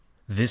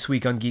This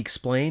week on Geek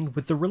Explained,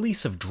 with the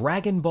release of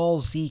Dragon Ball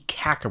Z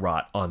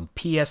Kakarot on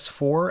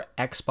PS4,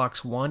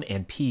 Xbox One,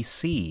 and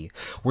PC,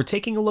 we're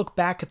taking a look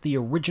back at the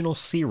original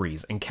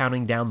series and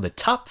counting down the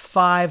top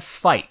 5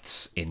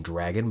 fights in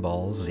Dragon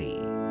Ball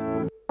Z.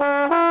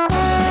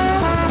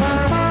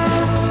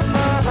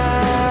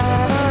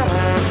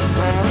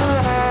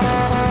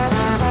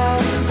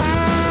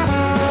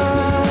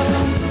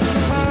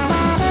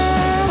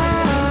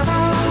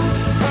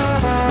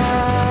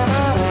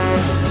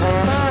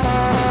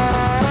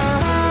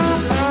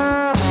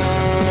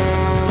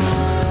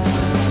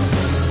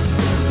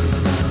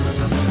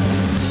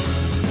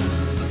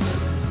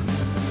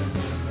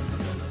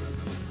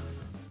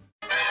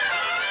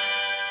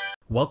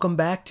 Welcome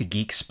back to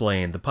Geek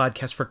Explained, the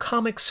podcast for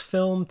comics,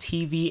 film,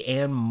 TV,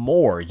 and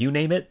more. You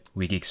name it,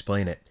 we can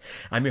explain it.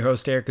 I'm your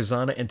host, Eric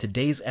Azana, and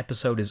today's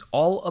episode is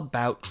all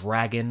about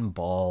Dragon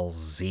Ball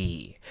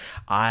Z.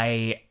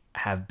 I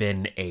have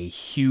been a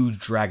huge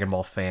Dragon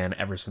Ball fan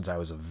ever since I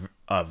was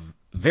a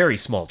very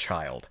small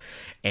child,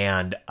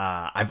 and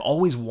I've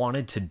always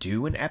wanted to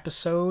do an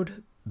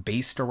episode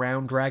based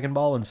around Dragon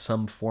Ball in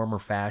some form or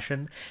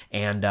fashion,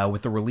 and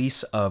with the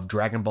release of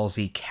Dragon Ball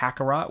Z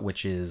Kakarot,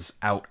 which is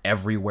out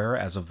everywhere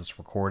as of this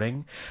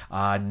recording,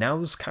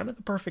 now's kind of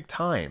the perfect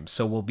time.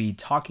 So we'll be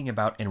talking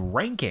about and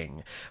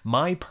ranking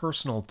my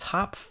personal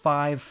top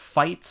 5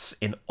 fights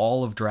in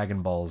all of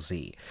Dragon Ball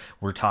Z.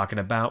 We're talking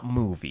about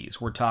movies,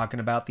 we're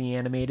talking about the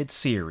animated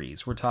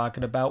series, we're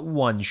talking about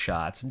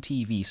one-shots and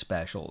TV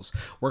specials.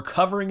 We're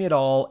covering it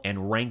all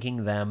and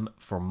ranking them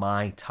for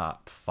my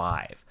top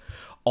 5.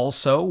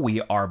 Also,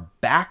 we are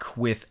back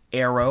with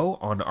Arrow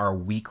on our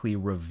weekly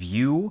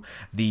review,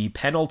 the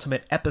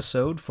penultimate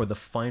episode for the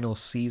final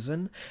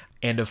season,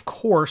 and of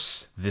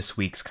course, this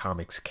week's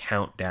comics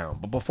countdown.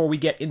 But before we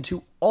get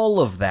into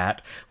all of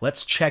that,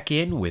 let's check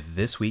in with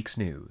this week's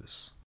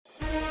news.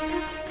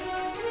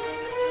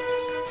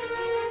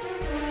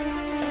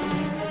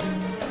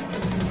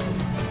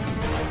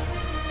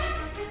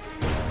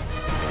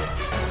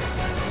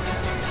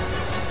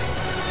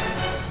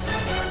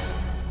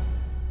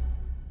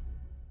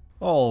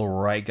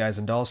 Alright, guys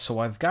and dolls, so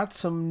I've got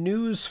some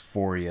news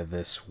for you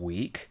this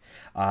week.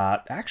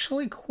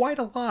 Actually, quite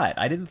a lot.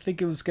 I didn't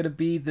think it was going to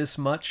be this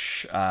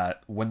much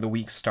when the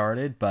week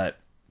started, but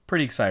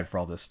pretty excited for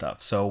all this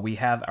stuff. So we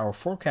have our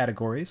 4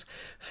 categories: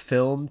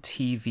 film,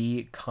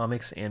 TV,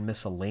 comics, and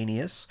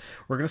miscellaneous.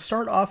 We're going to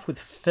start off with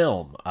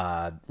film.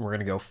 We're going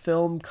to go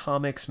film,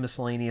 comics,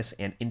 miscellaneous,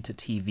 and into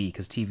TV,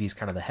 because TV is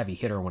kind of the heavy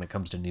hitter when it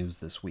comes to news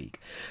this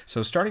week.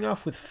 So starting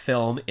off with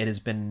film, it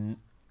has been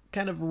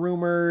kind of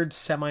rumored,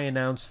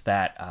 semi-announced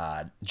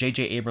that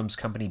J.J. Abrams'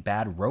 company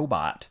Bad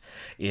Robot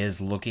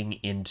is looking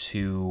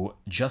into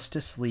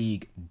Justice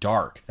League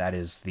Dark. That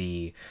is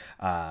the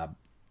kind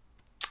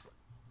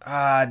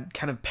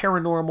of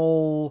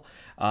paranormal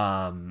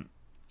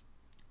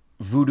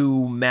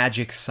voodoo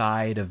magic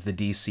side of the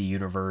DC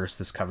universe.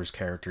 This covers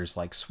characters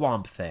like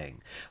Swamp Thing,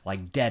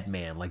 like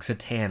Deadman, like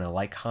Zatanna,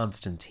 like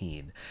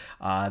Constantine.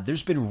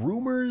 There's been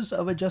rumors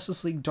of a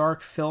Justice League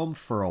Dark film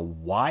for a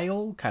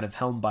while, kind of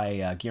helmed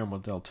by Guillermo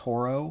del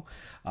Toro,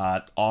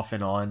 off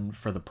and on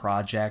for the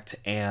project.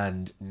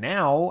 And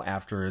now,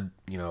 after,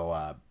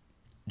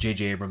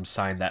 J.J. Abrams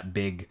signed that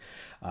big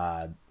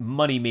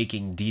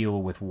money-making deal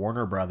with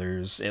Warner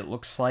Brothers, it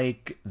looks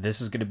like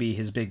this is going to be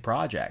his big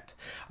project.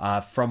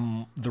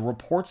 From the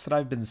reports that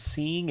I've been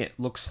seeing, it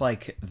looks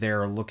like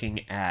they're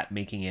looking at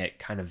making it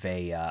kind of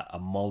a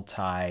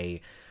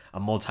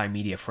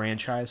multimedia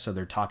franchise, so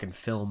they're talking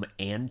film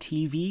and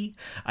TV.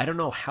 I don't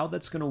know how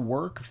that's going to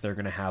work, if they're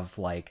going to have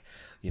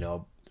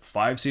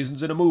 5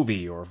 seasons in a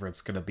movie, or if it's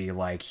going to be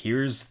like,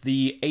 here's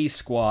the A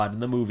Squad in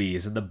the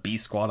movies and the B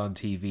Squad on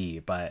TV.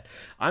 But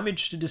I'm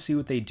interested to see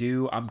what they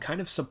do. I'm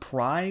kind of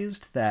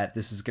surprised that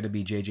this is going to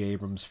be J.J.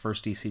 Abrams'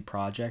 first DC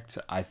project.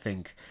 I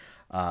think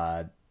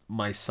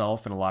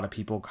myself and a lot of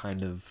people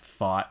kind of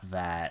thought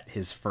that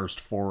his first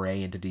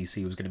foray into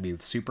DC was going to be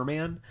with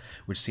Superman,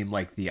 which seemed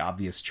like the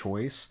obvious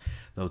choice.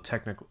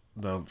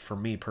 Though for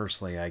me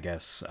personally, I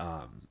guess,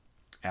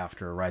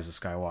 after Rise of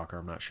Skywalker,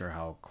 I'm not sure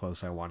how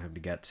close I want him to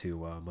get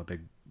to. I'm a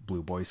big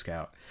Blue Boy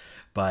Scout.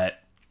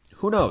 But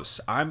who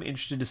knows? I'm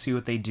interested to see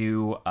what they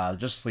do.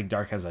 Justice League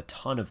Dark has a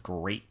ton of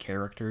great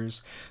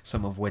characters,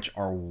 some of which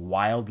are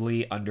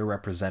wildly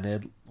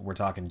underrepresented. We're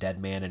talking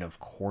Deadman and, of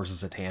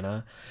course,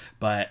 Zatanna.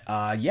 But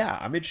yeah,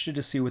 I'm interested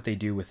to see what they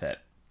do with it.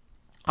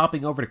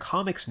 Hopping over to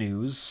comics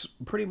news,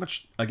 pretty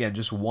much, again,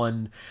 just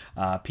one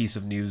piece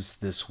of news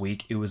this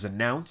week. It was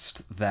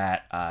announced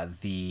that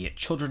the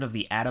Children of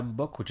the Atom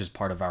book, which is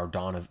part of our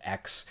Dawn of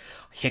X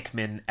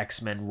Hickman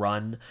X-Men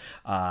run,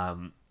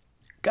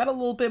 got a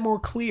little bit more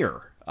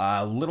clear.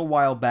 A little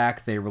while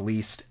back, they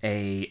released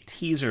a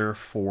teaser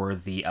for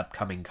the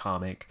upcoming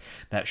comic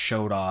that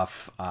showed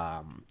off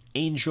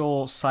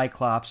Angel,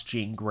 Cyclops,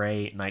 Jean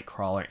Grey,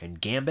 Nightcrawler, and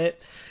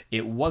Gambit.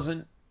 It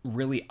wasn't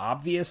really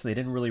obvious. They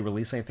didn't really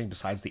release anything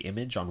besides the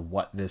image on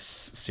what this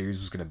series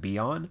was going to be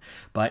on.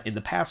 But in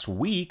the past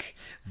week,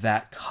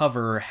 that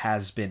cover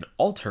has been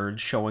altered,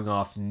 showing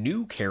off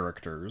new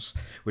characters,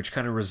 which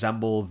kind of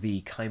resemble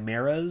the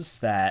chimeras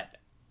that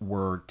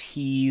were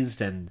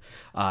teased and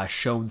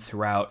shown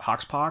throughout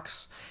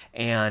Hoxpox.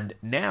 And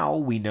now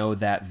we know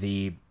that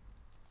the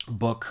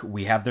book,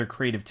 we have their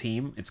creative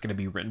team. It's going to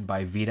be written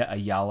by Vita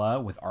Ayala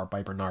with art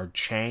by Bernard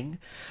Chang.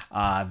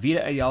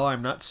 Vita Ayala,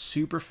 I'm not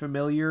super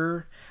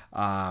familiar,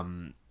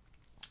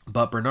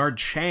 but Bernard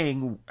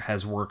Chang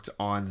has worked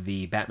on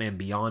the Batman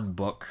Beyond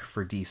book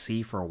for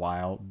DC for a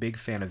while. Big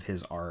fan of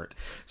his art.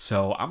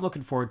 So I'm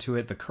looking forward to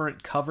it. The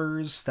current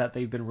covers that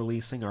they've been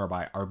releasing are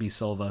by RB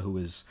Silva, who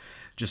is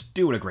just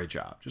doing a great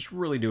job. Just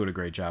really doing a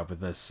great job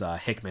with this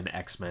Hickman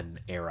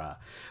X-Men era.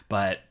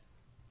 But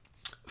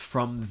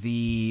from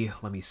the,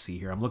 let me see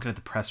here, I'm looking at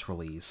the press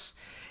release,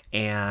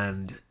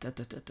 and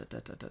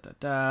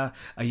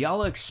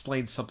Ayala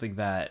explained something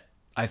that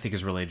I think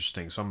is really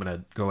interesting, so I'm going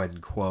to go ahead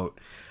and quote.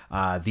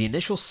 The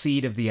initial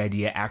seed of the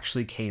idea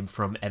actually came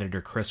from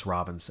editor Chris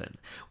Robinson.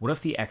 What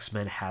if the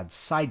X-Men had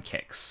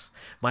sidekicks?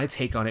 My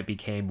take on it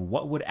became,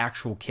 what would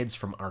actual kids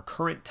from our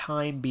current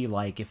time be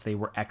like if they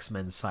were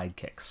X-Men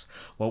sidekicks?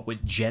 What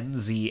would Gen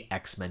Z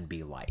X-Men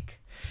be like?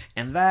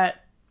 And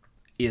that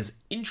is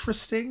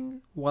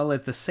interesting, while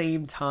at the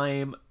same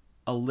time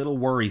a little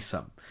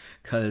worrisome,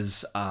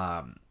 because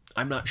I'm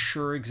not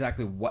sure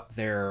exactly what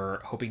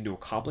they're hoping to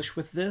accomplish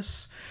with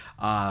this.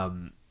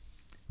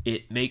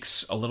 It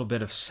makes a little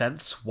bit of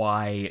sense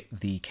why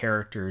the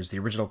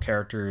original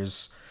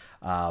characters,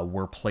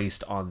 were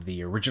placed on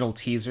the original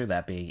teaser,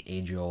 that being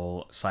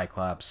Angel,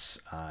 Cyclops,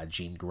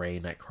 Jean Grey,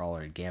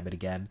 Nightcrawler, and Gambit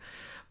again.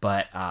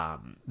 But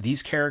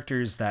these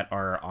characters that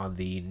are on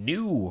the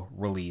new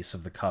release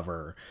of the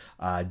cover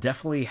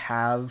definitely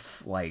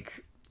have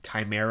like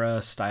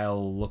Chimera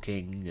style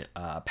looking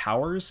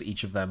powers,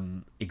 each of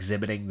them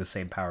exhibiting the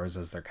same powers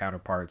as their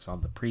counterparts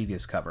on the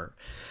previous cover.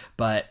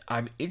 But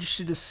I'm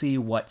interested to see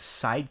what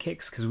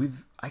sidekicks, because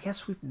I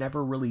guess we've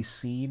never really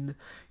seen,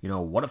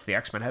 what if the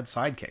X-Men had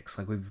sidekicks?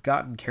 Like, we've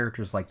gotten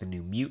characters like the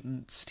New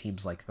Mutants,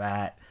 teams like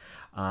that.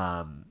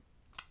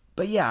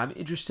 But yeah, I'm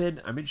interested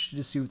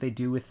to see what they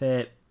do with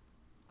it.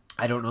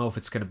 I don't know if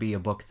it's going to be a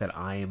book that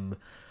I'm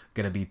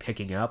going to be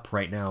picking up.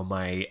 Right now,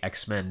 my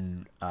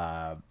X-Men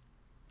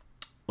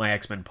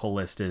pull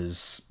list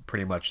is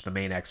pretty much the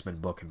main X-Men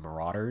book and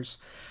Marauders.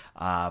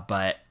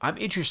 But I'm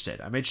interested.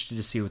 I'm interested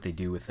to see what they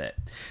do with it.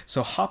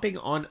 So hopping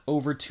on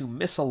over to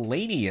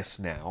miscellaneous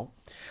now.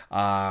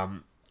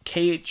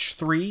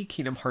 KH3,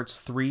 Kingdom Hearts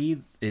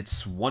 3,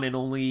 its one and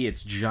only,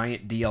 its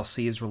giant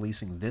DLC is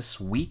releasing this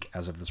week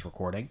as of this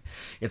recording.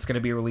 It's going to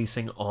be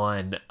releasing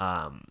on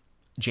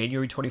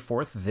January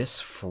 24th, this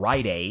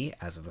Friday,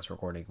 as of this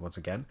recording, once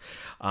again.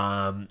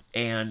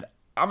 And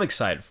I'm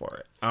excited for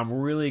it. I'm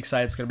really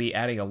excited. It's going to be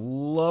adding a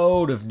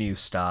load of new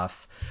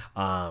stuff.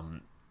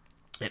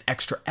 An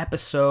extra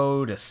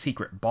episode, a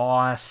secret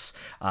boss,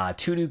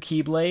 2 new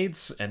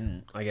Keyblades,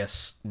 and I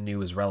guess new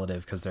is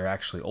relative because they're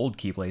actually old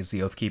Keyblades,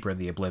 the Oathkeeper and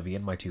the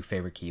Oblivion, my 2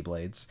 favorite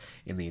Keyblades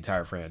in the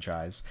entire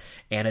franchise,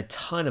 and a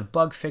ton of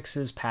bug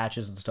fixes,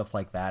 patches, and stuff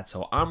like that.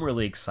 So I'm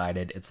really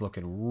excited. It's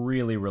looking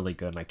really, really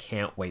good, and I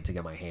can't wait to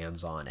get my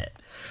hands on it.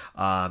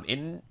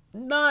 In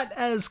not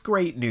as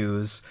great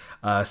news,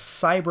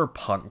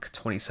 Cyberpunk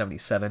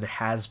 2077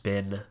 has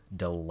been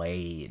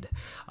delayed.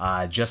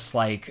 Just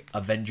like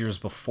Avengers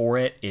before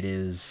it, it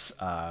is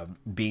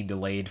being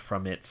delayed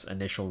from its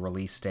initial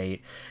release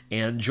date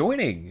and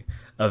joining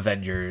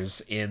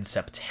Avengers in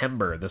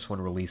September. This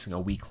one releasing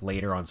a week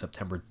later on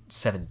September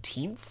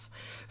 17th.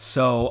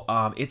 So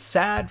it's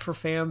sad for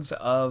fans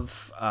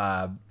of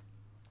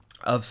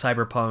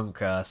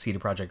Cyberpunk, CD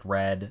Projekt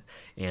Red,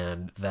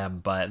 and them,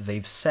 but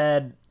they've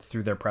said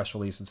through their press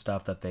release and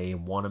stuff that they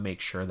want to make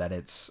sure that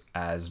it's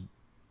as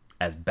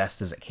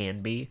best as it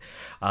can be.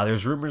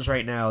 There's rumors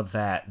right now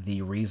that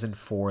the reason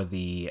for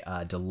the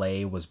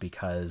delay was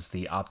because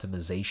the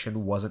optimization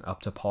wasn't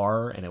up to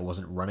par and it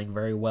wasn't running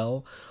very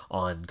well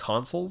on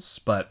consoles,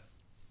 but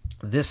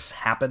this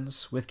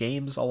happens with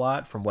games a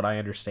lot, from what I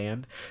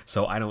understand,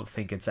 so I don't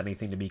think it's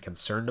anything to be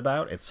concerned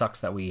about. It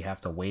sucks that we have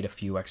to wait a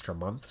few extra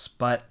months,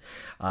 but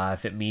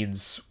if it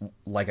means,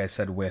 like I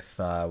said with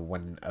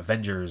when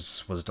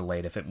Avengers was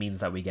delayed, if it means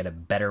that we get a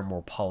better,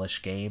 more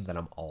polished game, then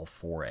I'm all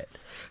for it.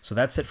 So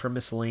that's it for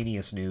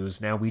miscellaneous news.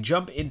 Now we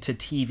jump into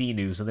TV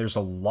news, and there's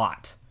a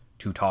lot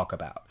to talk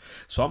about.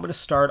 So I'm going to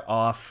start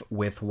off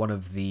with one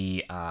of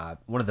the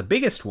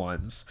biggest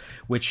ones,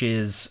 which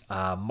is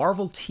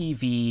Marvel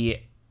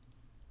TV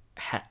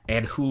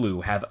and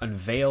Hulu have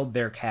unveiled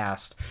their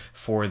cast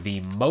for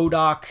the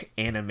MODOK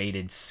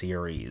animated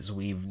series.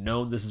 We've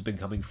known this has been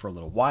coming for a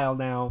little while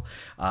now.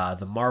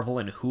 The Marvel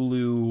and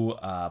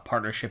Hulu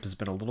partnership has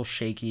been a little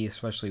shaky,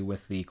 especially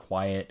with the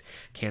quiet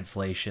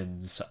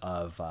cancellations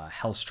of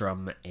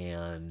Hellstrom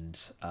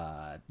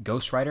and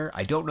Ghost Rider.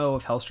 I don't know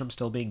if Hellstrom's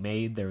still being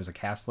made. There was a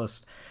cast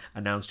list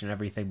announced and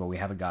everything, but we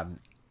haven't gotten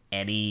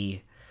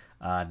any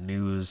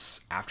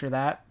news after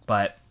that.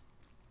 But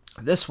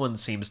This one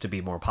seems to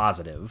be more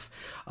positive.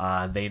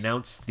 They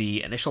announced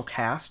the initial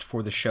cast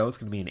for the show. It's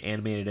going to be an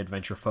animated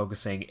adventure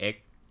focusing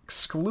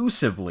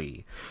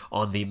exclusively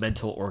on the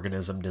mental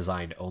organism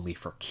designed only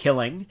for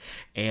killing,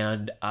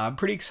 and I'm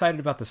pretty excited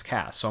about this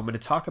cast. So I'm going to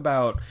talk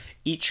about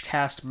each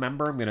cast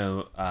member. I'm going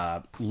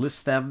to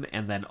list them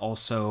and then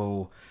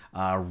also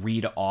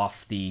read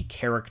off the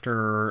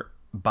character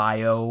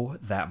bio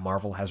that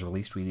Marvel has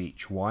released with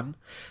each one,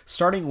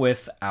 starting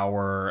with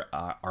our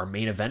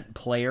main event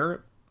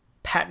player.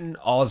 Patton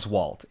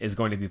Oswalt is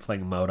going to be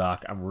playing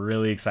MODOK. I'm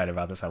really excited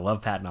about this. I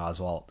love Patton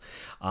Oswalt.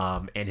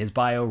 And his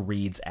bio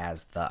reads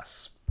as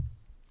thus.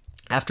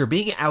 After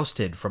being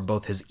ousted from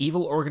both his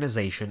evil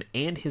organization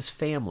and his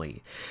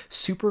family,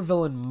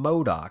 supervillain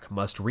MODOK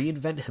must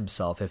reinvent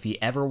himself if he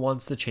ever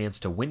wants the chance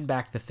to win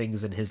back the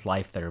things in his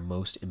life that are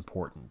most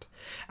important.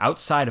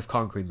 Outside of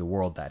conquering the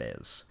world, that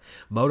is.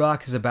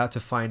 MODOK is about to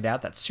find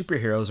out that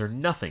superheroes are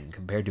nothing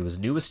compared to his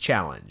newest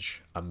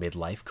challenge, a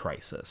midlife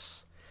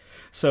crisis.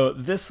 So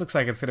this looks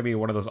like it's going to be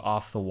one of those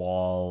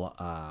off-the-wall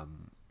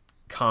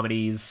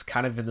comedies,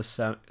 kind of in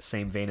the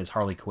same vein as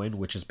Harley Quinn,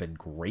 which has been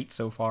great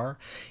so far.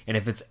 And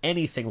if it's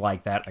anything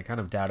like that, I kind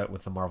of doubt it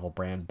with the Marvel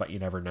brand, but you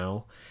never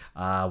know.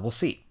 We'll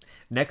see.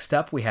 Next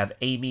up, we have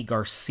Amy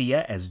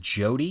Garcia as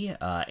Jody.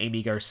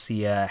 Amy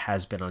Garcia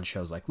has been on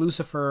shows like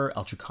Lucifer,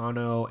 El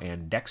Chicano,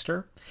 and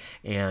Dexter.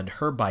 And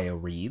her bio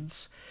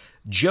reads...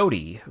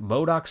 Jody,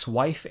 MODOK's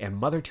wife and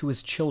mother to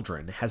his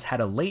children, has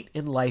had a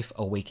late-in-life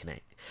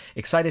awakening.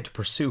 Excited to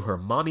pursue her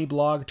mommy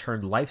blog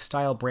turned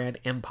lifestyle brand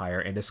empire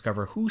and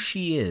discover who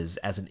she is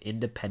as an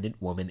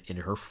independent woman in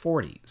her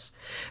 40s.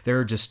 There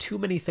are just too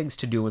many things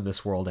to do in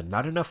this world and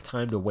not enough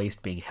time to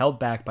waste being held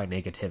back by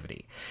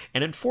negativity.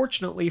 And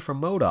unfortunately for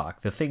MODOK,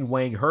 the thing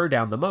weighing her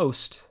down the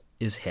most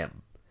is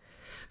him.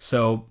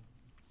 So,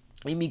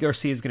 Amy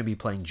Garcia is going to be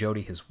playing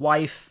Jody, his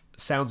wife.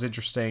 Sounds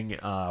interesting.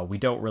 We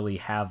don't really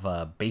have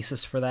a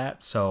basis for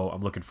that, so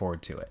I'm looking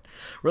forward to it.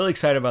 Really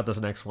excited about this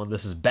next one.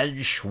 This is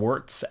Ben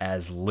Schwartz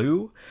as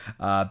Lou.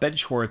 Ben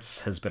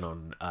Schwartz has been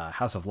on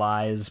House of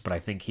Lies, but I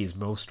think he's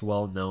most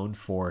well known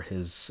for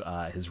his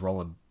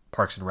role in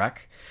Parks and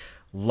Rec.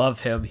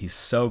 Love him. He's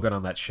so good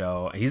on that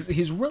show.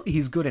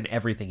 He's good in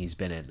everything he's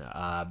been in.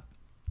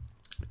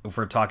 If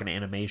we're talking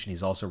animation,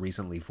 he's also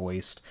recently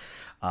voiced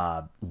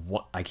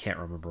I can't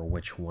remember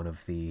which one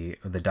of the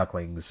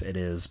ducklings it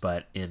is,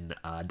 but in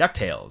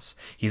DuckTales,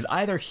 he's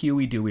either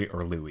Huey, Dewey,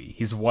 or Louie.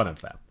 He's one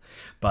of them.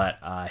 But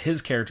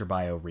his character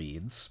bio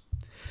reads,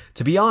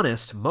 to be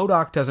honest,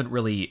 MODOK doesn't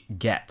really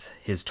get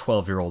his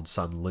 12-year-old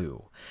son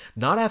Lou.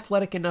 Not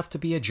athletic enough to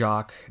be a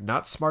jock,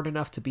 not smart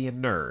enough to be a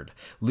nerd.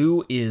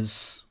 Lou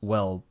is,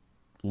 well,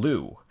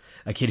 Lou.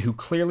 A kid who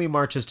clearly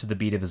marches to the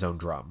beat of his own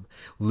drum.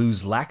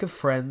 Lou's lack of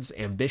friends,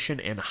 ambition,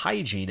 and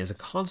hygiene is a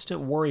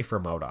constant worry for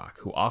MODOK,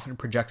 who often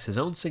projects his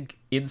own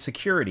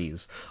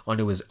insecurities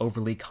onto his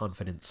overly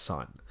confident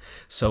son.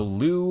 So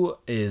Lou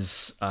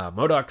is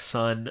MODOK's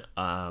son.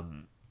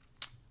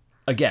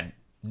 Again,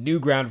 new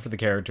ground for the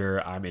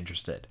character. I'm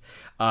interested.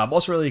 I'm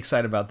also really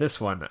excited about this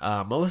one.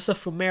 Melissa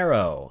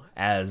Fumero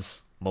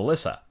as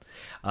Melissa.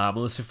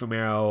 Melissa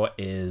Fumero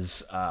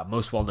is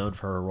most well known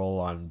for her role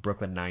on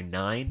Brooklyn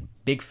Nine-Nine.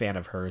 Big fan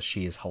of hers.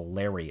 She is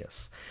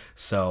hilarious.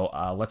 So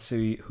let's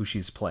see who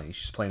she's playing.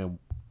 She's playing a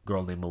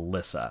girl named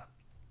Melissa.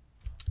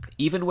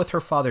 Even with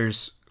her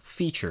father's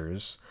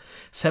features,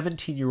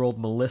 17-year-old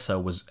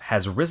Melissa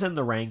has risen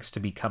the ranks to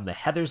become the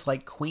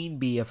Heathers-like queen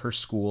bee of her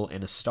school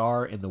and a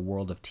star in the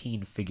world of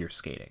teen figure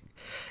skating.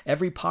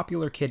 Every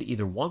popular kid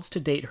either wants to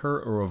date her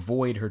or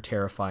avoid her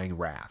terrifying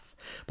wrath.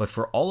 But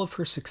for all of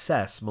her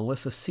success,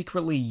 Melissa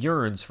secretly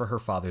yearns for her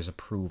father's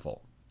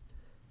approval.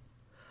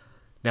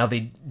 Now,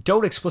 they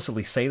don't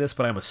explicitly say this,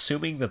 but I'm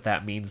assuming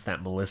that means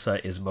that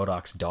Melissa is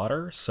MODOK's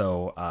daughter.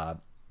 So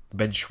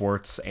Ben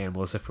Schwartz and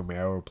Melissa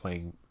Fumero are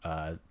playing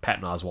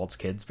Patton Oswalt's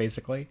kids,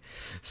 basically.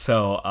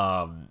 So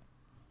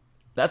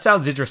that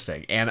sounds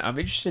interesting. And I'm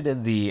interested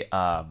in the...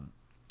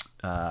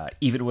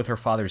 even with her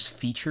father's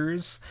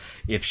features,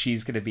 if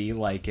she's going to be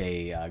like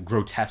a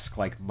grotesque,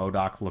 like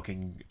MODOK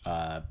looking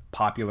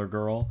popular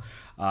girl.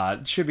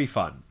 It should be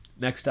fun.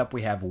 Next up,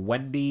 we have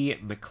Wendy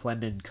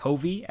McClendon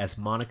Covey as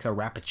Monica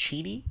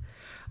Rappaccini.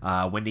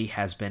 Wendy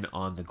has been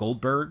on The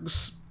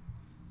Goldbergs,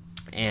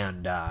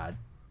 and I'm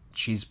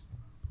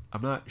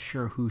not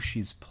sure who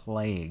she's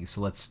playing, so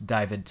let's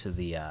dive into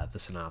the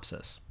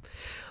synopsis.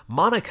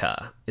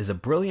 Monica is a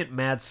brilliant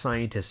mad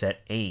scientist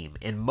at AIM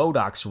and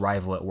MODOK's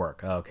rival at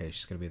work. Oh, okay,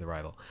 she's going to be the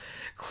rival.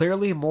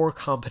 Clearly more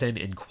competent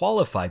and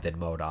qualified than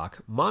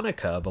MODOK,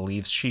 Monica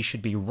believes she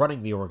should be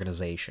running the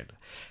organization.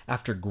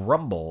 After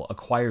Grumble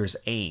acquires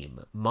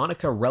AIM,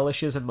 Monica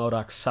relishes in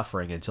MODOK's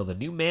suffering until the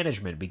new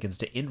management begins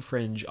to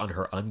infringe on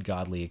her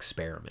ungodly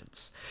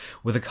experiments.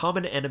 With a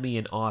common enemy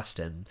in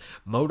Austin,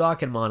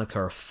 MODOK and Monica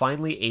are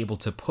finally able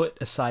to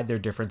put aside their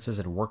differences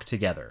and work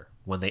together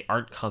when they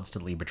aren't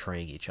constantly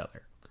betraying each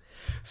other.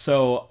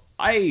 So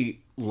I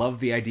love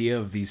the idea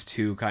of these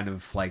two kind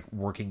of like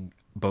working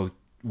both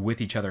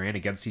with each other and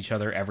against each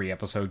other. Every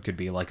episode could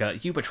be like a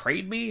 "you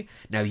betrayed me,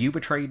 now you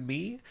betrayed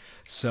me."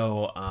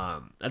 So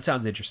that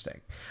sounds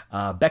interesting.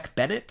 Beck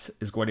Bennett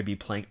is going to be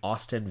playing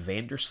Austin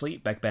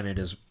Vandersleet. Beck Bennett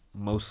is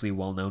mostly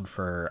well known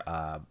for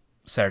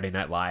Saturday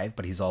Night Live,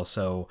 but he's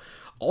also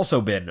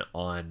been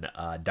on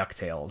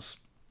DuckTales.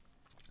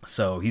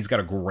 So he's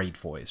got a great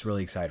voice.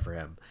 Really excited for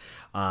him.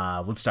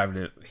 Let's dive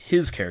into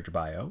his character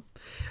bio.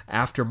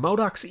 After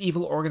MODOK's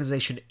evil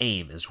organization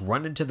AIM is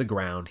run into the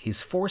ground,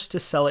 he's forced to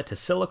sell it to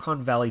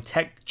Silicon Valley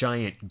tech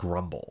giant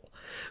Grumble.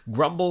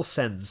 Grumble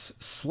sends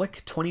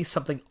slick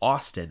 20-something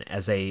Austin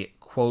as a,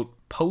 quote,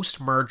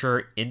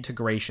 post-merger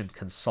integration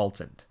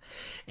consultant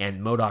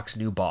and MODOK's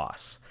new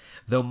boss.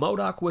 Though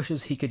MODOK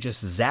wishes he could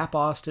just zap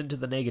Austin to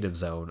the negative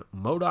zone,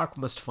 MODOK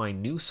must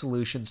find new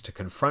solutions to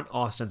confront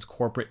Austin's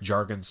corporate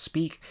jargon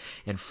speak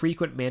and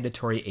frequent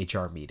mandatory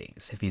HR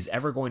meetings if he's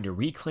ever going to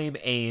reclaim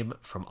AIM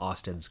from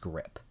Austin's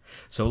grip.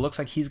 So it looks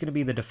like he's going to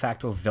be the de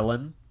facto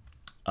villain.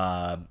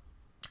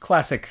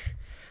 Classic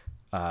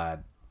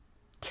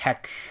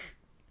tech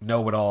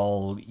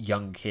know-it-all,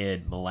 young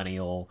kid,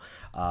 millennial.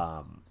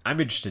 I'm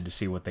interested to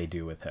see what they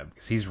do with him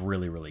because he's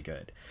really, really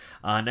good.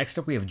 Next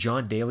up, we have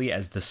John Daly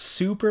as the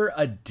Super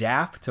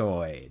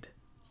Adaptoid.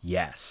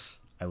 Yes,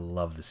 I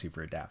love the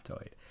Super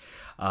Adaptoid.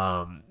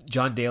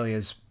 John Daly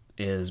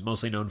is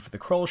mostly known for The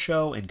Kroll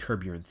Show and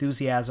Curb Your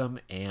Enthusiasm,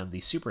 and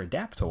the Super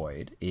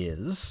Adaptoid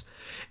is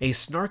a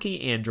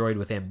snarky android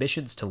with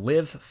ambitions to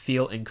live,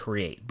 feel, and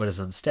create, but is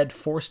instead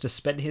forced to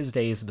spend his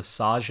days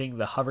massaging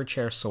the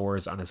hoverchair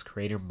sores on his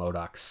creator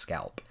MODOK's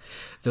scalp.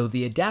 Though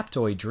the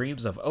Adaptoid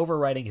dreams of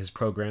overriding his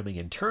programming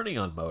and turning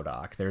on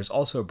MODOK, there is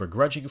also a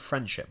begrudging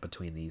friendship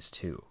between these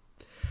two.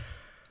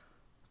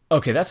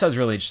 Okay, that sounds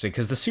really interesting,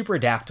 because the Super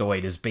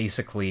Adaptoid is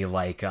basically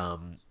like,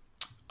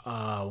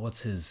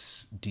 what's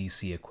his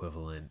DC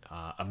equivalent?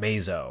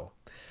 Amazo,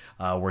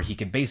 where he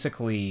can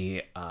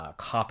basically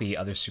copy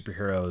other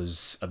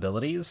superheroes'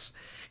 abilities,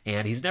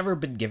 and he's never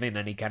been given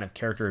any kind of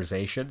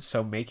characterization,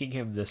 so making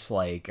him this,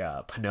 like,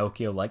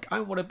 Pinocchio, like, I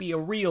want to be a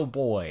real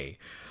boy,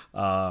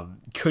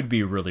 could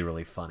be really,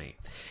 really funny.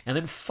 And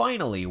then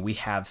finally, we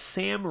have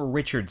Sam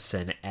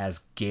Richardson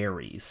as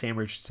Gary. Sam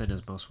Richardson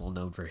is most well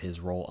known for his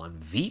role on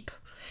Veep,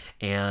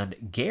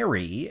 and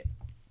Gary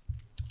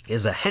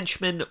is a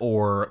henchman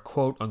or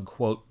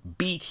quote-unquote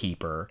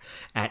beekeeper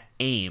at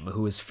AIM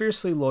who is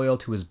fiercely loyal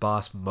to his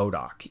boss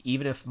MODOK,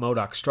 even if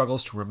MODOK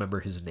struggles to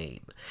remember his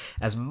name.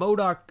 As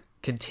MODOK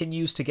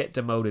continues to get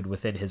demoted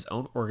within his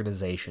own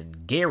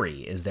organization,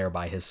 Gary is there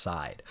by his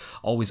side,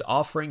 always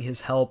offering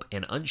his help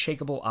and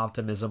unshakable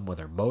optimism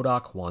whether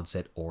MODOK wants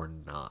it or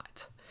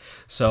not.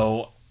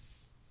 So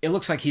it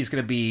looks like he's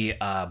going to be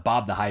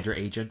Bob the Hydra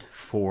agent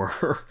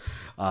for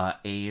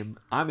AIM.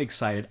 I'm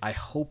excited. I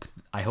hope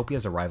he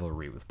has a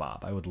rivalry with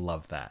Bob. I would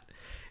love that.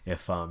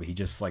 If he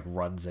just like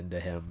runs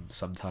into him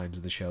sometimes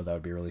in the show, that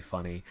would be really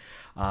funny.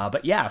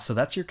 But yeah, so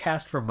that's your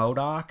cast for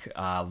MODOK.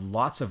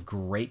 Lots of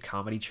great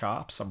comedy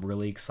chops. I'm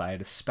really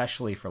excited,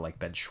 especially for like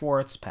Ben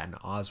Schwartz, Patton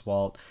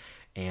Oswalt,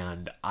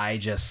 and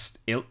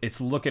it's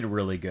looking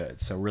really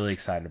good. So really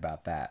excited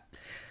about that.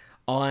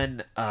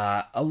 On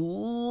a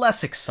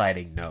less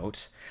exciting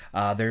note,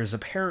 there's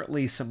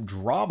apparently some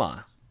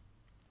drama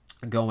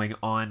going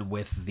on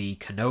with the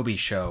Kenobi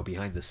show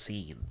behind the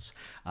scenes.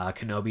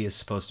 Kenobi is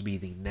supposed to be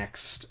the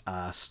next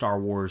Star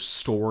Wars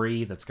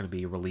story that's going to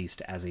be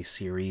released as a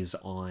series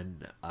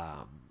on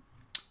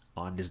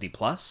Disney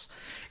Plus,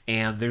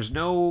 and there's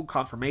no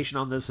confirmation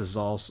on this. This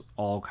is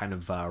all kind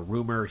of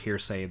rumor,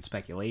 hearsay, and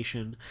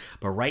speculation.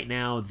 But right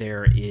now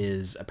there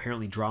is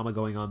apparently drama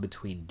going on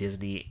between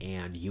Disney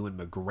and Ewan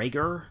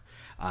McGregor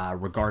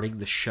regarding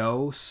the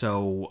show.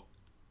 So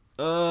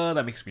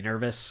that makes me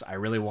nervous. I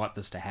really want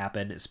this to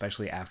happen,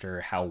 especially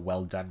after how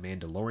well done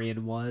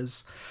Mandalorian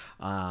was.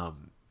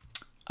 I'm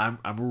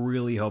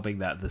really hoping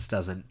that this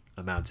doesn't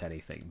amount to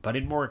anything. But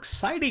in more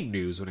exciting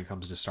news when it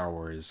comes to Star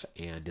Wars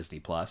and Disney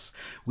Plus,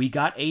 we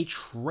got a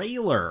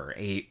trailer,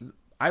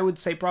 I would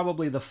say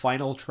probably the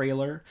final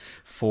trailer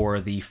for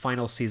the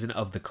final season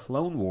of The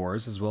Clone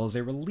Wars, as well as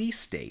a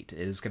release date. It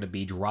is going to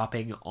be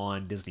dropping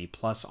on Disney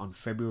Plus on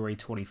February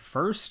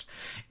 21st,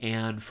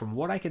 and from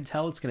what I can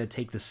tell, it's going to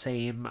take the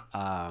same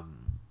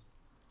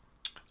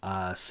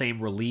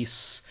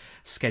release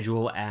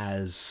schedule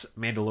as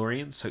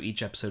Mandalorian, so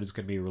each episode is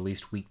going to be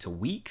released week to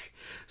week.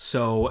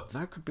 So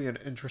that could be an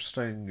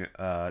interesting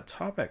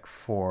topic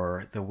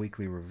for the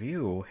weekly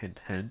review, hint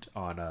hint,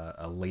 on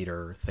a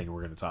later thing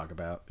we're going to talk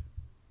about.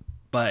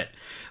 But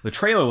the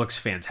trailer looks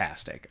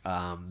fantastic.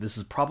 This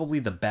is probably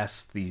the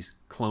best the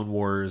Clone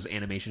Wars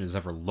animation has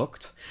ever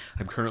looked.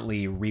 I'm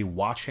currently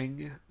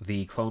rewatching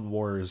the Clone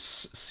Wars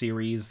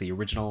series, the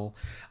original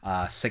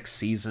 6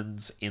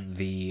 seasons, in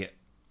the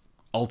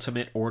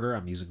ultimate order.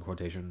 I'm using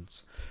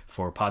quotations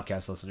for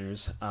podcast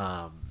listeners.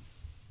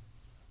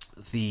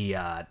 The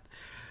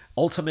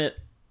ultimate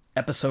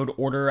episode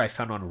order I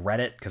found on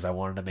Reddit because I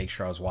wanted to make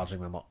sure I was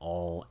watching them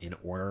all in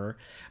order.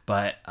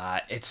 But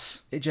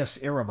it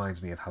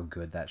reminds me of how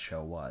good that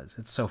show was.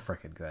 It's so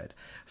freaking good.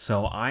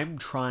 So I'm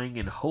trying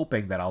and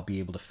hoping that I'll be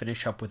able to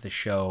finish up with the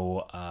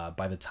show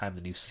by the time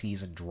the new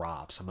season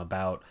drops. I'm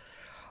about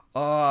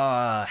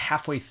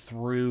halfway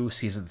through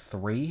season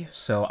 3,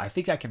 so I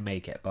think I can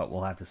make it, but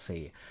we'll have to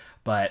see.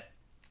 But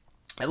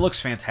it looks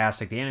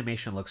fantastic. The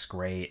animation looks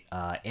great.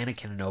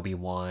 Anakin and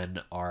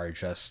Obi-Wan are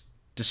just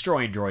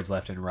destroying droids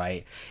left and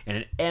right, and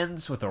it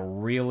ends with a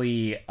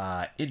really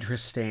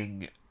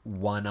interesting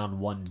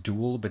one-on-one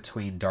duel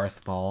between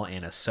Darth Maul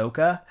and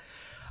Ahsoka.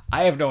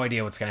 I have no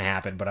idea what's going to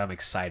happen, but I'm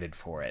excited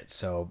for it,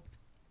 so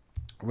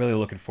really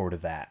looking forward to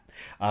that.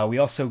 We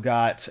also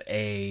got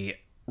a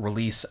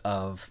release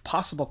of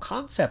possible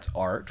concept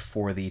art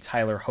for the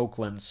Tyler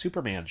Hoechlin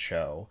Superman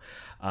show.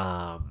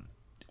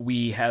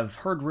 We have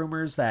heard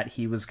rumors that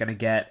he was going to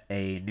get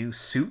a new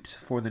suit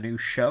for the new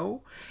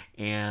show,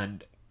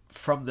 and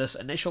from this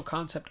initial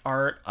concept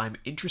art, I'm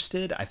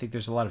interested. I think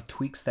there's a lot of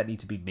tweaks that need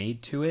to be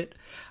made to it,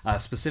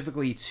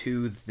 specifically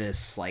to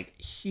this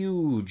like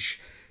huge,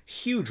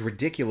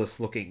 ridiculous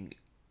looking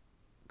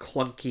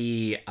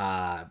clunky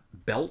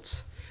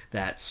belt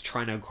that's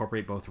trying to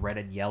incorporate both red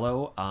and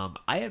yellow.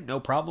 I have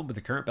no problem with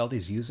the current belt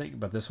he's using,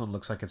 but this one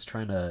looks like it's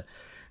trying to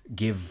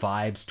give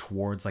vibes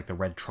towards like the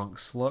red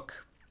trunks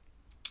look.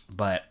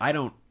 But I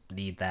don't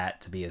need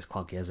that to be as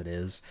clunky as it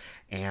is.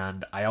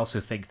 And I also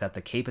think that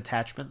the cape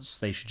attachments,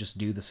 they should just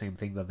do the same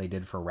thing that they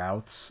did for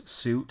Routh's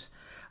suit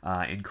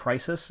in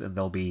Crisis, and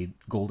they'll be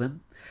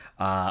golden.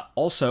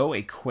 Also,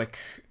 a quick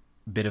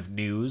bit of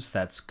news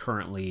that's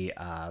currently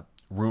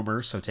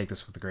rumor, so take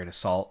this with a grain of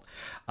salt.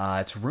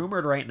 It's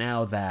rumored right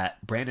now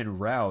that Brandon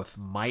Routh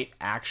might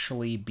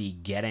actually be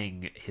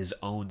getting his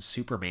own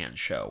Superman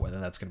show, whether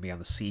that's going to be on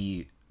the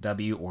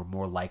CW or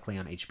more likely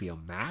on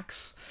HBO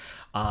Max.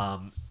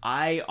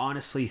 I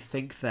honestly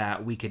think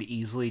that we could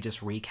easily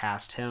just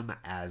recast him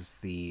as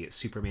the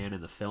Superman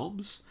in the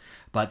films,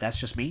 but that's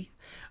just me.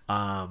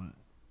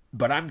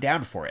 But I'm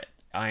down for it.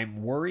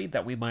 I'm worried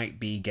that we might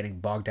be getting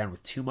bogged down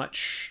with too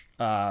much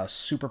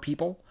super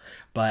people,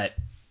 but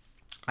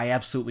I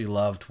absolutely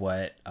loved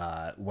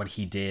what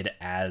he did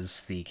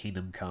as the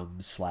Kingdom Come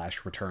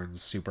 /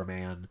 Returns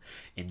Superman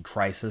in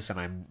Crisis, and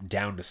I'm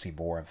down to see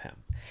more of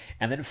him.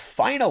 And then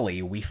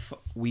finally,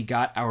 we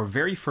got our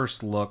very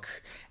first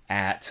look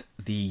at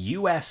the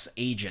U.S.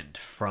 agent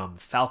from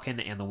Falcon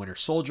and the Winter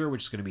Soldier,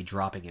 which is going to be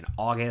dropping in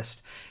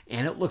August,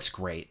 and it looks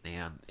great,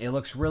 man. It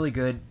looks really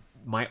good.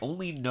 My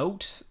only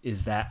note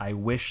is that I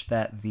wish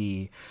that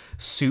the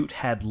suit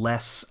had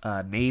less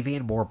navy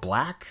and more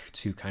black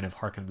to kind of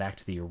harken back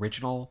to the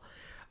original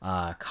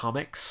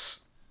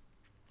comics.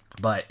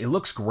 But it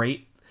looks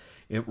great.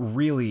 It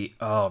really,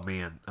 oh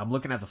man, I'm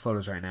looking at the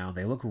photos right now.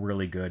 They look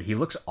really good. He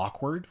looks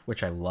awkward,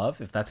 which I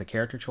love, if that's a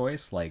character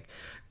choice. Like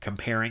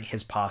comparing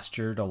his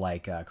posture to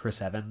like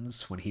Chris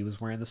Evans when he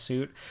was wearing the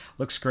suit.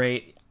 Looks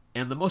great.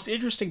 And the most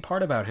interesting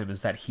part about him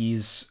is that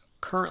he's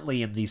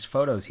currently in these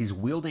photos, he's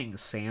wielding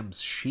Sam's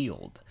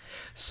shield.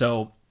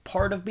 So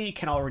part of me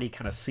can already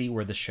kind of see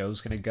where the show's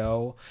going to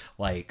go.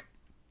 Like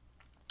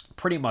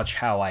pretty much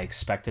how I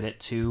expected it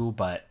to,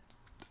 but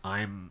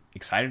I'm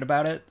excited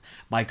about it.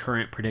 My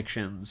current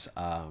predictions,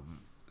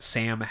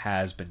 Sam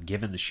has been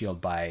given the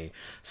shield by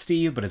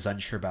Steve, but is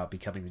unsure about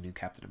becoming the new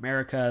Captain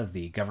America.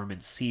 The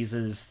government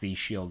seizes the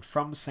shield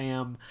from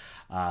Sam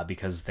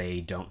because they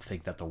don't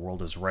think that the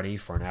world is ready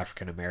for an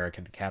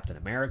African-American Captain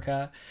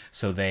America.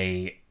 So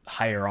they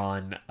hire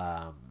on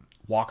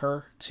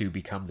Walker to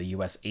become the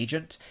U.S.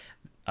 agent.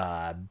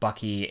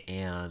 Bucky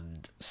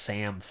and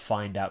Sam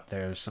find out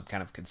there's some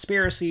kind of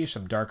conspiracy,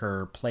 some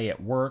darker play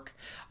at work,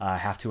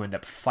 have to end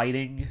up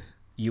fighting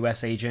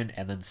U.S. agent,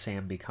 and then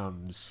Sam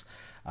becomes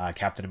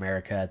Captain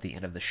America at the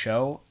end of the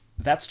show.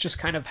 That's just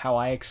kind of how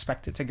I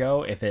expect it to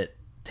go. If it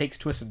takes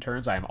twists and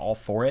turns, I'm all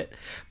for it.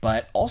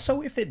 But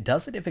also, if it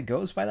doesn't, if it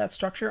goes by that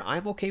structure,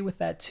 I'm okay with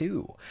that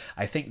too.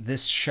 I think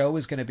this show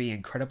is going to be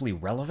incredibly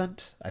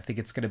relevant. I think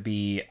it's going to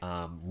be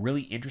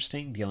really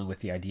interesting, dealing with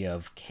the idea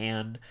of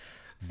can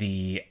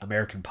the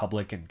American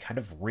public and kind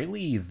of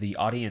really the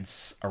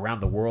audience around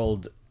the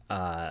world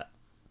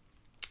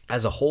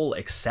as a whole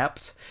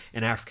accept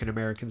an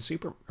African-American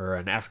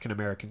an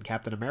African-American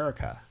Captain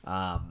America.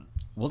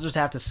 We'll just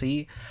have to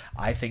see.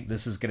 I think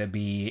this is going to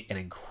be an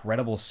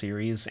incredible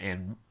series,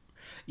 and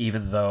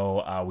even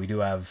though we do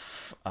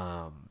have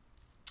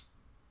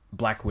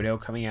Black Widow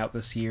coming out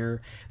this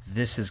year,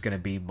 this is going to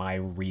be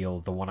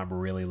the one I'm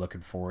really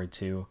looking forward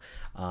to.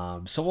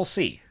 So we'll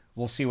see.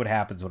 We'll see what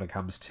happens when it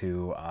comes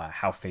to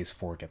how Phase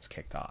 4 gets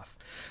kicked off.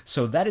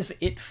 So that is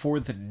it for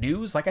the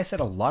news. Like I said,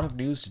 a lot of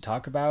news to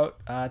talk about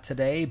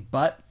today,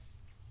 but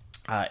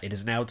it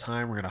is now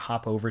time. We're going to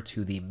hop over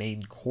to the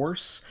main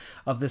course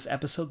of this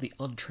episode, the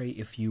entree,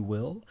 if you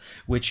will,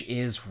 which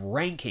is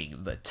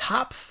ranking the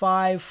top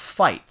 5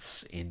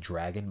 fights in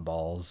Dragon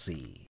Ball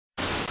Z.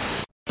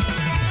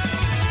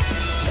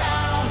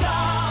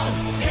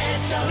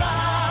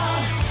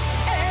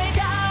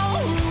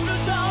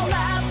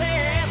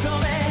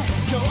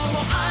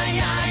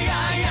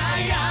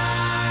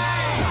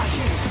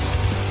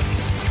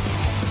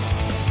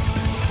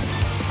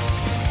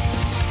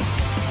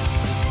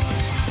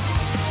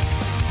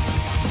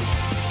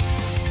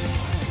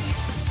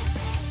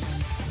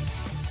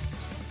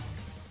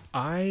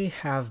 I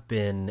have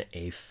been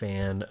a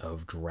fan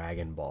of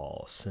Dragon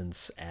Ball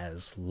since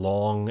as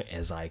long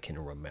as I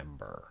can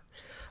remember.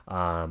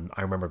 I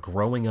remember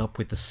growing up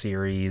with the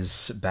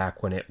series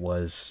back when it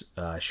was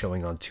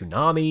showing on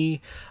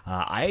Toonami.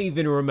 I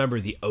even remember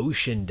the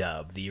Ocean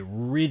dub, the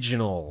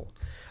original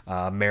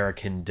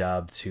American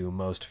dub to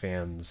most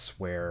fans,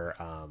 where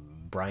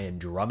Brian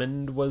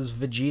Drummond was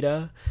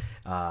Vegeta.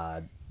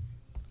 I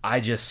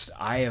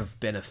have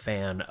been a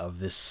fan of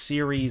this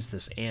series,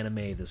 this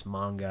anime, this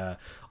manga,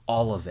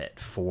 all of it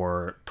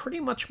for pretty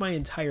much my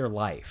entire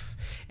life.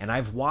 And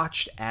I've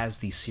watched as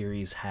the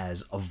series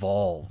has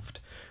evolved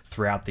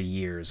throughout the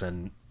years.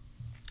 And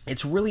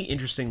it's really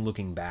interesting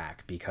looking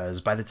back,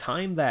 because by the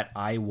time that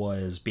I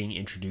was being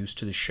introduced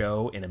to the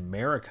show in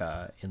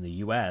America, in the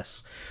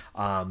US,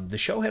 the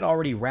show had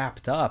already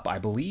wrapped up. I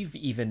believe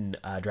even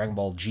Dragon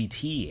Ball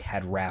GT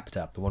had wrapped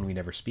up, the one we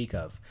never speak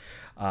of,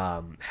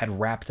 had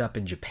wrapped up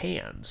in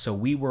Japan. So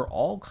we were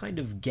all kind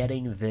of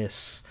getting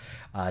this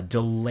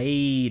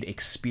delayed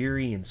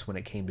experience when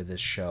it came to this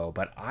show.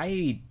 But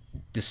I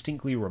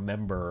distinctly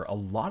remember a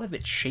lot of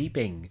it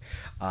shaping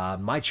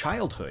my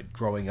childhood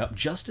growing up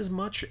just as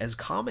much as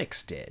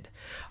comics did.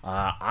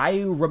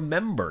 I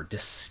remember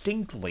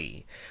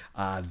distinctly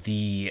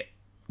the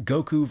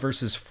Goku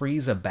versus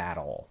Frieza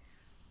battle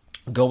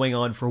going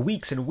on for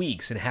weeks and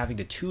weeks, and having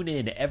to tune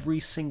in every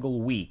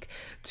single week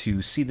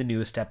to see the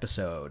newest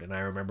episode. And I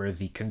remember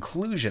the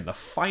conclusion, the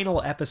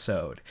final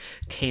episode,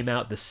 came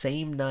out the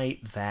same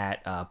night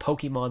that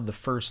Pokemon the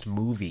first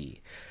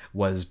movie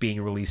was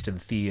being released in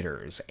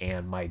theaters,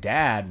 and my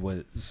dad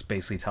was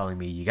basically telling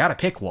me, you gotta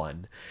pick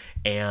one.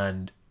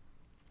 And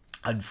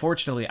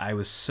unfortunately, I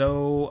was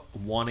so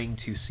wanting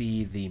to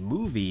see the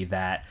movie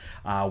that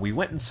we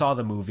went and saw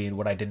the movie, and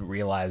what I didn't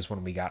realize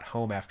when we got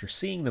home after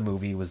seeing the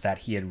movie was that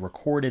he had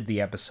recorded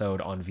the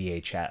episode on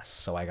VHS,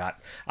 so I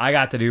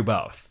got to do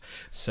both.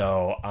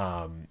 So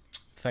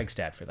thanks,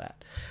 Dad, for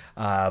that.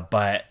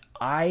 But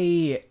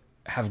I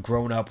have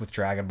grown up with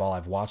Dragon Ball.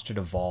 I've watched it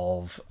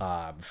evolve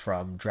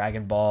from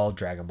Dragon Ball,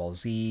 Dragon Ball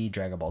Z,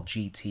 Dragon Ball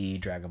GT,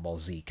 Dragon Ball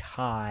Z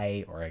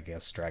Kai, or I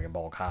guess Dragon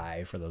Ball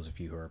Kai for those of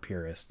you who are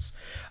purists,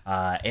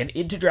 and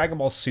into Dragon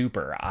Ball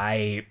Super.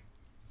 I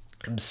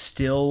am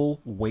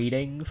still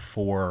waiting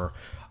for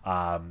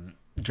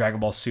Dragon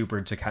Ball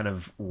Super to kind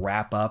of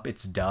wrap up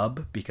its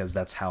dub, because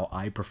that's how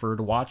I prefer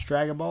to watch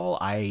Dragon Ball.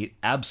 I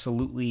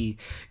absolutely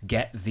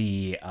get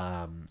the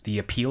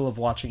appeal of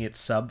watching it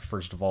sub.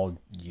 First of all,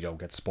 you don't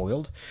get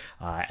spoiled,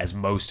 as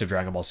most of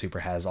Dragon Ball Super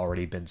has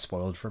already been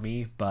spoiled for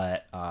me.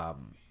 But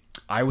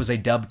I was a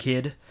dub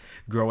kid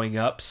growing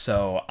up,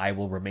 so I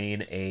will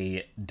remain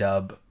a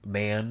dub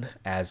man,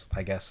 as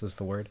I guess is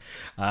the word,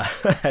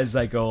 as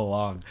I go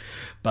along.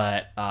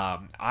 But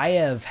I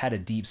have had a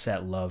deep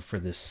set love for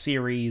this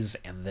series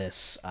and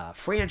this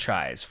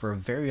franchise for a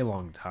very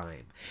long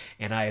time,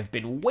 and I have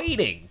been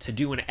waiting to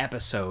do an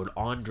episode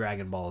on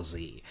Dragon Ball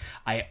Z.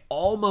 I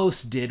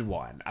almost did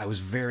one. I was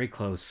very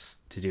close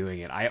to doing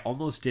it. I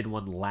almost did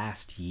one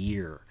last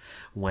year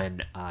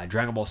when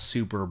Dragon Ball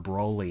Super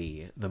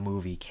Broly, the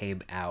movie,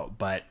 came out,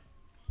 but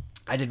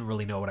I didn't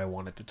really know what I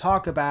wanted to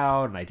talk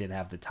about, and I didn't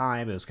have the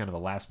time. It was kind of a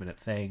last-minute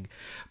thing.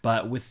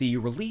 But with the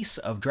release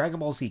of Dragon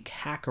Ball Z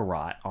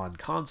Kakarot on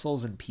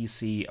consoles and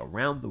PC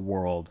around the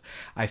world,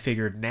 I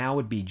figured now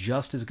would be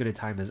just as good a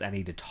time as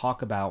any to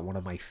talk about one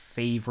of my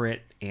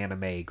favorite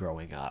anime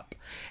growing up.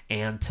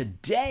 And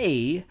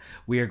today,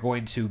 we are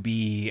going to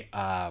be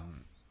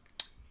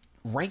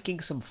ranking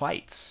some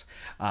fights.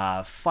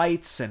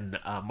 Fights and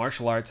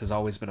martial arts has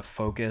always been a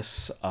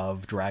focus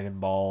of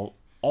Dragon Ball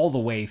all the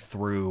way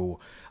through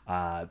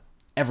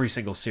every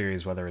single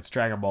series, whether it's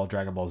Dragon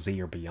Ball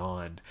Z, or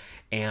beyond.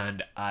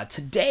 And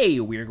today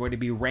we are going to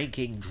be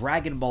ranking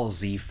Dragon Ball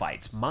Z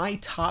fights. My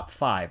top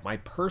 5, my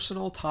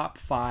personal top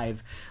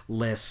 5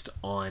 list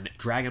on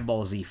Dragon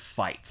Ball Z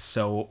fights.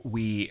 So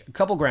a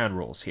couple ground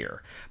rules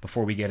here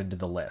before we get into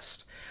the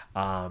list.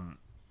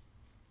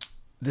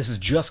 This is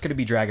just going to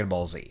be Dragon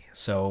Ball Z.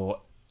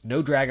 So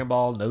no Dragon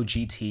Ball, no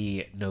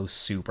GT, no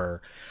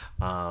Super.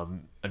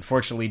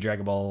 Unfortunately,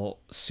 Dragon Ball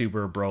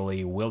Super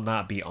Broly will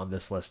not be on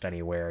this list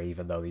anywhere,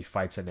 even though the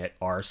fights in it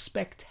are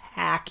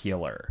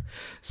spectacular.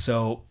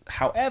 So,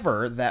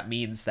 however, that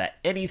means that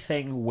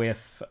anything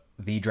with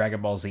the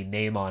Dragon Ball Z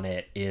name on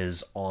it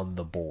is on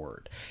the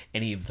board.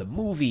 Any of the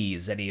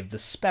movies, any of the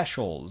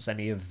specials,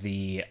 any of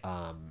the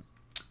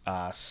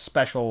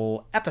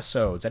special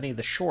episodes, any of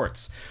the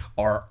shorts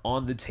are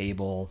on the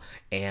table,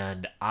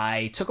 and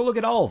I took a look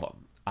at all of them.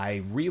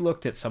 I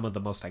re-looked at some of the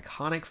most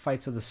iconic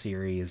fights of the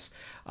series,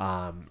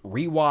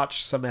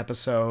 rewatched some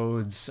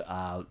episodes,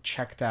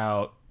 checked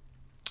out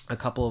a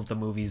couple of the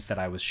movies that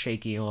I was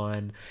shaky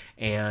on,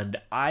 and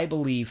I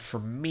believe for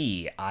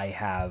me, I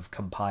have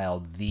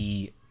compiled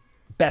the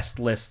best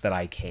list that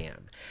I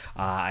can.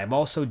 I'm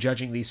also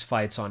judging these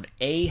fights on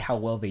A, how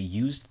well they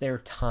used their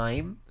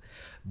time,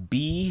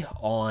 B,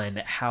 on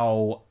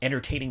how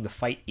entertaining the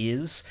fight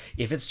is.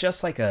 If it's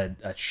just like a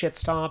shit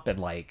stomp and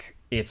like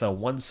it's a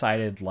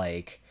one-sided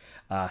like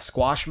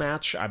Squash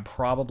Match, I'm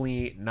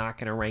probably not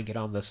going to rank it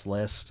on this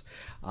list.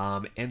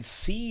 And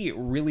see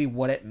really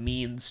what it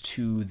means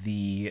to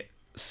the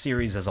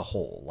series as a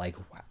whole. Like,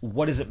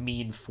 what does it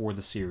mean for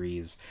the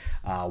series?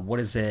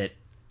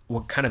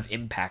 What kind of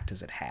impact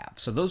does it have?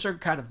 So those are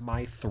kind of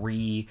my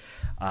three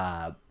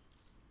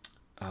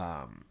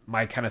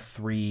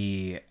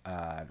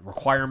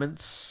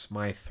requirements,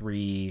 my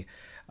three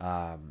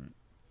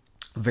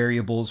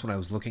variables when I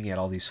was looking at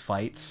all these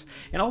fights.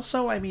 And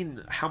also, I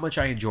mean, how much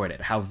I enjoyed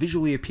it. How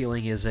visually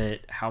appealing is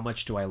it? How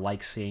much do I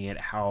like seeing it?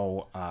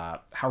 How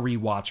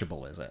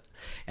rewatchable is it?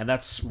 And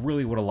that's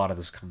really what a lot of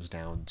this comes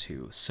down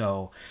to.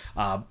 So,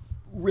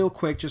 real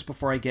quick, just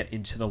before I get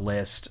into the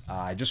list,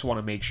 I just want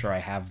to make sure I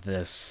have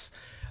this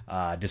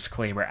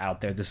disclaimer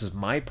out there. This is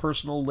my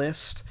personal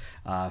list.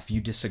 If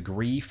you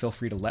disagree, feel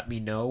free to let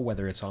me know,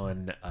 whether it's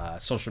on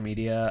social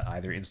media,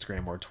 either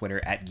Instagram or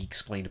Twitter, at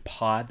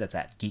GeekSplainedPod, that's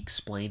at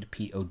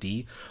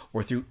GeekSplainedPod,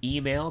 or through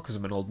email, because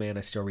I'm an old man,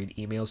 I still read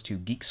emails, to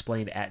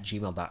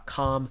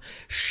geeksplained@gmail.com.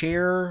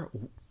 Share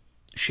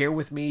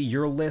with me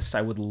your list.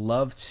 I would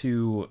love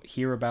to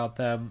hear about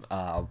them.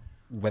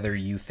 Whether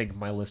you think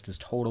my list is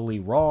totally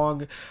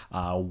wrong,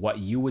 what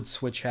you would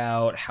switch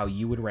out, how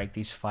you would rank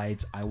these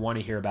fights. I want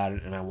to hear about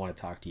it, and I want to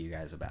talk to you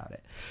guys about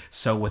it.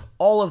 So with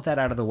all of that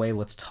out of the way,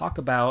 let's talk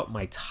about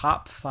my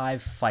top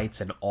 5 fights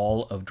in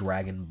all of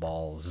Dragon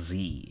Ball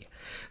Z.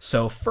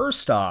 So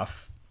first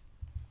off,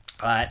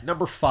 at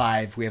number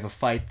 5, we have a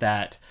fight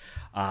that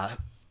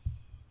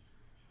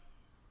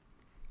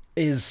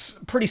is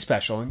pretty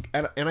special,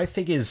 and I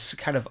think is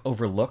kind of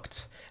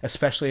overlooked,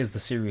 especially as the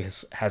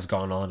series has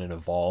gone on and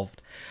evolved.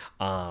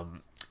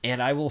 And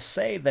I will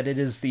say that it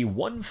is the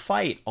one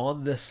fight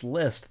on this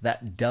list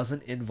that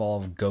doesn't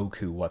involve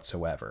Goku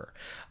whatsoever.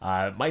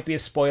 It might be a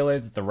spoiler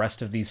that the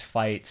rest of these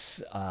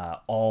fights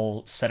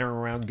all center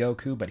around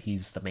Goku, but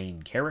he's the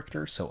main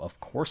character, so of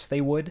course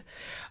they would.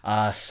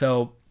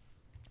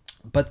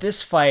 But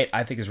this fight,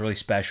 I think, is really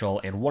special,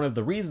 and one of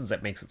the reasons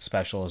it makes it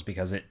special is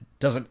because it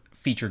doesn't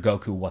feature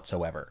Goku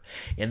whatsoever.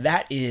 And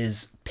that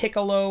is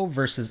Piccolo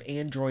versus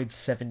Android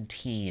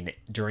 17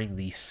 during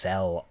the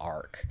Cell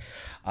arc.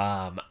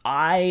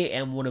 I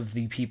am one of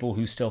the people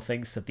who still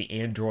thinks that the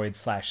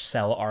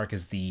Android/Cell arc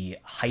is the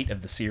height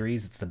of the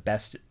series. It's the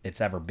best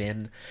it's ever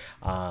been.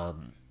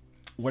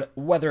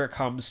 Whether it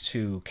comes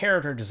to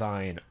character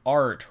design,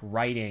 art,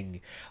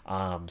 writing,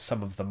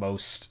 some of the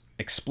most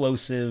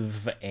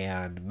explosive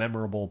and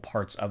memorable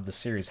parts of the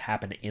series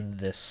happen in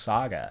this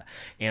saga.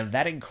 And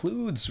that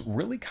includes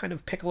really kind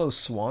of Piccolo's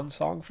swan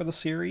song for the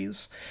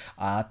series.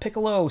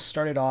 Piccolo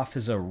started off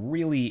as a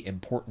really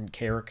important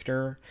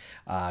character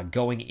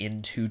going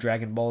into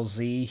Dragon Ball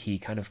Z. He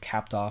kind of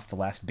capped off the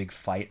last big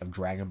fight of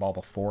Dragon Ball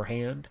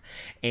beforehand.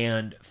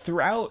 And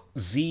throughout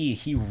Z,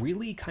 he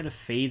really kind of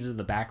fades in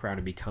the background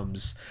and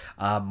becomes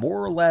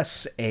more or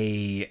less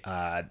a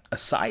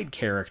side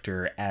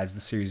character as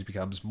the series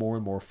becomes more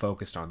and more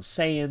focused on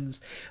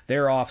Saiyans,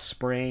 their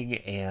offspring,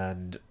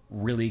 and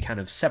really kind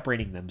of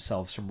separating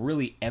themselves from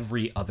really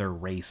every other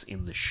race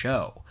in the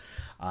show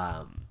 /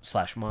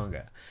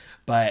 manga.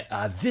 But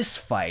this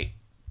fight,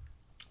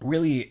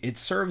 really, it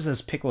serves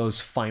as Piccolo's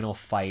final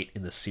fight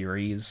in the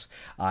series.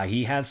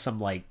 He has some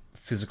like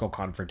physical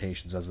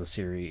confrontations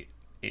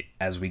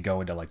as we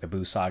go into like the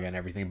Buu saga and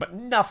everything, but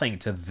nothing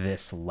to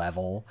this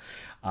level.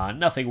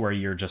 Nothing where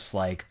you're just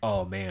like,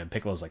 oh man,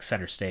 Piccolo's like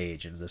center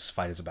stage and this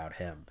fight is about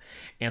him.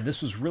 And this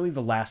was really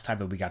the last time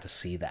that we got to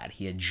see that.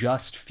 He had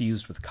just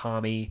fused with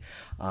Kami,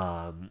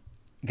 gotten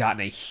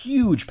a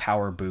huge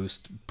power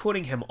boost,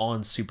 putting him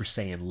on Super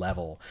Saiyan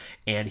level,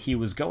 and he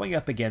was going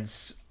up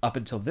against, up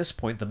until this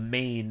point, the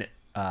main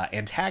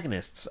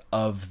antagonists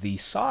of the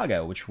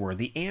saga, which were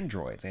the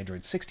androids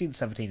 16,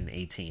 17, and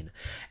 18.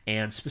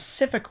 And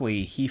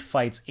specifically, he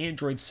fights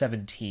Android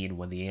 17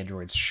 when the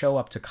androids show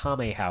up to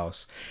Kame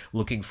House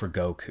looking for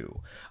Goku.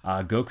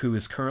 Goku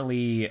is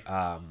currently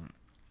out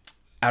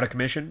of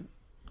commission,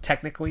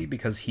 technically,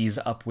 because he's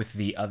up with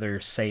the other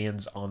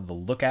Saiyans on the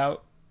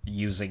lookout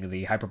using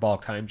the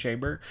hyperbolic time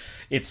chamber.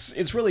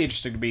 It's really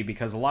interesting to me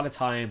because a lot of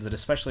times, and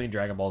especially in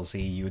Dragon Ball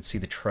Z, you would see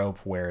the trope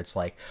where it's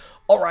like,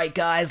 all right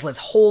guys, let's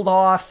hold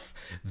off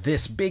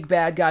this big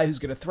bad guy who's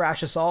going to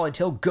thrash us all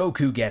until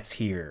Goku gets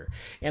here.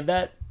 And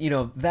that,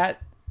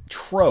 that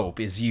trope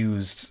is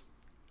used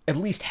at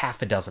least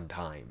half a dozen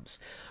times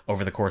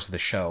over the course of the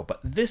show, but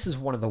this is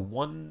one of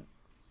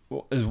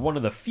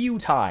the few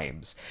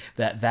times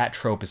that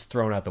trope is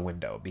thrown out the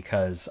window,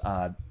 because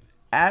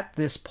at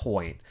this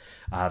point,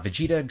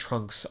 Vegeta and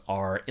Trunks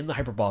are in the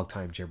hyperbolic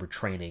time chamber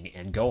training,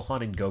 and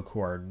Gohan and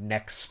Goku are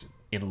next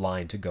in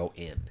line to go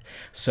in.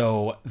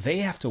 So they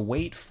have to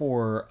wait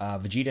for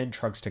Vegeta and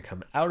Trunks to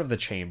come out of the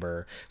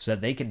chamber so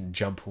that they can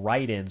jump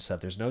right in, so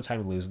that there's no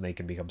time to lose and they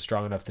can become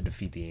strong enough to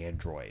defeat the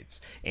androids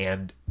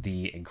and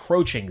the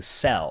encroaching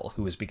Cell,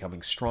 who is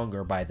becoming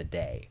stronger by the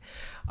day.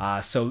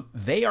 So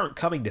they aren't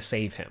coming to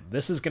save him.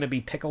 This is going to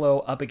be Piccolo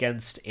up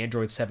against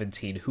Android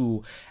 17,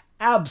 who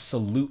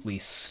absolutely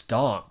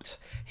stomped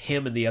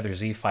him and the other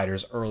Z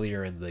fighters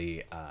earlier in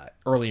the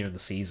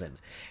season.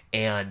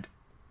 And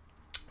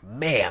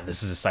man,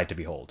 this is a sight to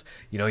behold.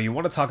 You know, you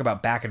want to talk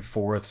about back and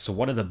forth. So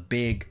one of the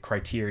big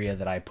criteria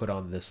that I put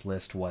on this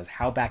list was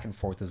how back and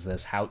forth is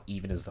this? How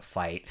even is the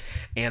fight?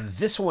 And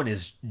this one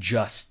is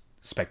just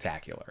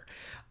spectacular.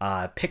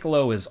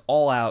 Piccolo is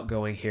all out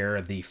going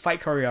here. The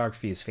fight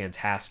choreography is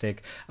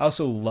fantastic. I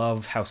also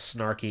love how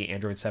snarky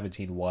Android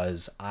 17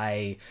 was.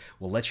 I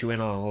will let you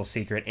in on a little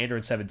secret.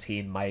 Android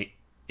 17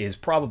 is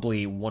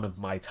probably one of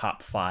my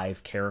top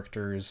 5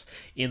 characters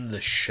in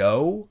the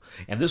show,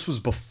 and this was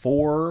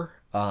before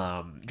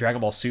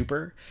Dragon Ball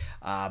Super,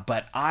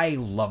 but I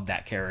love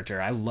that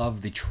character. I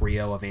love the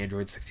trio of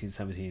Android 16,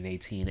 17, and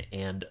 18,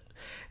 and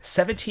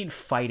 17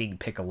 fighting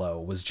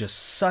Piccolo was just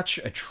such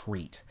a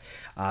treat,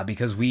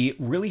 because we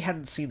really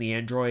hadn't seen the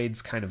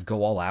androids kind of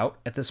go all out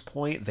at this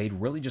point. They'd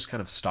really just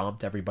kind of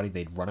stomped everybody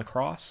they'd run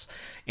across,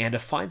 and to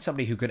find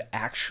somebody who could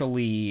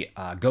actually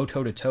go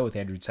toe-to-toe with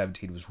Android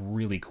 17 was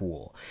really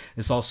cool.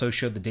 This also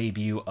showed the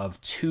debut of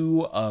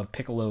 2 of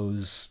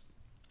Piccolo's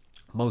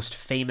most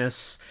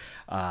famous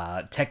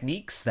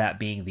techniques, that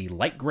being the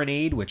light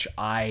grenade, which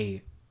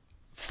I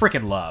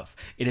freaking love.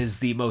 It is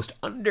the most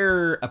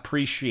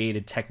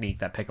underappreciated technique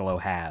that Piccolo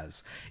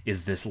has,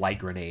 is this light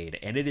grenade,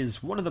 and it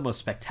is one of the most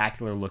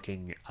spectacular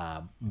looking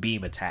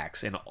beam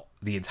attacks in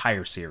the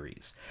entire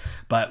series.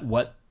 But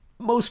what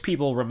most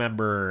people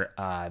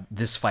remember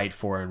this fight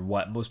for, and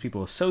what most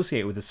people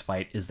associate with this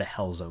fight, is the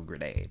Hellzone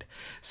grenade.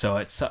 So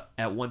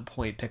at one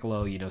point,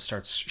 Piccolo,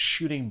 starts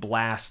shooting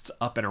blasts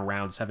up and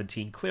around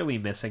 17, clearly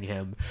missing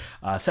him.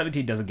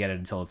 17 doesn't get it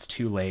until it's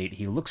too late.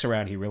 He looks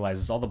around, he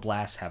realizes all the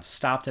blasts have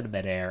stopped in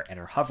midair and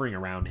are hovering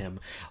around him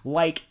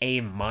like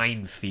a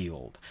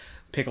minefield.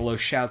 Piccolo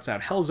shouts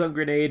out Hellzone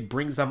grenade,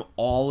 brings them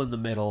all in the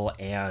middle,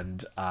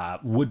 and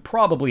would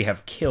probably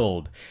have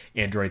killed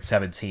Android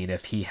 17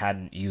 if he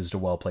hadn't used a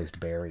well-placed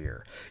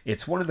barrier.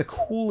 It's one of the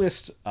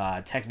coolest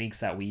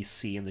techniques that we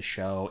see in the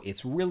show.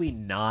 It's really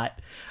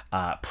not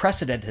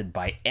precedented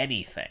by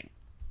anything.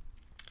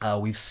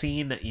 We've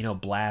seen,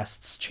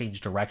 blasts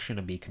change direction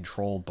and be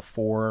controlled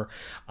before.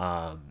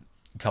 A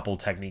couple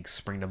techniques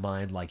spring to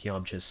mind, like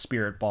Yamcha's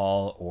Spirit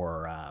Ball,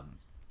 or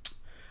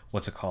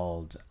what's it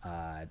called?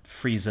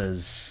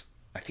 Frieza's,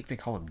 I think they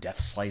call them Death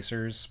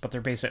Slicers, but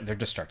they're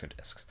destructive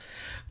discs.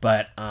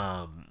 But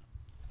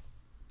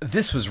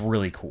this was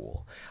really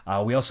cool.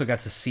 We also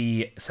got to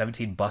see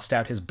 17 bust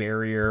out his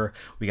barrier.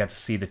 We got to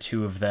see the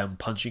 2 of them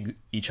punching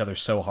each other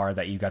so hard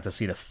that you got to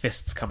see the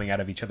fists coming out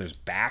of each other's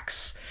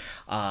backs.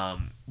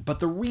 But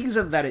the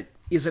reason that it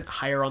isn't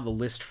higher on the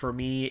list for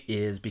me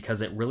is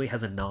because it really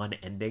has a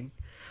non-ending.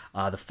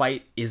 The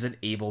fight isn't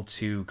able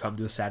to come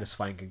to a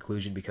satisfying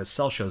conclusion because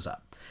Cell shows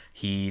up.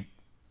 He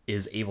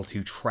is able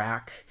to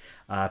track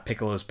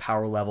Piccolo's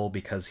power level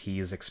because he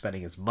is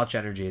expending as much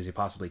energy as he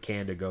possibly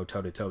can to go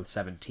toe-to-toe with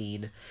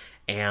 17.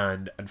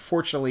 And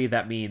unfortunately,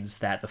 that means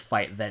that the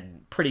fight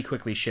then pretty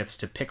quickly shifts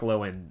to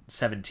Piccolo and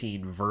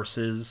 17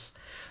 versus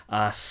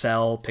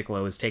Cell.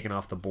 Piccolo is taken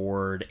off the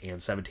board,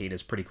 and 17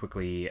 is pretty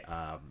quickly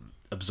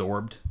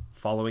absorbed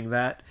following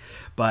that.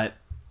 But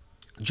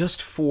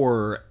just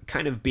for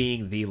kind of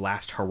being the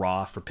last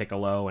hurrah for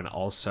Piccolo, and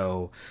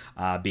also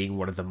being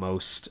one of the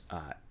most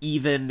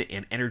even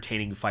and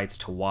entertaining fights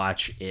to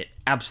watch, it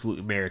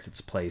absolutely merits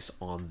its place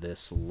on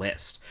this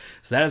list.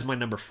 So that is my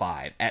number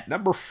 5. At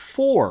number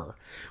 4,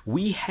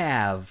 we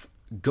have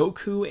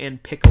Goku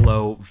and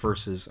Piccolo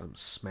versus... I'm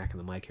smacking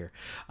the mic here.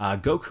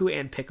 Goku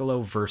and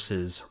Piccolo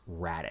versus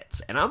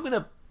Raditz. And I'm going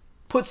to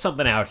put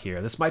something out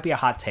here. This might be a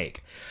hot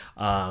take.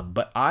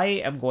 But I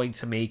am going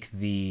to make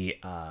the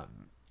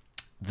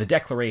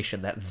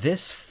declaration that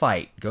this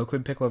fight, Goku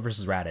and Piccolo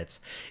versus Raditz,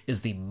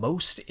 is the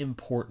most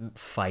important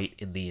fight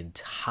in the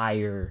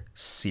entire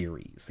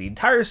series. The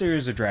entire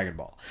series of Dragon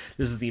Ball.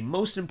 This is the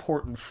most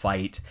important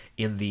fight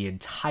in the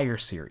entire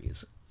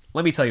series.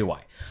 Let me tell you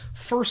why.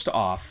 First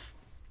off,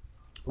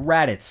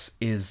 Raditz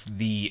is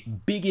the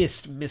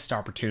biggest missed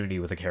opportunity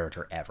with a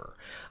character ever.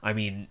 I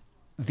mean,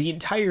 the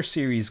entire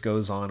series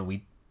goes on, and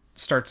we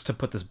starts to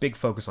put this big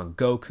focus on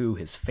Goku,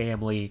 his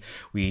family.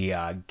 We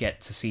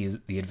get to see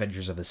the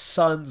adventures of his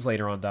sons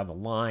later on down the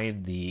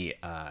line. The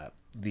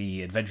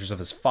adventures of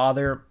his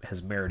father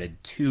has merited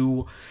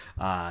two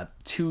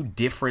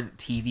different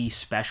TV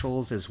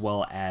specials, as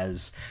well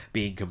as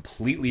being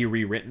completely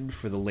rewritten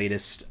for the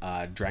latest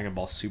Dragon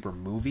Ball Super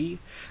movie.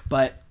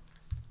 But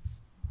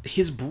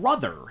his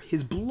brother,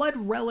 his blood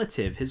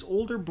relative, his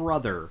older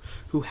brother,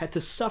 who had to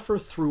suffer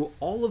through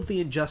all of the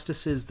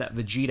injustices that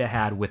Vegeta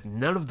had with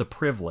none of the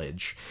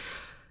privilege,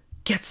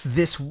 gets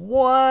this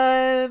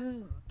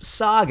one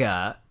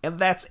saga, and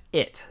that's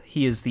it.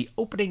 He is the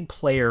opening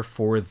player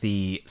for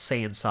the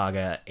Saiyan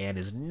saga and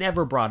is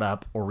never brought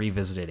up or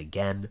revisited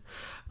again.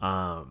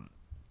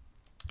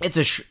 It's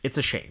a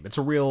shame.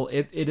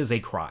 It is a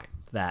crime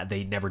that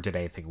they never did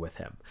anything with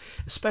him,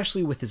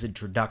 especially with his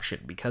introduction,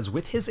 because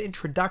with his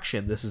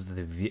introduction, this is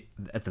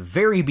at the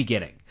very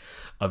beginning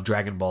of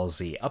Dragon Ball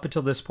Z. Up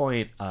until this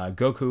point,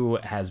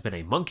 Goku has been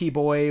a monkey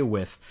boy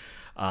with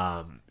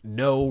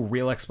No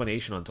real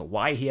explanation onto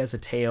why he has a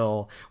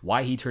tail,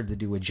 why he turned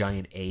into a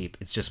giant ape.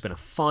 It's just been a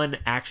fun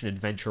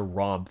action-adventure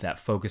romp that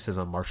focuses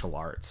on martial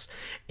arts.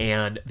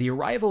 And the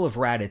arrival of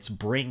Raditz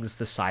brings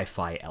the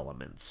sci-fi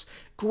elements.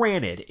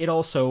 Granted, it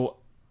also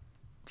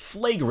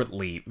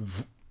flagrantly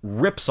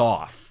rips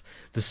off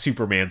the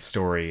Superman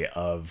story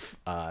of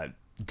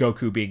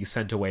Goku being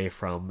sent away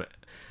from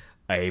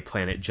a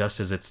planet just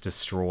as it's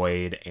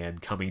destroyed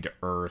and coming to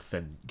Earth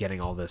and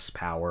getting all this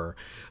power.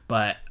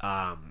 But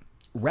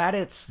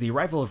Raditz, the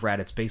arrival of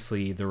Raditz,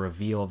 basically the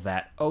reveal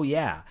that, oh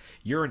yeah,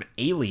 you're an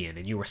alien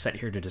and you were sent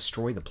here to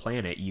destroy the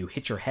planet. You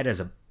hit your head as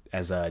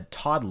a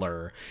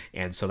toddler,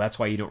 and so that's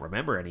why you don't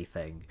remember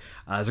anything.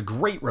 It's a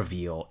great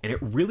reveal, and it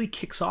really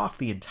kicks off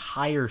the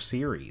entire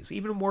series,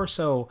 even more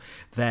so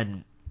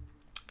than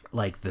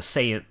like the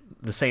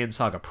Saiyan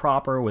saga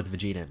proper with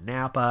Vegeta and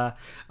Nappa,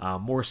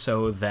 more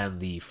so than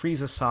the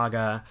Frieza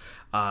saga.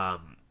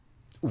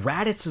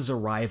 Raditz's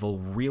arrival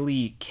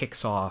really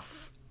kicks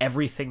off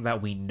everything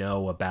that we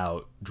know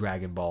about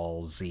Dragon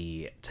Ball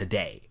Z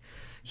today.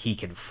 He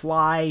can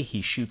fly,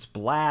 he shoots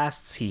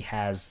blasts, he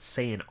has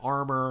Saiyan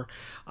armor,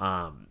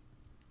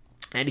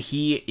 and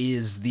he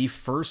is the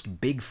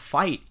first big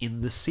fight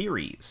in the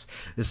series.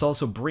 This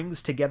also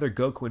brings together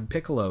Goku and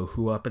Piccolo,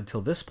 who up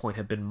until this point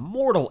have been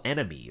mortal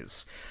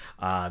enemies.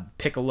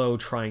 Piccolo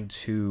trying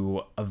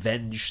to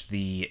avenge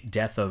the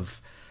death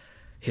of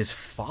his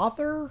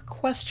father,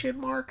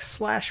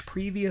 /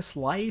 previous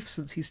life,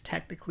 since he's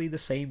technically the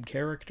same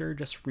character,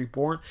 just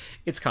reborn.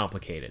 It's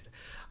complicated.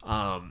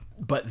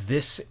 But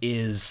this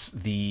is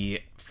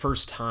the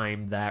first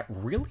time that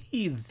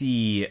really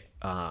the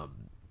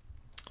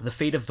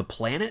fate of the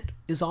planet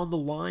is on the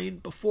line.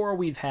 Before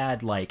we've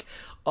had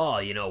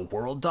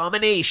world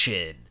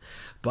domination,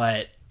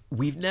 but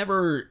we've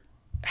never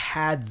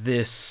had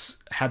the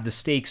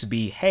stakes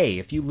be, hey,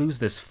 if you lose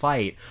this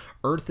fight,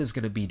 Earth is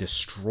going to be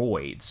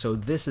destroyed. So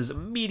this is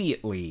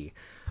immediately,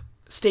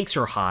 stakes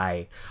are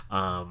high.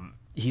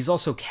 He's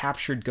also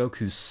captured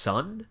Goku's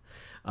son,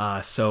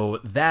 so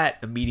that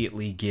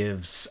immediately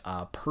gives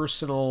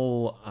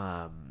personal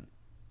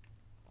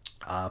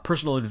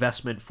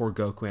investment for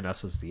Goku and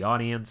us as the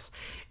audience,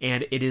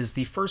 and it is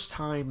the first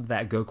time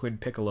that Goku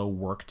and Piccolo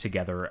work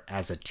together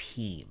as a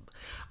team.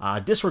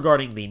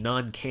 Disregarding the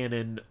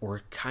non-canon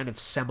or kind of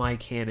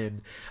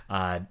semi-canon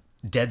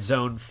Dead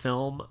Zone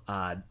film,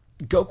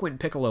 Goku and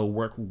Piccolo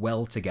work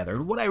well together.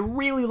 And what I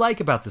really like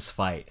about this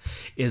fight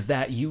is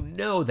that you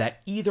know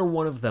that either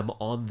one of them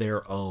on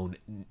their own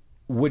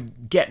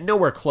would get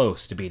nowhere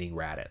close to beating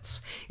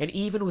Raditz. And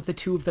even with the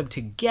two of them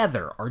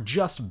together, are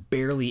just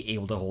barely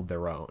able to hold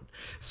their own.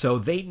 So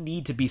they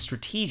need to be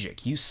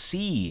strategic. You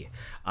see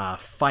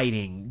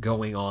fighting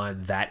going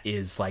on that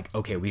is like,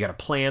 okay, we got a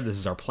plan. This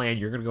is our plan.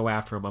 You're going to go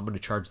after him. I'm going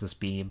to charge this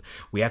beam.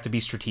 We have to be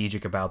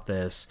strategic about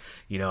this.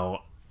 You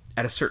know,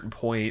 at a certain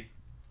point,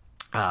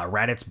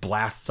 Raditz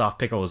blasts off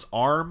Piccolo's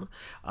arm.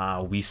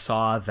 We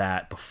saw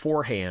that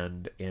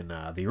beforehand in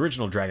the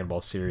original Dragon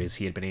Ball series,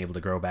 he had been able to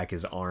grow back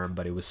his arm,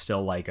 but it was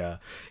still like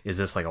is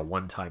this like a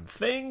one-time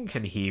thing?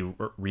 Can he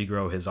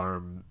regrow his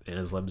arm and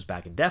his limbs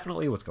back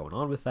indefinitely? What's going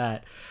on with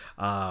that?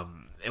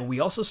 And we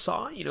also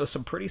saw,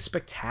 some pretty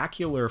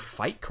spectacular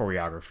fight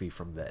choreography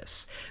from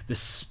this. The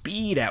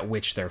speed at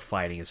which they're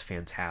fighting is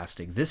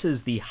fantastic. This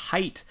is the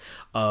height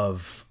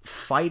of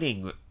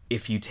fighting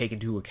if you take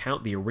into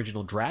account the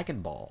original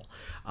Dragon Ball.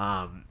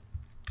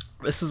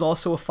 This is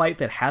also a fight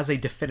that has a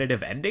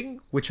definitive ending,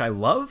 which I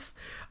love.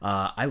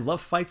 I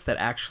love fights that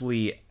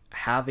actually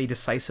have a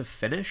decisive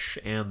finish,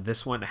 and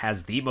this one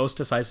has the most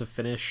decisive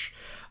finish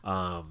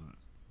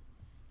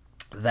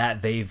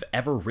that they've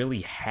ever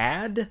really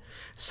had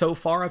so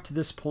far up to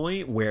this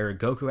point, where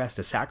Goku has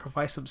to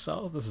sacrifice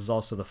himself. This is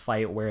also the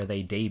fight where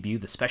they debut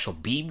the special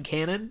beam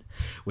cannon,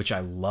 which I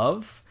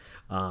love,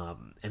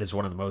 and is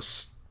one of the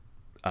most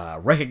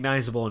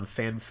recognizable and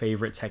fan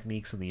favorite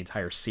techniques in the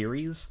entire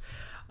series.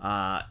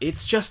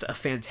 It's just a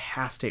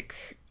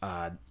fantastic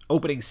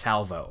opening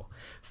salvo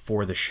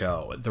for the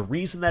show. The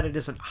reason that it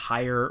isn't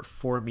higher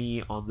for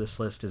me on this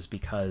list is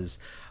because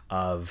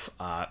of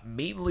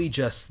mainly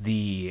just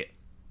the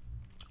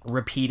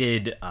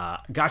repeated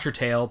got your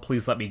tail,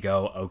 please let me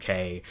go,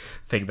 okay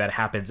thing that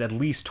happens at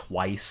least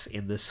twice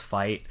in this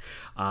fight.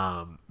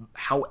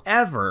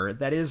 However,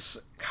 that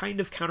is kind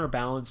of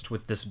counterbalanced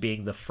with this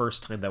being the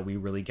first time that we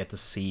really get to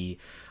see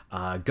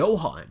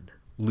Gohan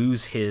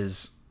lose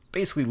his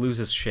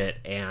shit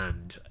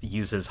and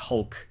use his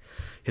Hulk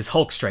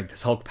strength,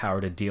 his Hulk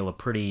power to deal a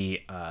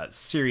pretty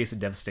serious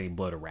and devastating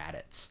blow to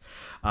Raditz.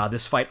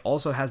 This fight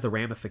also has the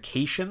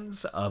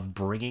ramifications of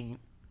bringing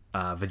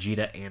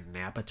Vegeta and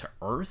Nappa to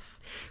Earth.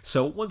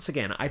 So once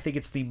again, I think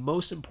it's the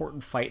most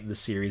important fight in the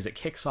series. It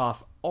kicks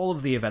off all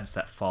of the events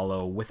that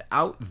follow.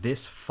 Without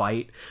this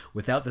fight,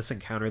 without this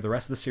encounter, the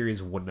rest of the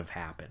series wouldn't have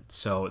happened.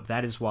 So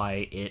that is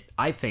why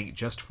I think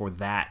just for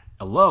that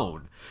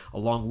alone,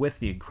 along with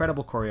the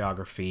incredible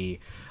choreography,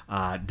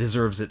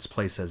 deserves its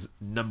place as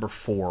number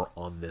 4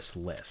 on this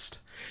list.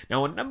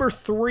 Now, on number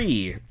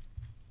 3,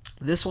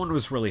 This one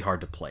was really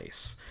hard to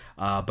place,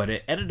 but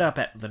it ended up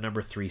at the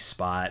number 3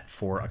 spot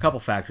for a couple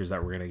factors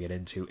that we're going to get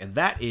into, and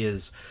that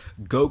is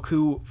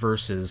Goku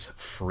versus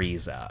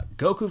Frieza.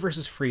 Goku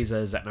versus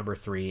Frieza is at number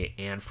 3,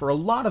 and for a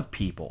lot of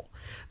people,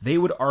 they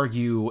would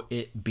argue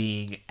it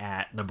being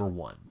at number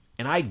 1.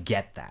 And I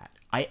get that.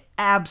 I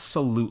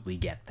absolutely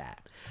get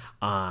that.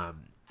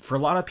 For a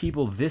lot of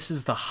people, this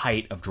is the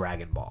height of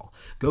Dragon Ball.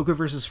 Goku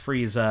versus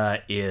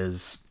Frieza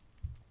is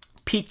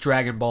peak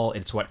Dragon Ball.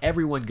 It's what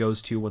everyone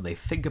goes to when they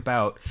think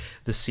about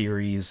the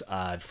series.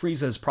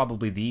 Frieza is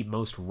probably the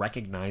most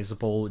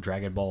recognizable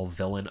Dragon Ball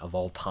villain of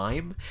all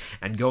time,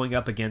 and going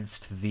up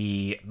against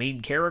the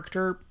main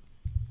character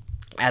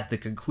at the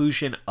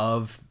conclusion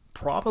of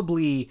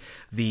probably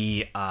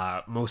the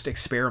most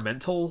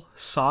experimental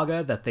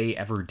saga that they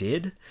ever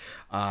did,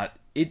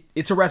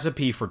 it's a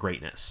recipe for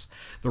greatness.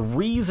 The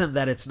reason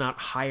that it's not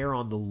higher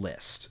on the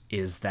list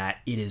is that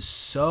it is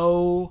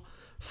so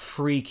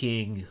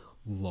freaking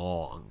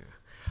long.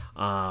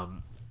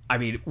 I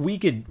mean, we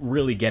could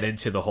really get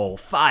into the whole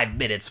 5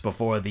 minutes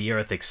before the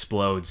Earth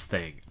explodes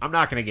thing. I'm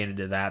not going to get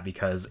into that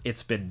because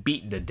it's been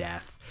beaten to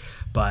death.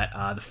 But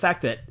the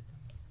fact that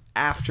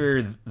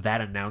after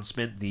that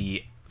announcement,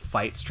 the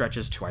fight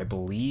stretches to, I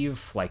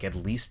believe, like at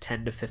least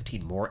 10 to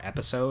 15 more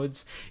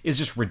episodes is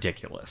just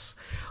ridiculous.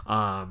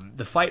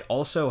 The fight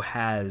also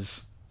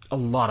has a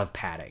lot of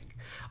padding.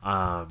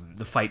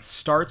 The fight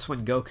starts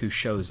when Goku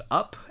shows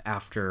up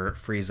after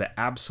Frieza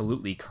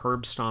absolutely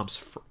curb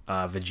stomps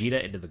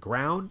Vegeta into the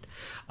ground.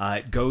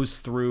 It goes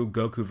through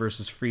Goku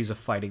versus Frieza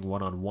fighting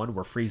one-on-one,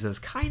 where Frieza's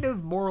kind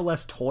of more or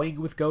less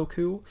toying with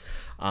Goku.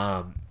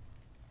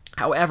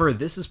 However,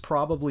 this is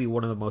probably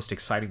one of the most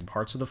exciting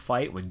parts of the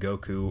fight, when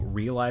Goku,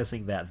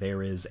 realizing that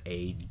there is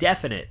a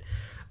definite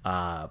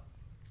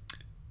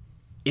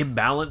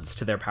imbalance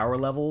to their power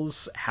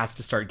levels, has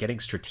to start getting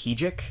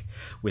strategic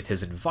with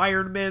his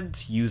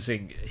environment,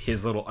 using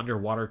his little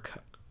underwater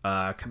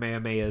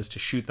Kamehamehas to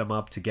shoot them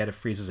up to get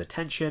Frieza's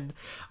attention,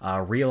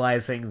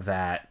 realizing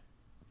that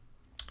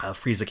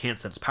Frieza can't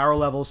sense power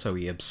levels, so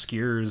he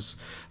obscures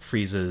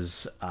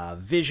Frieza's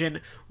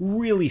vision.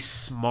 Really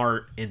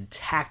smart and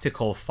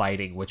tactical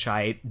fighting, which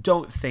I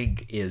don't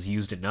think is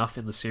used enough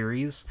in the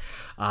series.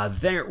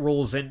 Then it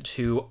rolls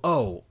into,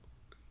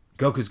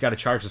 Goku's got to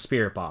charge the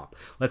Spirit Bomb.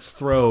 Let's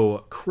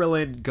throw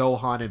Krillin,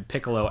 Gohan, and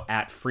Piccolo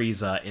at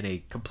Frieza in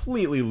a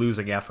completely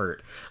losing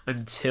effort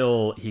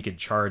until he can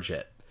charge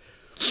it.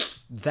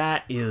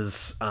 That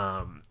is,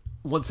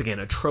 once again,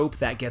 a trope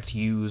that gets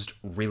used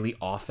really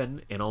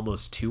often, and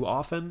almost too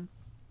often.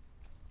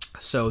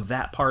 So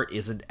that part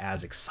isn't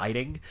as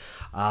exciting.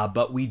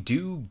 But we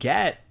do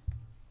get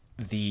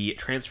the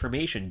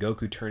transformation,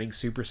 Goku turning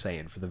Super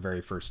Saiyan for the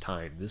very first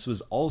time. This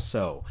was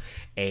also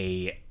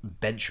a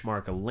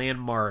benchmark, a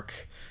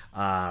landmark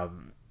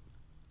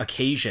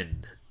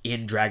occasion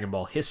in Dragon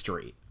Ball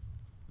history.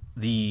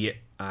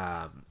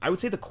 I would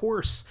say the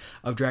course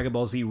of Dragon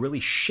Ball Z really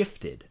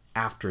shifted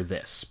after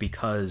this,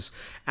 because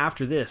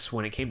after this,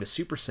 when it came to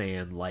Super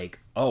Saiyan,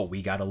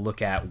 we got to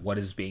look at what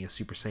does being a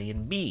Super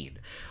Saiyan mean.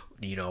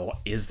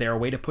 Is there a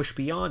way to push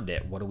beyond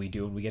it? What do we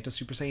do when we get to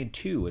Super Saiyan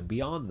 2 and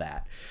beyond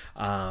that?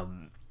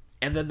 And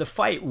then the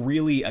fight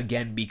really,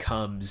 again,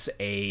 becomes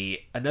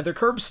another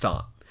curb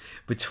stomp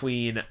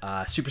between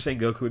Super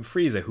Saiyan Goku and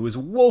Frieza, who is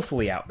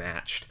woefully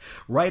outmatched,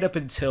 right up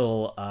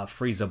until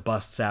Frieza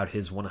busts out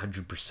his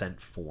 100%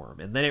 form.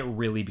 And then it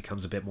really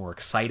becomes a bit more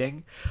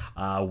exciting,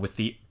 with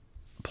the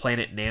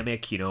planet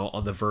Namek,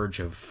 on the verge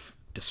of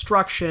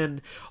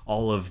destruction,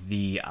 all of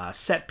the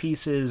set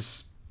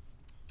pieces,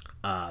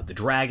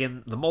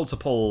 the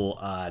multiple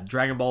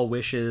Dragon Ball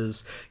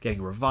wishes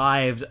getting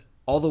revived,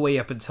 all the way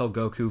up until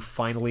Goku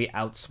finally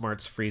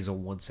outsmarts Frieza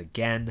once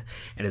again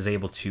and is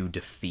able to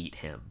defeat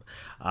him.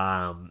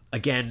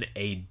 Again,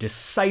 a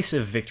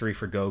decisive victory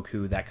for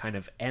Goku that kind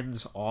of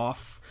ends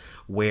off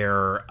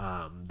where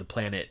the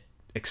planet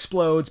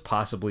explodes,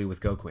 possibly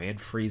with Goku and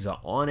Frieza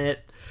on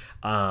it.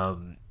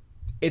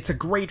 It's a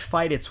great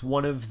fight. It's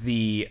one of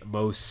the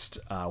most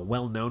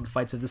well-known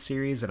fights of the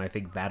series, and I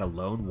think that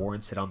alone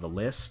warrants it on the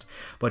list.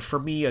 But for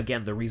me,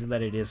 again, the reason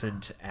that it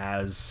isn't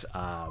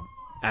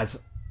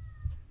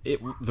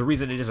the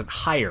reason it isn't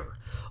higher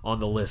on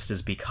the list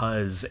is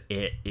because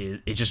it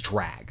just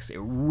drags. It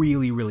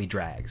really, really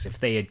drags. If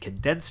they had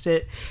condensed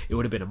it, it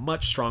would have been a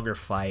much stronger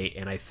fight,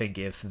 and I think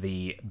if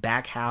the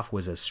back half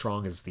was as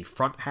strong as the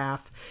front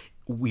half,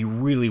 we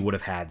really would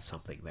have had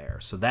something there.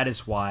 So that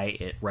is why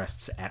it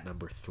rests at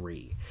number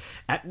 3.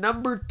 At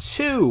number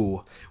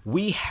 2,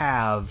 we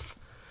have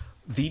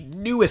the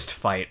newest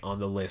fight on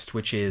the list,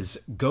 which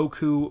is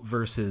Goku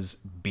versus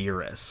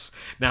Beerus.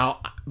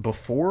 Now,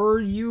 before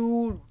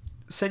you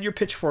send your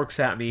pitchforks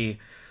at me,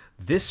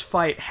 this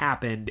fight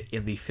happened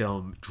in the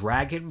film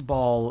Dragon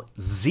Ball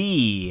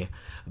Z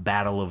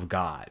Battle of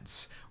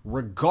Gods.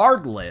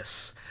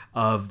 Regardless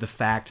of the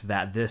fact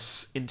that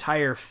this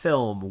entire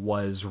film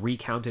was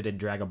recounted in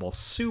Dragon Ball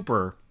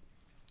Super,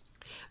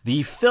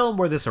 The film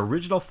where this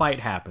original fight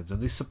happens,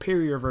 and the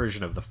superior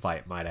version of the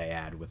fight, might I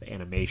add, with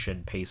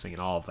animation, pacing,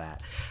 and all of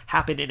that,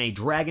 happened in a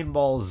Dragon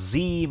Ball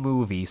Z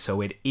movie,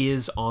 so it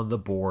is on the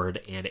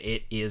board, and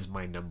it is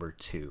my number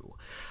 2.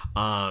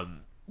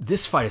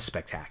 This fight is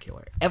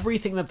spectacular.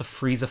 Everything that the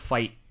Frieza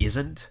fight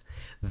isn't,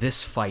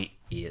 this fight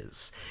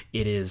is.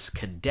 It is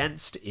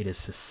condensed, it is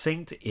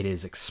succinct, it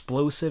is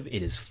explosive,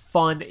 it is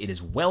fun, it is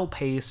well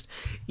paced,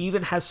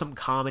 even has some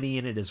comedy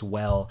in it as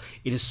well.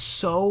 It is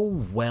so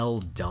well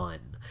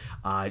done.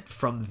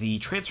 From the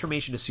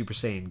transformation to Super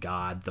Saiyan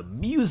God, the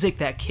music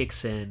that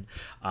kicks in,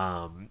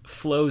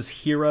 Flo's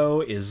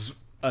Hero is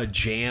a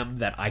jam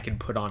that I can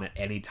put on at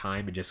any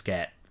time and just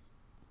get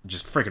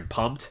freaking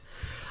pumped.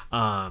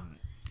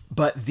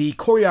 But the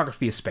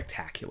choreography is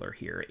spectacular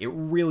here. It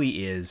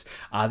really is.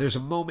 There's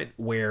a moment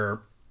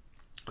where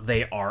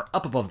they are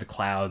up above the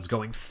clouds,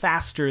 going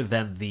faster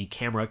than the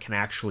camera can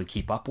actually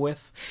keep up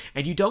with,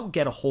 and you don't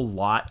get a whole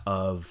lot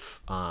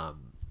of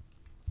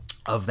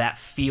that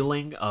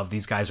feeling of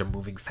these guys are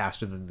moving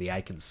faster than the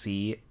eye can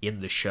see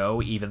in the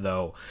show, even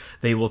though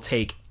they will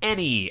take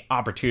any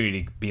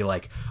opportunity to be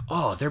like,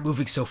 oh, they're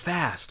moving so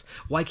fast,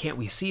 why can't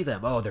we see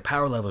them? Oh, their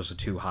power levels are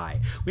too high.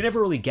 We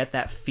never really get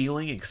that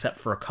feeling except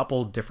for a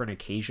couple different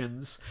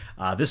occasions,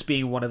 this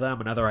being one of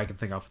them. Another I can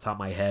think off the top of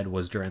my head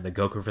was during the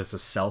Goku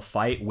vs. Cell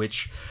fight,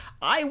 which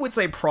I would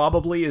say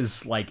probably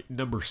is like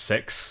number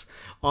 6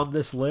 on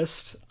this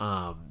list,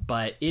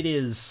 but it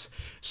is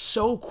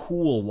so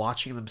cool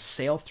watching them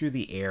sail through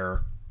the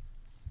air.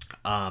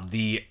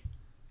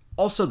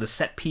 Also the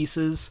set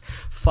pieces,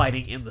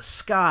 fighting in the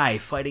sky,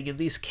 fighting in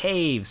these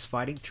caves,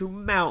 fighting through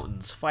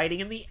mountains, fighting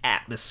in the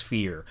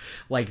atmosphere.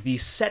 Like, the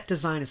set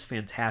design is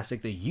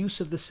fantastic. The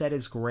use of the set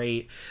is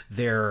great.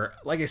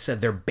 Like I said,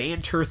 their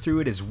banter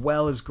through it as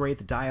well is great.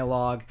 The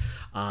dialogue.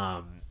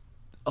 A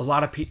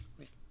lot of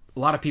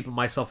people,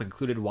 myself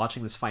included,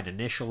 watching this fight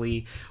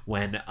initially,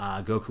 when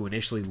Goku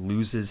initially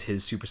loses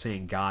his Super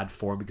Saiyan God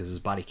form because his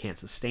body can't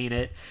sustain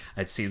it,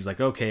 it seems like,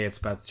 okay, it's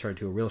about to turn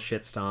to a real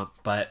shit stomp,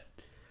 but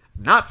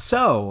not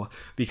so,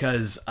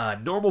 because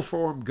normal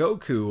form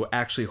Goku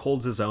actually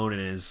holds his own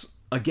and is,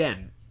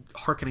 again,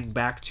 harkening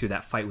back to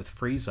that fight with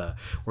Frieza,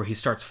 where he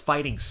starts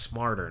fighting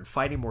smarter and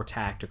fighting more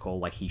tactical,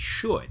 like he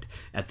should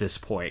at this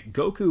point.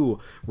 Goku,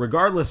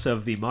 regardless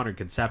of the modern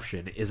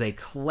conception, is a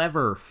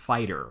clever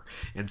fighter,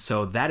 and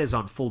so that is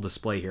on full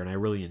display here, and I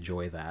really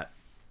enjoy that.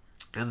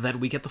 And then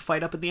we get the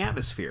fight up in the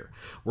atmosphere,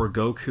 where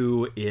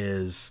Goku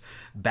is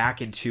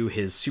back into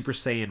his Super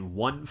Saiyan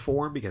 1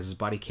 form because his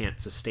body can't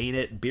sustain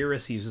it.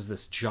 Beerus uses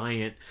this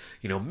giant,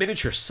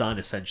 miniature sun,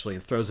 essentially,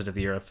 and throws it at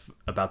the earth,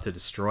 about to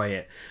destroy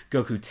it.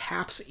 Goku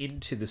taps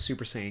into the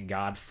Super Saiyan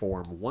God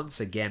form once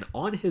again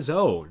on his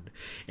own,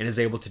 and is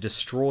able to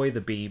destroy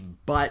the beam,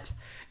 but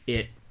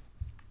it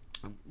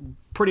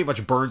pretty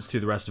much burns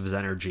through the rest of his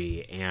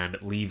energy and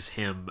leaves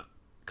him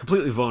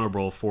completely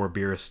vulnerable for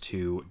Beerus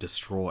to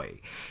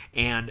destroy.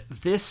 And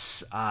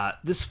this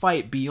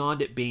fight,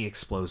 beyond it being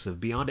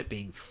explosive, beyond it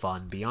being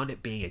fun, beyond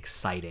it being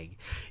exciting,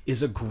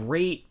 is a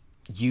great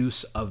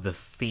use of the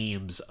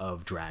themes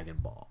of Dragon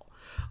Ball.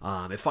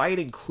 If I had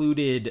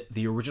included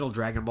the original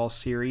Dragon Ball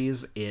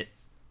series, it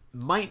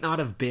might not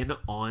have been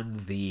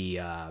on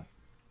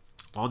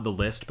the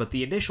list, but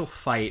the initial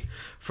fight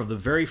from the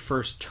very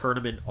first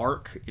tournament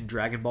arc in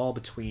Dragon Ball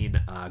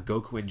between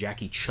Goku and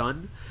Jackie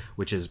Chun,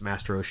 which is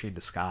Master Roshi in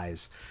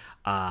disguise,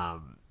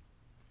 had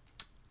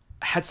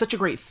such a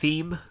great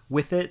theme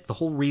with it. The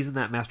whole reason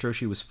that Master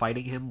Roshi was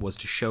fighting him was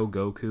to show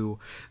Goku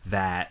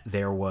that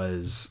there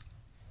was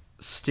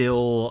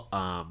still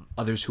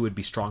others who would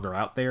be stronger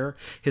out there.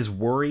 His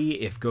worry,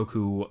 if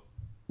Goku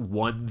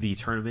won the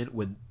tournament,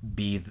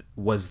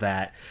 was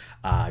that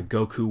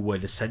Goku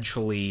would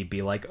essentially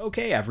be like,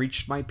 okay, I've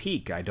reached my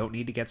peak, I don't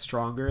need to get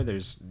stronger,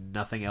 there's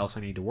nothing else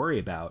I need to worry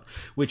about,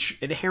 which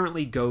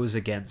inherently goes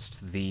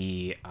against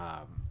the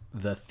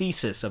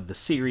thesis of the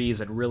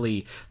series and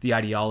really the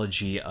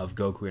ideology of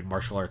Goku and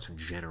martial arts in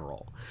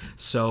general.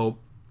 So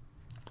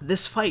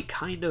this fight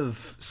kind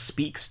of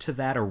speaks to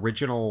that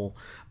original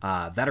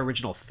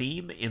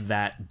theme, in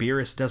that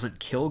Beerus doesn't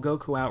kill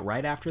Goku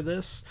outright after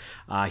this.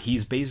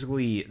 He's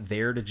basically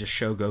there to just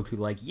show Goku,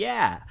 like,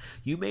 yeah,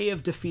 you may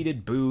have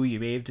defeated Buu, you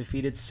may have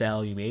defeated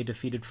Cell, you may have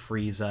defeated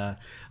Frieza,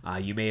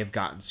 you may have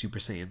gotten Super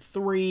Saiyan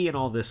 3 and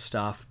all this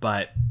stuff,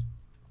 but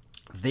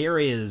there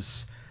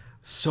is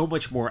so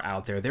much more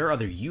out there. There are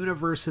other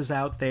universes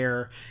out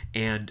there,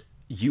 and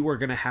you are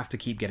going to have to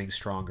keep getting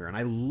stronger. And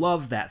I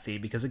love that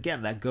theme because,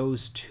 again, that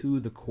goes to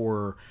the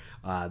core,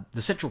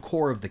 the central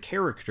core of the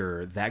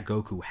character that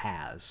Goku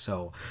has.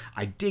 So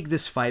I dig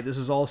this fight. This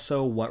is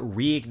also what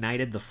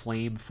reignited the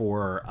flame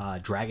for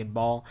Dragon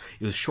Ball.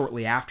 It was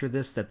shortly after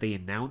this that they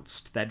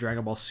announced that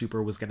Dragon Ball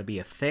Super was going to be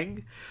a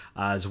thing,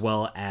 as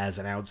well as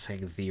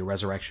announcing the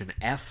Resurrection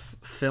F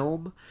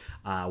film,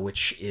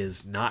 which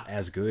is not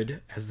as good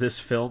as this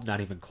film,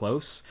 not even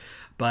close.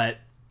 But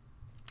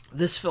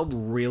this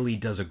film really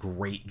does a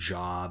great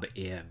job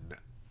in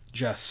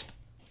just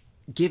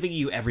giving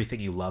you everything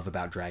you love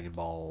about Dragon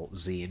Ball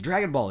Z and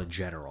Dragon Ball in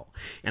general.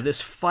 And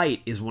this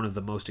fight is one of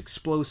the most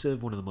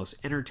explosive, one of the most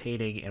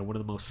entertaining, and one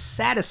of the most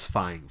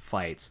satisfying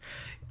fights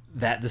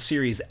that the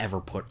series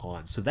ever put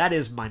on. So that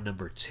is my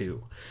number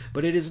 2.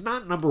 But it is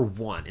not number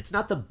 1. It's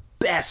not the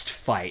best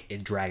fight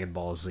in Dragon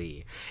Ball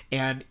Z.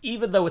 And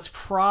even though it's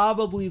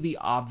probably the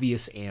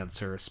obvious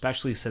answer,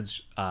 especially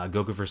since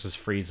Goku vs.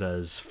 Frieza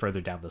is further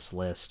down this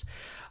list,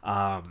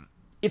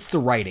 it's the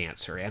right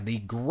answer. And the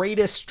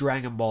greatest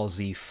Dragon Ball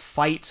Z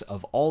fight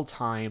of all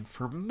time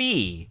for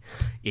me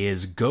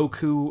is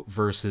Goku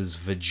versus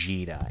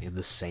Vegeta in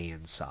the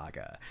Saiyan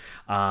Saga.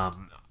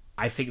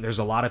 I think there's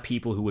a lot of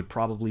people who would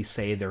probably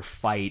say their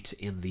fight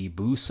in the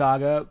Buu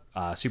Saga,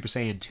 Super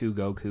Saiyan 2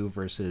 Goku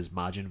versus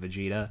Majin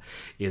Vegeta,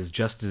 is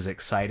just as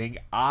exciting.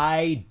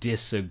 I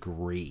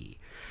disagree.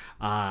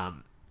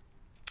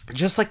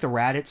 Just like the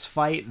Raditz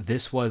fight,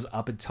 this was,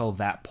 up until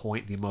that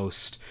point, the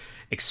most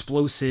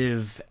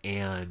explosive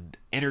and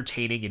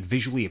entertaining and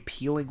visually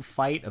appealing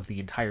fight of the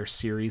entire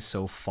series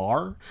so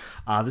far.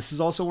 This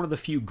is also one of the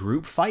few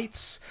group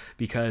fights,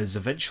 because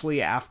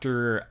eventually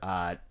after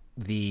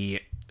the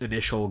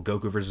initial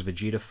Goku versus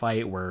Vegeta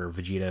fight, where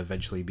Vegeta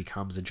eventually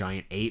becomes a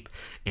giant ape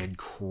and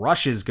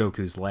crushes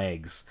Goku's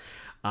legs,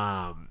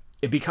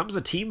 it becomes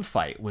a team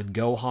fight when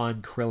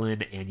Gohan,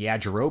 Krillin, and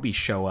Yajirobe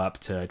show up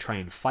to try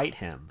and fight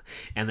him.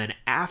 And then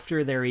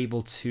after they're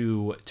able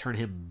to turn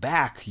him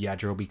back,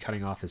 Yajirobe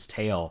cutting off his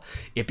tail,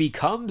 it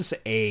becomes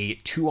a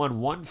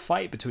 2-on-1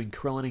 fight between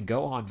Krillin and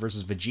Gohan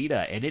versus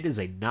Vegeta, and it is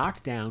a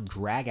knockdown,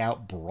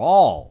 drag-out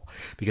brawl,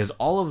 because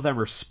all of them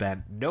are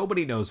spent,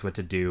 nobody knows what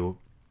to do.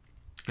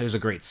 There's a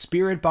great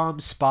Spirit Bomb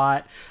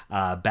spot,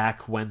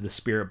 back when the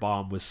Spirit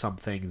Bomb was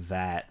something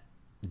that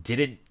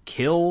didn't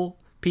kill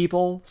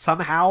people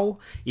somehow,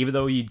 even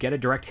though you'd get a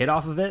direct hit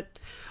off of it.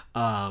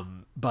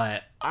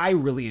 But I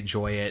really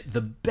enjoy it. The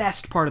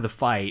best part of the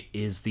fight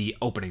is the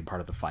opening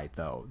part of the fight,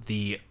 though.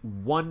 The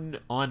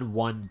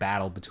one-on-one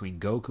battle between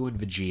Goku and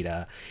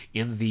Vegeta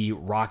in the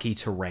rocky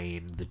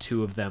terrain, the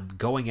two of them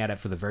going at it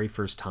for the very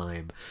first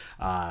time.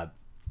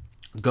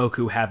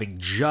 Goku having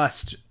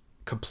just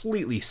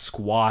completely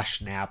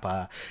squashed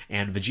Nappa,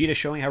 and Vegeta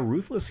showing how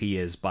ruthless he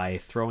is by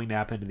throwing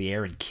Nappa into the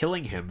air and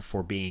killing him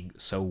for being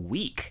so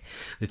weak.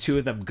 The two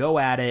of them go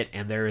at it,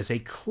 and there is a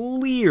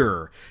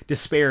clear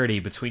disparity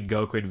between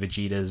Goku and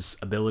Vegeta's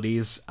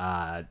abilities.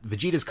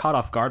 Vegeta's caught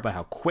off guard by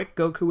how quick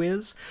Goku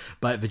is,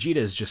 but Vegeta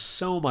is just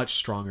so much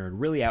stronger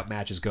and really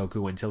outmatches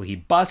Goku until he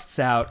busts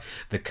out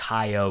the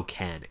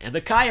Kaioken. And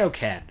the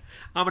Kaioken,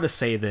 I'm going to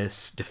say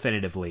this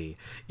definitively,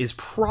 is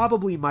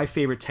probably my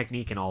favorite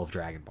technique in all of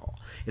Dragon Ball.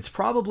 It's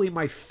probably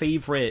my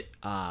favorite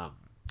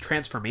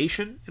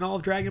transformation in all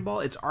of Dragon Ball.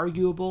 It's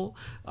arguable.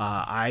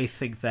 I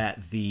think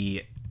that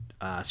the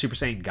Super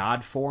Saiyan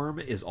God form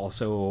is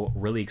also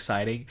really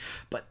exciting,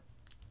 but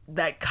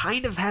that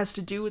kind of has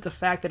to do with the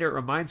fact that it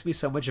reminds me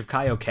so much of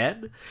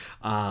Kaioken.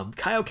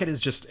 Kaioken is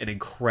just an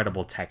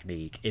incredible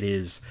technique. It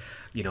is,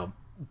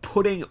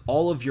 putting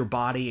all of your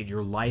body and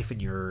your life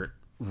and your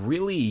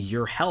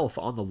health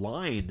on the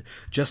line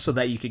just so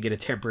that you can get a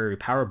temporary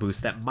power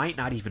boost that might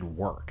not even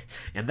work.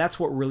 And that's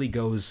what really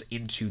goes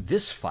into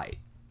this fight.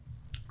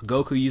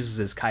 Goku uses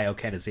his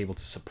Kaioken, is able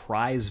to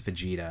surprise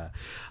Vegeta,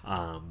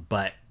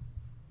 but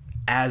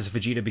as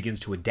Vegeta begins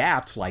to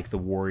adapt, like the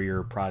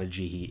warrior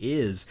prodigy he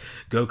is,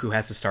 Goku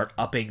has to start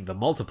upping the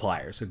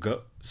multiplier. So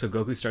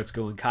Goku starts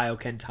going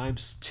Kaioken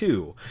times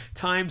 2,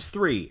 times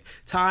 3,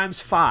 times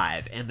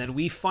 5, and then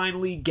we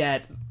finally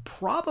get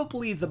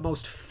probably the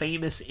most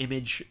famous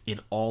image in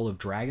all of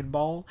Dragon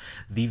Ball,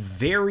 the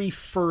very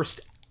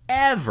first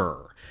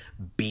ever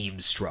beam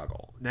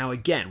struggle. Now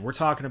again, we're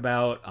talking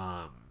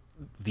about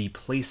the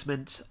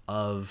placement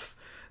of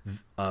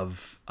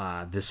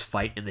this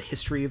fight in the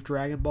history of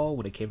Dragon Ball.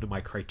 When it came to my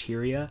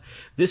criteria,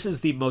 this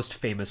is the most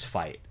famous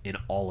fight in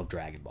all of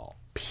Dragon Ball,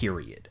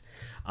 period.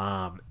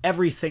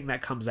 Everything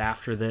that comes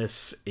after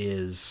this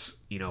is,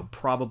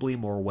 probably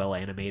more well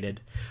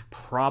animated,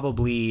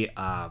 probably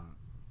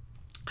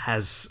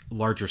has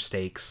larger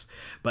stakes,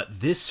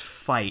 but this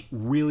fight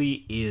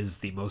really is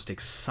the most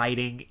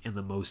exciting and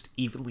the most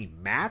evenly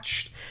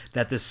matched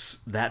that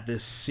this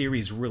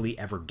series really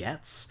ever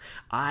gets.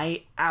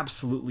 I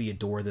absolutely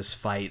adore this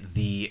fight.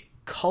 The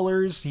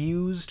colors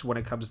used when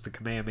it comes to the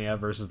Kamehameha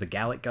versus the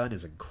Gallic Gun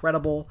is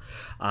incredible.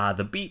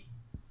 The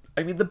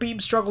beam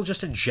struggle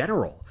just in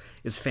general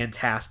is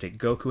fantastic.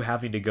 Goku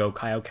having to go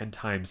Kaioken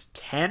times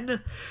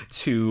 10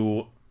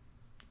 to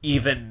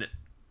even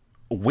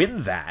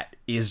win that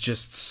is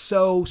just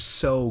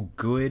so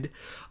good.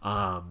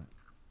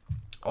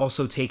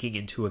 Also taking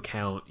into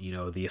account,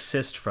 the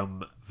assist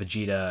from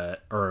Vegeta,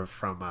 or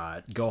from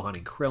Gohan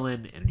and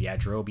Krillin and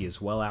Yajirobe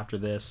as well after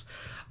this,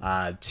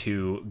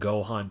 to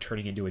Gohan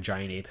turning into a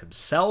giant ape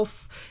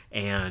himself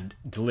and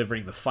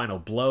delivering the final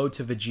blow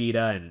to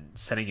Vegeta and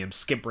sending him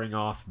skippering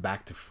off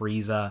back to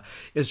Frieza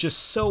is just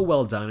so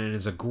well done, and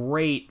is a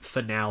great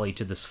finale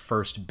to this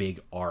first big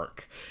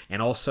arc.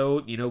 And also,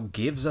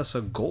 gives us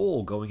a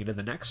goal going into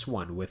the next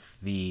one with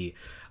the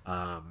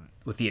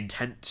with the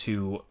intent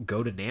to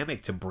go to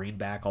Namek to bring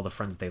back all the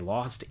friends they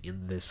lost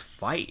in this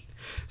fight.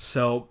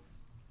 So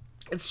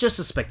it's just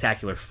a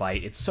spectacular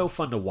fight. It's so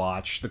fun to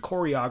watch. The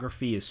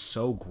choreography is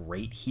so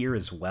great here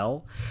as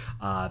well.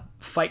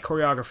 Fight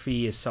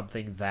choreography is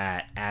something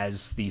that,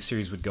 as the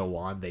series would go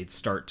on, they'd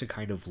start to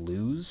kind of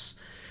lose,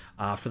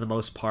 for the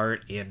most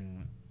part,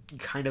 in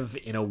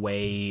a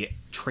way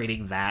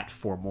trading that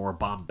for more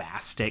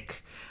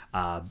bombastic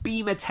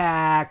beam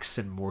attacks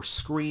and more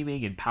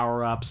screaming and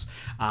power-ups.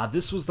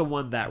 This was the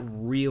one that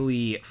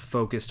really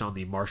focused on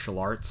the martial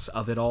arts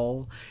of it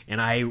all, and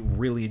I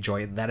really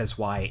enjoy it, and that is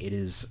why it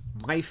is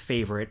my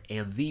favorite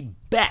and the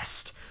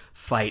best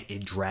fight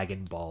in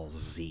Dragon Ball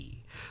Z.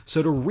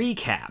 So to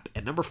recap,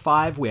 at number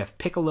 5 we have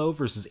Piccolo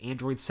versus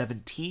Android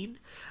 17.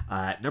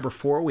 At number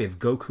 4 we have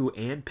Goku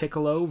and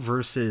Piccolo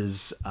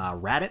versus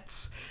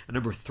Raditz. At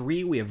number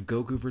 3 we have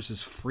Goku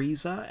versus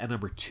Frieza. At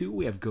number 2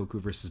 we have Goku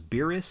versus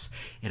Beerus.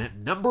 And at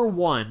number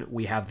 1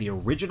 we have the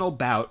original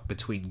bout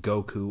between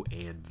Goku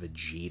and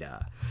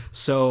Vegeta.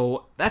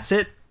 So that's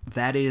it.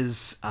 That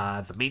is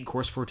the main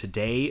course for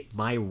today.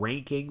 My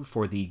ranking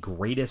for the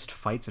greatest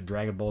fights in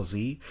Dragon Ball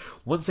Z.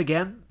 Once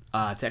again,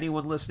 to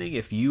anyone listening,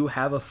 if you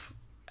have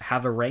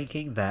a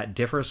ranking that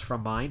differs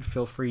from mine,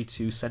 feel free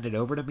to send it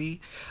over to me.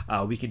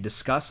 We can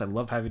discuss. I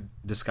love having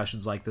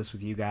discussions like this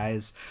with you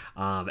guys.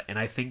 And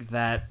I think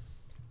that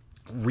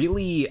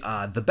really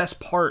the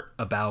best part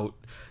about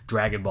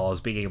Dragon Ball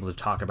is being able to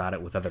talk about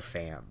it with other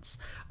fans.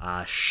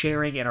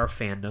 Sharing in our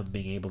fandom,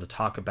 being able to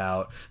talk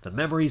about the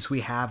memories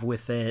we have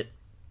with it,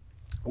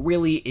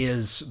 really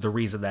is the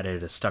reason that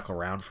it has stuck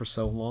around for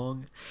so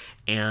long.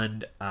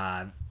 And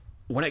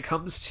when it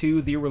comes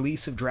to the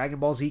release of Dragon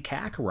Ball Z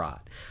Kakarot,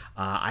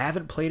 I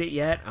haven't played it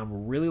yet.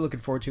 I'm really looking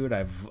forward to it.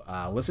 I've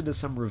listened to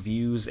some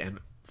reviews, and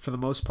for the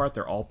most part,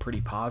 they're all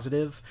pretty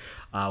positive.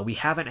 We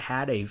haven't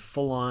had a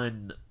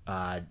full-on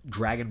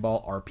Dragon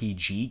Ball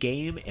RPG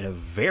game in a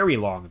very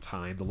long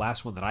time. The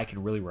last one that I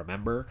can really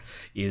remember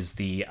is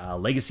the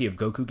Legacy of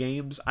Goku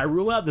games. I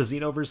rule out the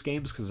Xenoverse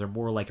games because they're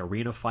more like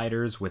arena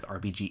fighters with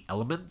RPG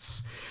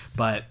elements,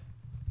 but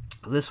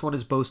this one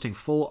is boasting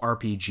full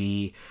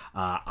RPG.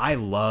 I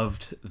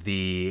loved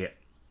the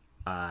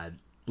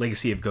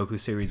Legacy of Goku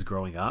series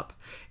growing up,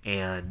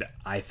 and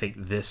I think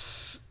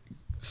this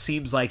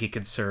seems like it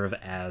could serve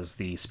as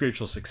the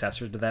spiritual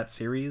successor to that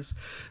series.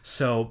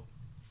 So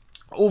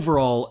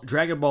overall,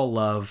 Dragon Ball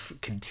love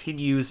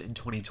continues in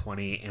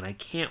 2020, and I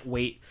can't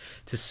wait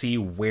to see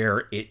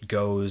where it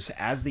goes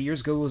as the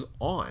years goes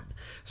on.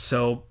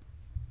 So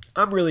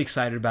I'm really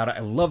excited about it.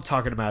 I love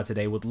talking about it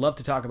today. Would love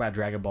to talk about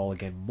Dragon Ball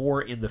again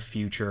more in the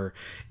future,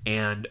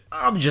 and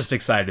I'm just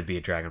excited to be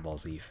a Dragon Ball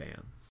Z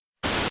fan.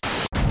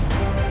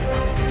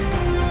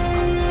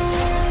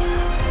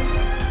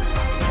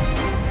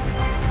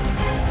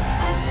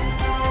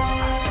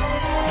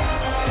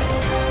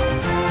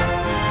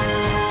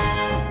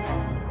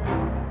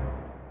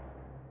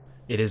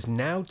 It is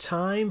now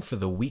time for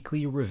the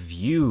weekly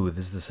review.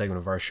 This is the segment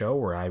of our show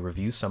where I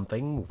review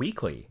something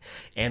weekly.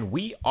 And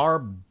we are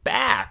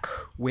back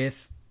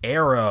with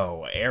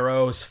Arrow.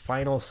 Arrow's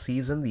final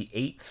season, the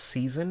 8th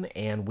season,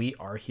 and we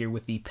are here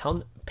with the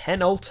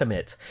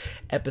penultimate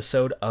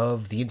episode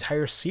of the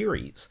entire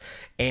series.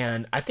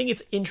 And I think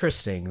it's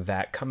interesting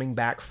that coming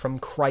back from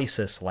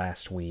Crisis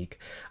last week,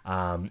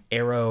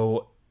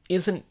 Arrow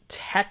isn't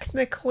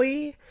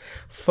technically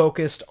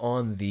focused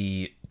on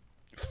the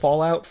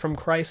fallout from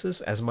Crisis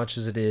as much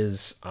as it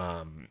is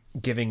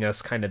giving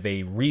us kind of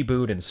a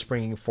reboot and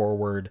springing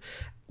forward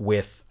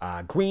with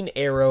Green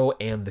Arrow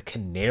and the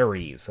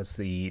Canaries. That's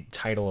the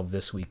title of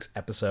this week's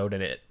episode,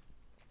 and it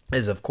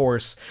is, of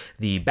course,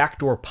 the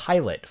backdoor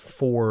pilot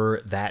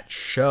for that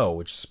show,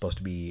 which is supposed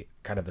to be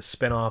kind of a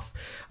spinoff,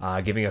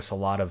 giving us a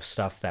lot of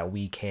stuff that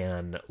we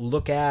can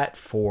look at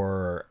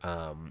for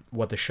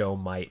what the show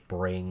might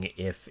bring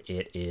if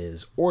it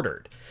is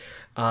ordered.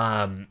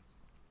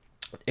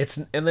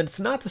 It's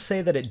not to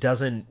say that it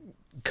doesn't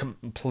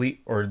completely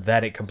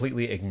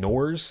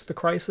ignores the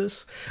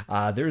Crisis.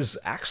 There's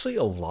actually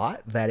a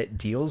lot that it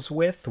deals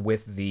with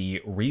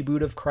the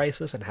reboot of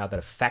Crisis and how that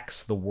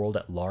affects the world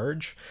at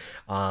large.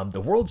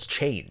 The world's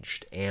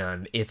changed,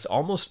 and it's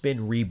almost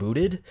been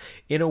rebooted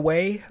in a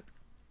way.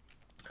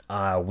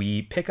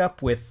 We pick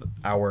up with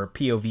our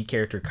POV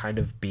character kind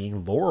of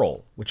being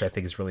Laurel, which I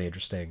think is really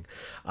interesting.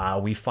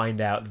 We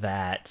find out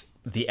that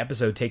the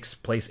episode takes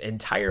place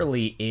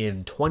entirely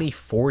in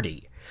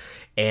 2040,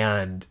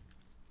 and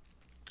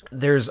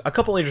there's a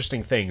couple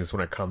interesting things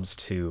when it comes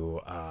to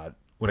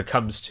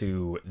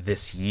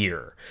this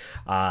year.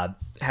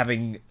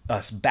 Having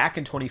us back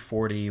in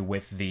 2040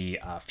 with the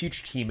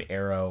future Team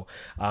Arrow,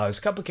 there's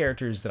a couple of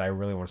characters that I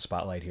really want to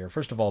spotlight here.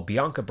 First of all,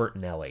 Bianca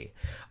Bertinelli.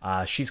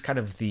 She's kind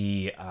of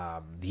the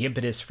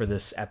impetus for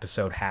this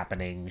episode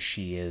happening.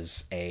 She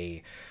is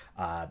a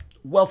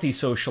wealthy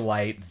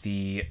socialite,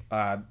 the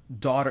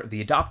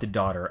adopted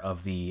daughter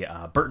of the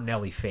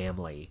Bertinelli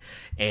family,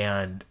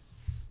 and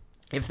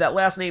if that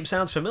last name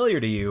sounds familiar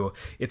to you,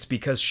 it's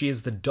because she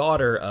is the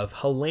daughter of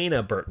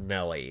Helena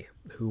Bertinelli,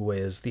 who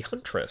is the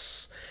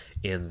Huntress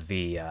in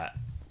the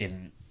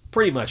in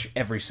pretty much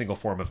every single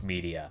form of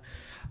media.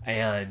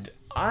 And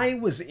I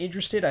was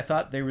interested. I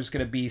thought there was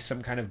going to be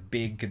some kind of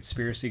big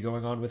conspiracy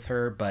going on with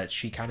her, but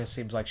she kind of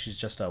seems like she's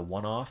just a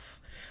one-off.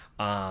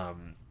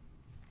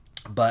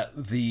 But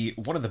the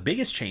one of the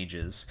biggest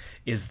changes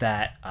is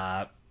that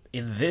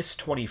in this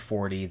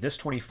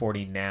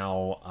 2040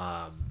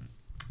 now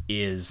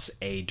is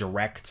a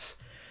direct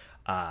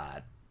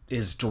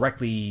is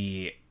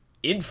directly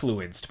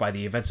influenced by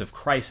the events of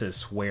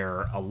Crisis,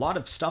 where a lot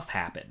of stuff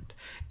happened,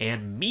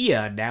 and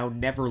Mia now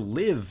never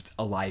lived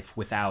a life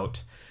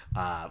without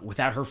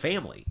her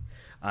family.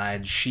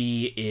 And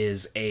she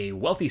is a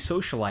wealthy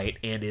socialite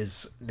and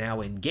is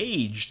now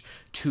engaged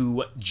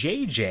to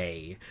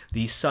JJ,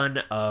 the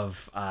son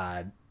of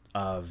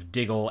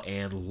Diggle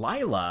and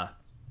Lila.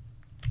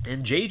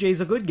 And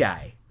JJ's a good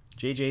guy.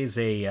 JJ's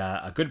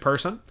a good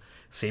person,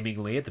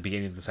 seemingly, at the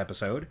beginning of this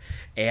episode.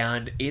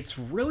 And it's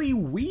really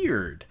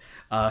weird.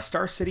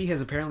 Star City has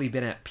apparently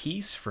been at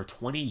peace for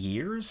 20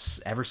 years,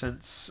 ever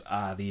since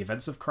the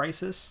events of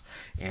Crisis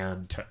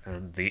and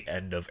the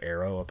end of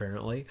Arrow,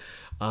 apparently.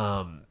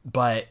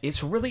 But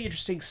it's really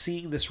interesting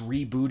seeing this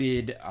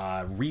rebooted,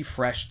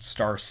 refreshed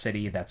Star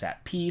City that's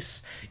at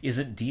peace,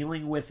 isn't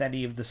dealing with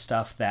any of the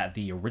stuff that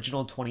the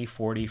original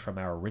 2040 from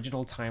our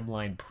original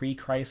timeline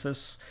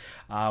pre-Crisis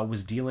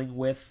was dealing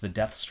with. The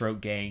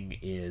Deathstroke gang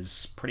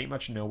is pretty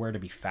much nowhere to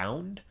be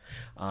found.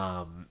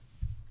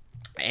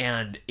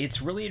 And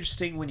it's really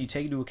interesting when you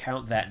take into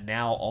account that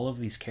now all of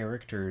these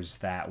characters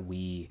that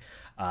we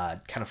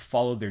kind of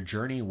followed their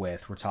journey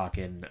with, we're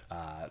talking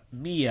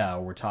Mia,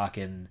 we're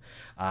talking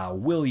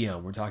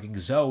William, we're talking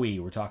Zoe,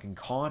 we're talking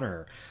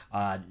Connor.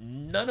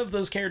 None of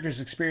those characters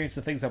experienced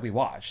the things that we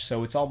watched.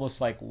 So it's almost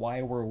like,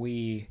 why were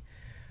we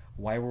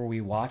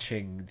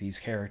watching these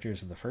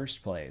characters in the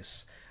first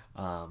place?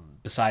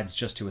 Besides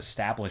just to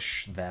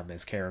establish them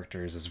as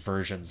characters, as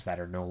versions that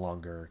are no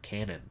longer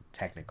canon,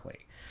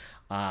 technically.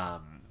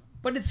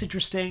 But it's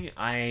interesting.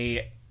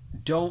 I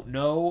don't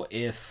know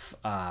if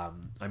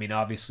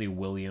obviously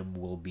William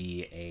will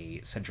be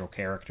a central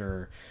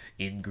character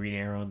in Green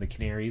Arrow and the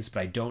Canaries,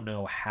 but I don't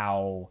know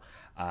how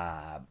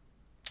how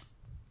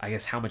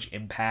much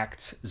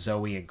impact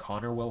Zoe and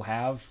Connor will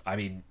have. I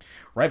mean,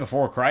 right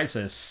before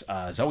Crisis,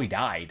 Zoe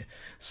died,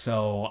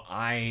 so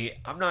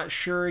I'm not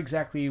sure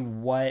exactly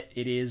what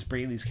it is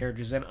bringing these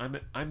characters in.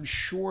 I'm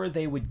sure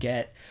they would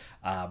get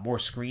more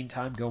screen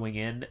time going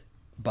into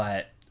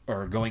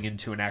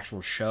an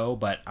actual show,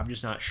 but I'm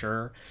just not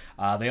sure.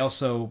 They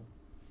also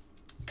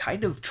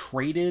kind of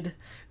traded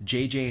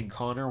JJ and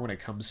Connor when it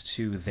comes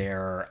to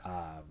their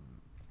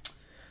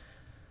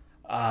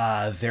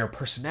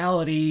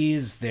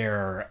personalities,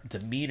 their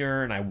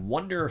demeanor, and I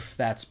wonder if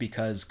that's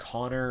because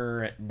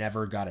Connor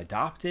never got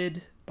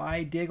adopted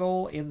by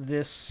Diggle in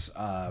this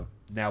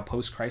now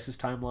post-Crisis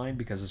timeline,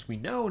 because as we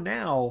know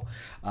now,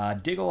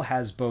 Diggle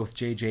has both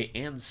JJ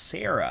and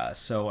Sarah,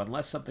 so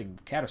unless something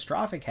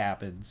catastrophic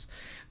happens,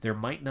 there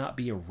might not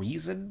be a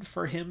reason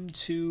for him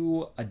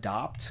to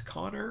adopt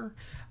Connor,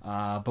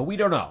 but we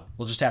don't know.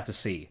 We'll just have to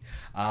see.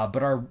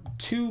 But our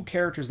two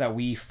characters that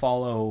we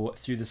follow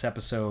through this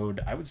episode,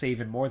 I would say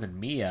even more than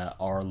Mia,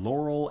 are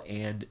Laurel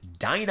and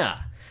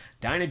Dinah.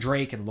 Dinah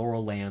Drake and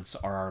Laurel Lance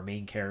are our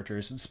main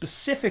characters, and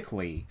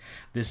specifically,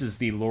 this is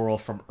the Laurel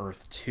from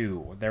Earth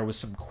 2. There was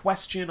some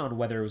question on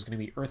whether it was going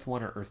to be Earth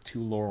 1 or Earth 2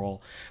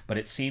 Laurel, but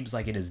it seems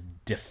like it is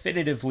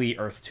definitively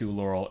Earth 2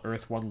 Laurel.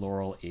 Earth 1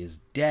 Laurel is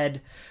dead.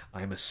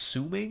 I'm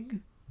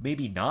assuming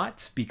maybe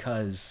not,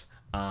 because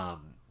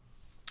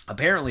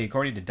apparently,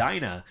 according to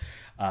Dinah,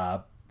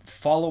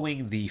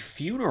 following the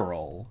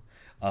funeral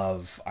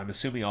of, I'm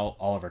assuming,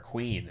 Oliver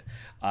Queen,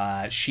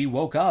 she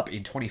woke up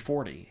in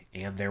 2040,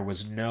 and there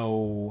was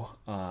no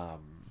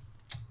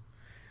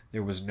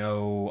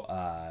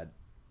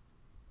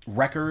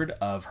record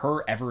of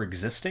her ever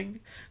existing,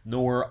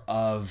 nor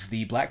of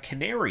the Black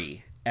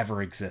Canary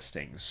ever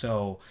existing.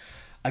 So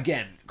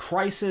again,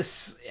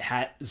 Crisis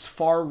has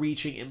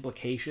far-reaching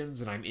implications,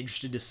 and I'm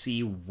interested to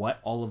see what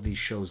all of these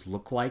shows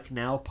look like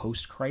now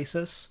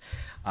post-Crisis.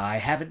 I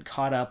haven't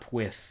caught up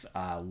with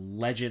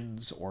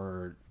Legends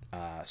or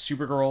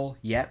Supergirl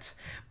yet,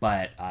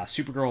 but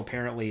Supergirl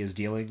apparently is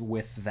dealing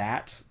with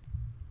that,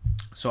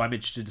 so I'm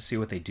interested to see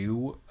what they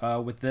do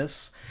with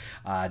this.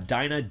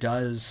 Dinah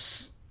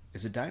does...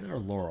 Is it Dinah or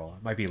Laurel?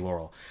 It might be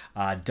Laurel.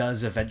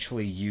 Does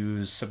eventually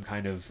use some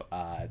kind of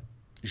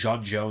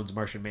J'onn J'onzz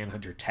Martian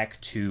Manhunter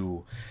tech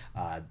to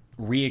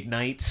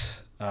reignite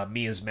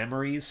Mia's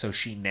memories, so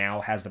she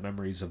now has the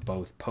memories of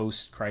both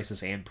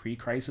post-Crisis and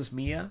pre-Crisis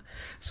Mia,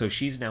 so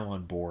she's now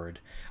on board.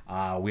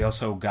 We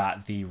also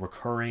got the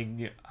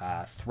recurring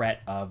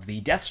threat of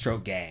the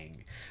Deathstroke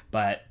gang,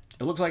 but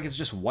it looks like it's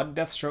just one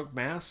Deathstroke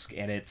mask,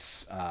 and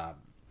it's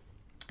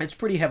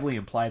pretty heavily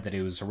implied that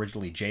it was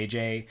originally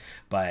JJ,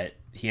 but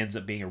he ends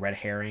up being a red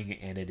herring,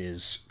 and it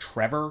is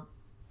Trevor,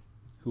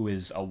 who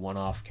is a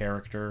one-off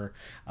character,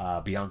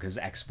 Bianca's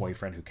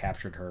ex-boyfriend who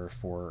captured her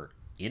for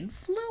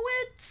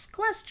influence?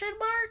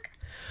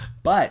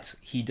 But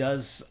he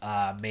does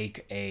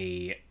make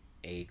a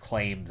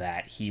claim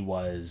that he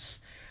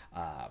was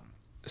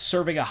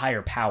serving a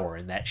higher power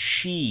and that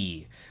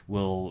she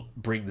will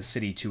bring the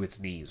city to its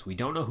knees. We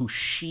don't know who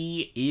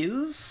she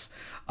is,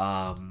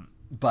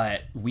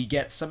 but we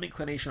get some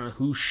inclination on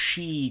who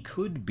she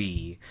could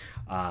be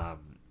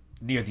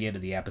near the end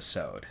of the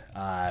episode.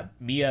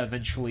 Mia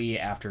eventually,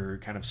 after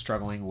kind of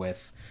struggling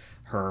with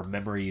her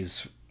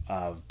memories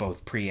of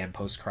both pre and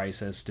post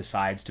crisis,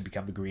 decides to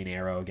become the Green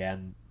Arrow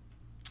again.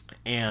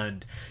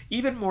 And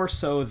even more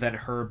so than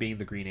her being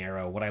the Green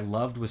Arrow, what I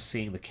loved was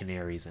seeing the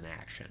Canaries in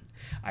action.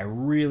 I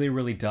really,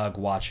 really dug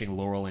watching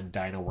Laurel and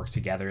Dinah work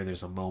together.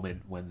 There's a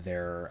moment when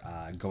they're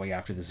going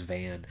after this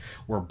van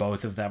where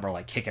both of them are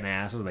like kicking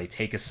ass, and they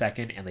take a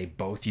second and they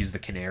both use the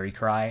canary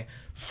cry.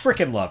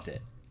 Frickin' loved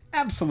it.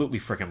 Absolutely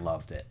frickin'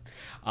 loved it.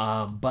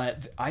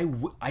 But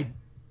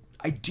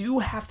I do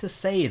have to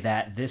say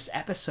that this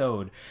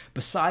episode,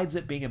 besides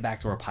it being a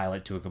backdoor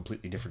pilot to a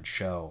completely different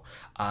show,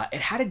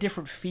 it had a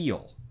different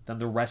feel than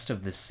the rest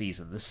of this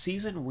season. This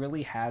season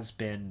really has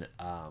been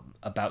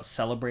about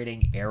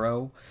celebrating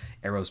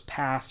Arrow's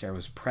past,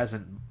 Arrow's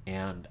present,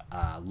 and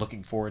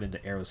looking forward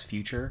into Arrow's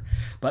future.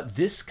 But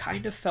this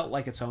kind of felt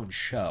like its own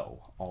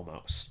show,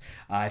 almost.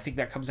 I think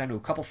that comes down to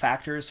a couple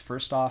factors.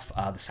 First off,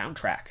 the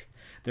soundtrack.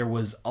 There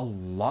was a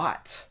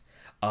lot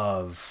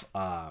of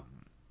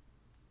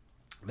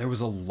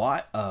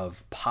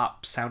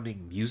pop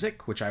sounding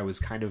music, which I was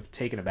kind of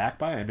taken aback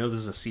by. I know this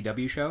is a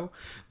CW show,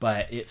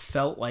 but it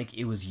felt like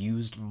it was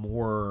used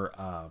more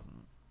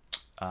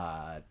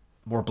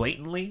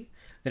blatantly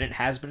than it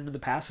has been in the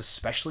past,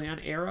 especially on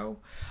Arrow.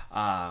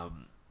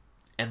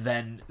 And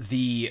then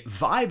the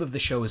vibe of the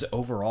show is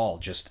overall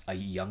just a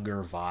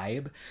younger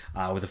vibe,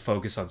 with a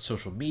focus on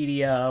social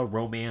media,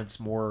 romance,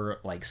 more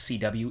like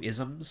CW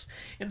isms.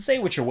 And say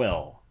what you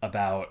will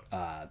about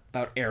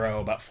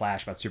Arrow, about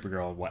Flash, about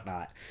Supergirl and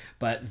whatnot,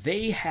 but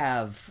they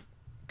have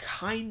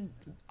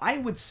I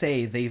would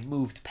say they've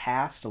moved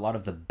past a lot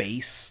of the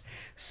base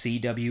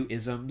CW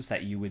isms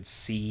that you would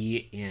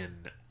see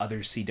in other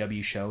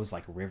CW shows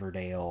like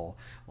Riverdale,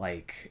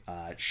 like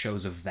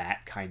shows of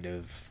that kind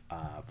of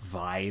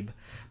vibe.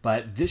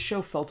 But this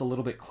show felt a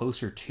little bit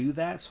closer to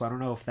that, so I don't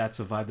know if that's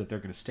a vibe that they're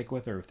going to stick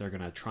with or if they're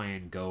going to try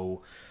and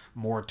go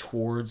more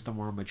towards the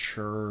more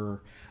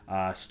mature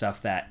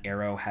stuff that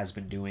Arrow has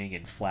been doing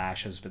and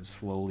Flash has been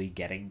slowly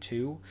getting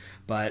to.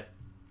 But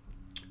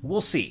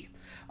we'll see.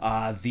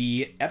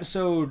 The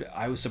episode,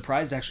 I was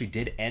surprised, actually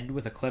did end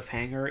with a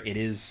cliffhanger. It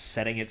is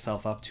setting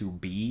itself up to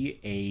be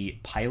a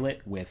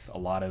pilot with a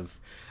lot of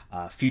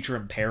future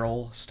in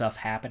peril stuff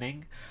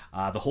happening.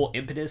 The whole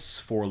impetus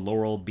for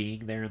Laurel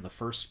being there in the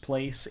first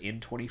place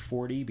in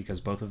 2040, because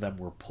both of them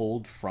were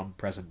pulled from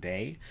present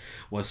day,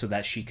 was so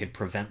that she could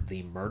prevent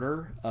the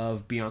murder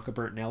of Bianca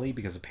Bertinelli,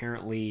 because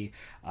apparently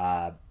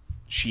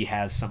she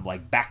has some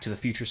like Back to the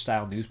Future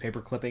style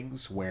newspaper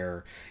clippings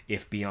where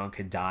if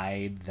Bianca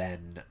died,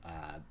 then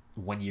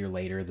 1 year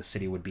later the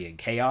city would be in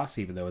chaos,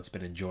 even though it's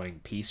been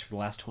enjoying peace for the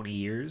last 20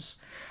 years.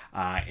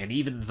 And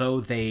even though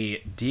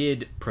they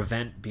did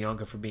prevent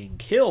Bianca from being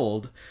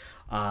killed,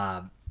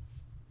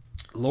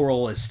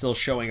 Laurel is still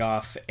showing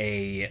off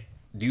a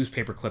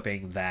newspaper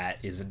clipping that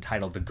is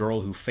entitled "The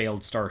Girl Who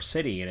Failed Star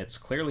City," and it's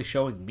clearly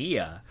showing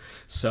Mia.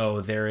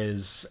 So there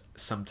is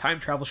some time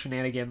travel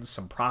shenanigans,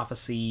 some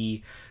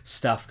prophecy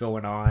stuff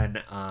going on.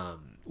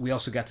 We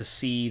also got to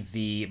see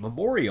the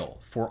memorial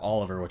for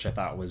Oliver, which I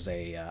thought was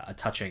a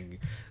touching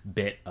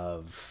bit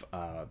of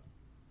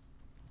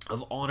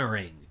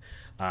honoring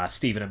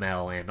Stephen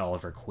Amell and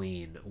Oliver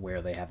Queen,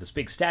 where they have this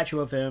big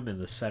statue of him in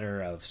the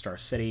center of Star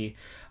City.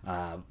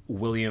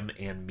 William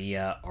and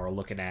Mia are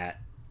looking at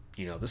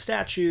the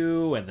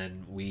statue, and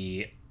then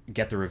we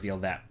get the reveal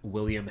that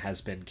William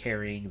has been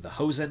carrying the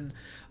hosen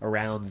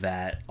around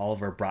that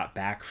Oliver brought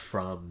back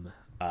from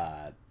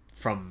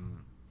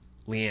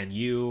Lian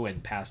Yu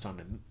and passed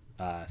on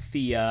to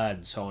Thea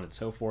and so on and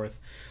so forth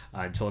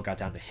until it got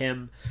down to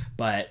him.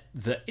 But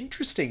the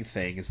interesting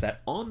thing is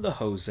that on the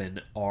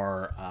hosen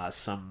are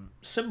some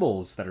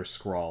symbols that are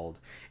scrawled,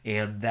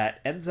 and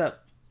that ends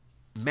up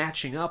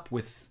matching up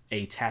with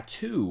a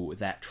tattoo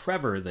that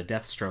Trevor, the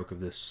Deathstroke of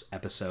this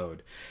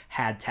episode,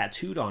 had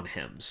tattooed on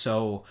him.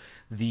 So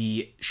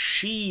the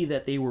she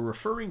that they were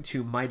referring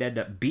to might end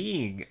up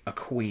being a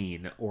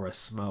Queen or a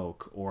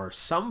Smoke or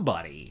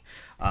somebody.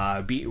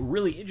 It'd be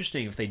really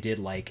interesting if they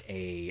did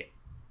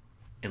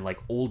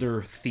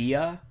older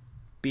Thea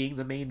being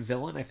the main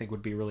villain. I think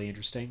would be really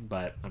interesting,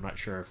 but I'm not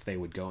sure if they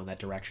would go in that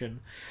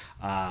direction.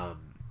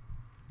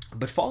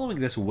 But following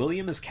this,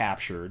 William is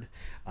captured.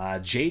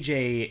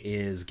 JJ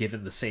is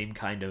given the same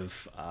kind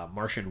of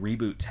Martian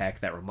reboot tech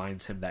that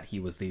reminds him that he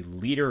was the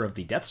leader of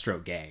the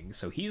Deathstroke gang,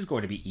 so he's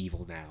going to be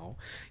evil now,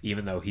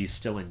 even though he's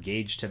still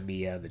engaged to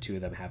Mia. The two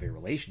of them have a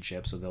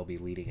relationship, so they'll be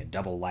leading a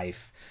double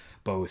life,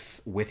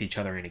 both with each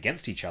other and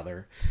against each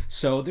other.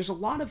 So there's a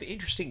lot of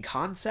interesting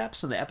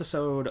concepts, and the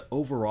episode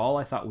overall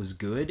I thought was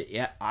good.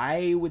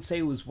 I would say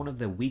it was one of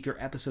the weaker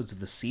episodes of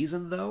the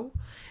season, though,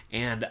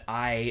 and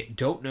I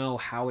don't know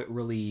how it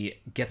really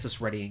gets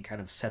us ready and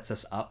kind of sets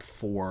us up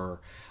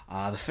for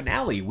the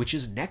finale, which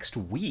is next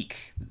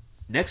week.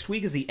 next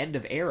week is the end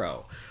of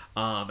Arrow.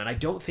 And I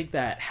don't think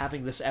that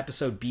having this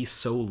episode be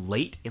so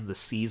late in the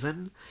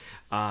season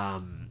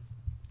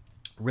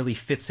really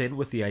fits in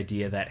with the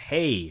idea that,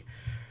 hey,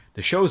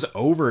 the show's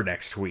over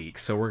next week,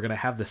 so we're going to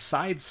have the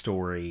side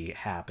story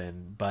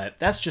happen. But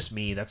that's just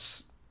me.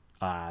 That's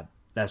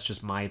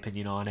just my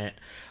opinion on it.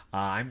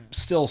 I'm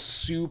still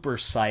super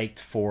psyched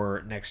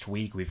for next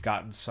week. We've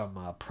gotten some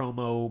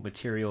promo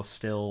material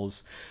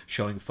stills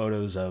showing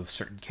photos of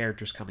certain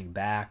characters coming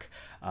back.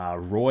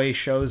 Roy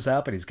shows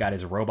up and he's got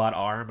his robot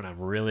arm, and I'm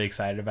really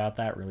excited about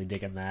that, really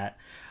digging that.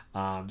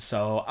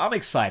 So I'm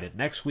excited.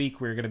 Next week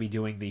we're going to be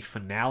doing the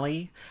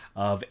finale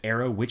of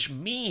Arrow, which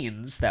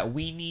means that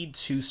we need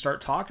to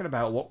start talking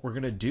about what we're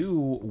going to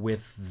do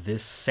with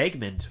this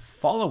segment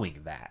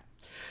following that.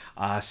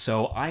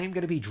 So I am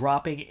going to be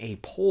dropping a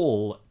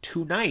poll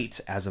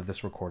tonight as of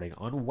this recording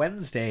on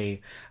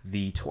Wednesday,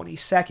 the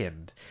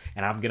 22nd,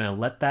 and I'm going to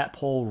let that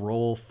poll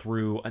roll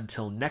through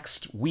until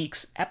next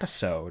week's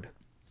episode.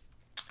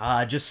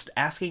 Just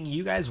asking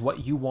you guys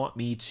what you want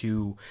me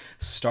to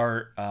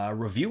start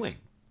reviewing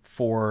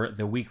for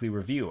the weekly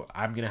review.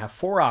 I'm going to have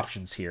 4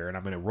 options here, and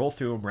I'm going to roll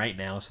through them right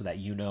now so that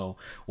you know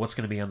what's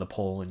going to be on the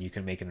poll, and you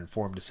can make an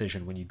informed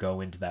decision when you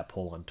go into that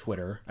poll on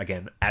Twitter.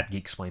 Again, at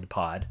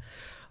GeekSplainedPod.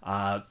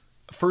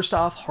 First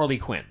off, Harley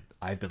Quinn.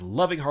 I've been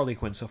loving Harley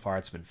Quinn so far.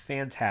 It's been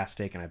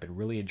fantastic, and I've been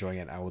really enjoying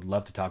it. I would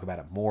love to talk about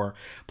it more.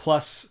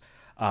 Plus,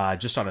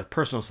 just on a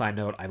personal side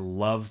note, I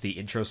love the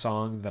intro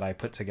song that I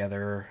put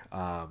together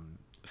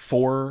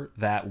for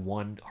that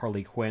one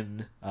Harley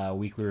Quinn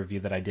weekly review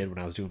that I did when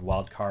I was doing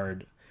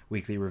Wildcard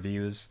weekly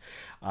reviews.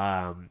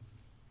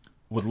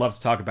 Would love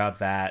to talk about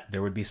that.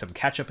 There would be some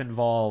catch-up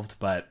involved,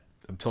 but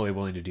I'm totally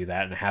willing to do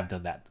that, and I have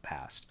done that in the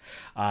past.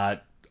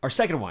 Our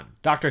second one,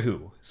 Doctor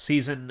Who.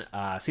 Season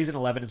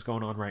 11 is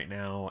going on right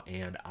now,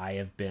 and I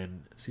have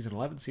been... Season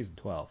 11? Season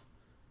 12?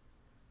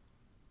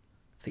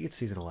 I think it's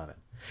season 11.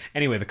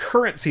 Anyway, the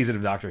current season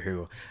of Doctor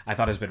Who, I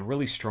thought has been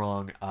really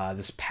strong.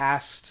 This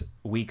past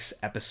week's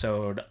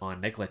episode on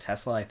Nikola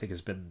Tesla, I think,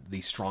 has been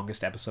the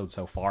strongest episode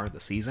so far in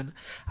the season.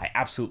 I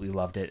absolutely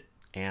loved it,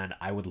 and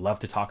I would love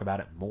to talk about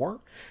it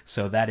more.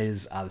 So that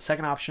is the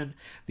second option.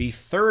 The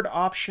third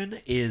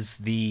option is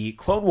the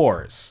Clone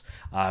Wars.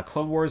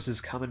 Clone Wars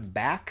is coming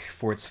back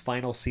for its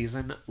final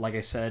season, like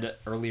I said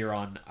earlier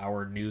on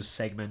our news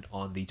segment,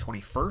 on the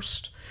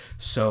 21st.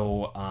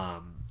 So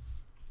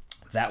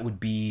that would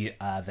be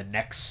the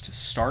next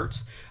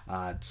start.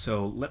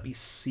 So let me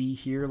see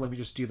here. Let me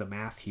just do the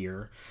math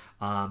here.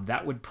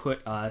 That would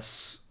put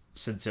us,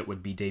 since it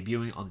would be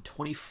debuting on the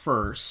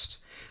 21st,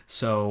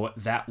 so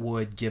that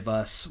would give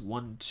us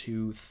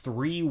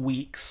 3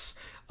 weeks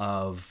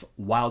of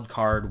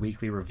Wildcard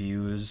weekly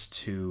reviews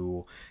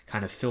to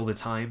kind of fill the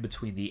time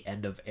between the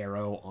end of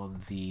Arrow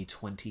on the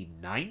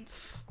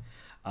 29th,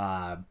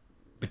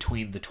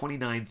 between the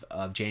 29th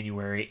of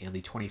January and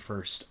the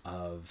 21st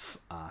of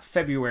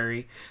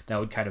February. That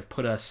would kind of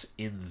put us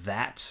in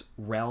that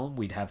realm.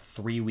 We'd have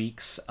 3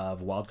 weeks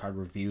of Wildcard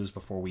reviews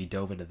before we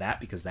dove into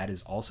that, because that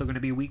is also going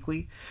to be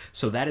weekly.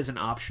 So that is an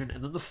option.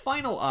 And then the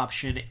final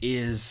option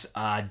is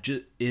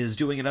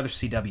doing another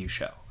CW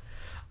show.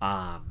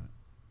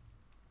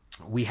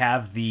 We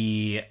have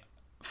the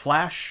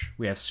Flash,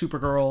 we have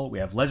Supergirl, we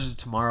have Legends of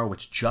Tomorrow,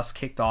 which just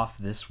kicked off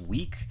this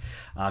week,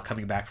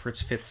 coming back for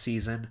its 5th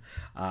season.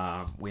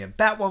 We have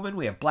Batwoman,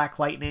 we have Black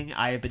Lightning.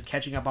 I have been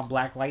catching up on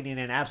Black Lightning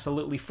and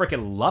absolutely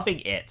freaking loving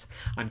it.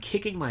 I'm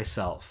kicking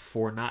myself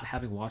for not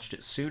having watched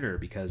it sooner,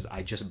 because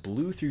I just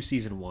blew through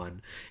season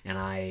 1, and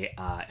I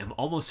am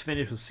almost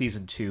finished with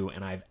season 2,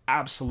 and I've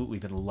absolutely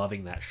been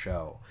loving that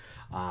show.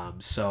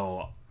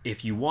 So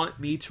if you want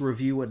me to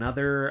review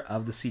another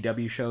of the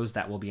CW shows,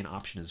 that will be an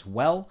option as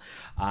well.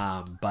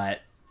 But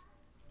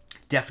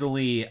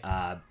definitely,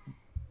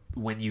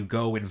 when you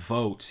go and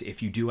vote,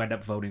 if you do end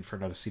up voting for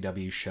another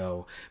CW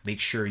show,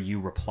 make sure you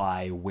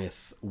reply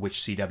with which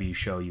CW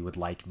show you would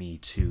like me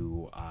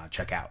to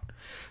check out.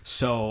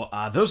 So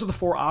those are the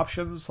 4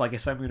 options. Like I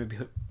said, I'm going to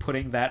be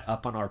putting that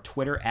up on our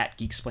Twitter at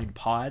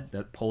GeekSplainedPod.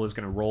 That poll is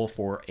going to roll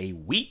for a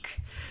week,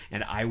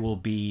 and I will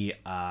be...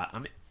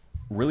 I'm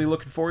really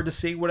looking forward to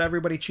seeing what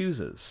everybody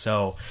chooses.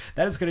 So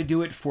that is going to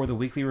do it for the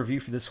weekly review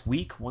for this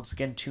week. Once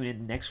again, tune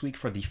in next week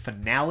for the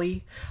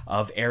finale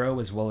of Arrow,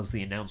 as well as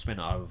the announcement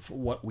of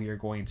what we are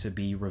going to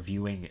be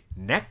reviewing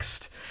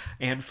next.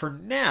 And for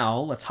now,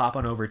 let's hop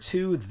on over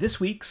to this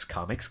week's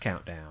Comics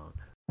Countdown.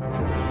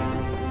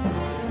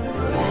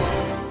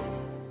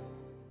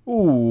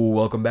 Ooh,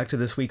 welcome back to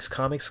this week's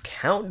Comics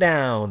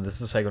Countdown. This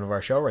is a segment of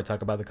our show where I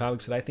talk about the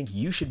comics that I think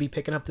you should be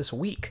picking up this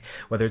week.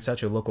 Whether it's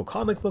at your local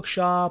comic book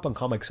shop, on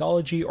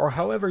Comixology, or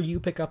however you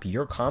pick up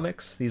your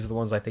comics, these are the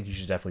ones I think you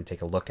should definitely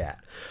take a look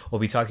at. We'll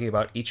be talking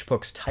about each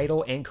book's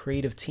title and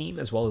creative team,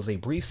 as well as a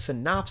brief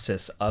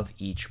synopsis of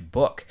each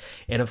book.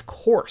 And of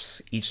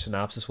course, each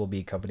synopsis will be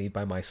accompanied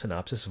by my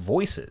synopsis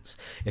voices.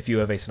 If you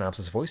have a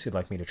synopsis voice you'd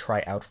like me to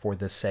try out for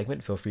this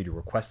segment, feel free to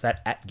request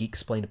that at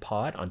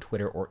GeekSplainedPod on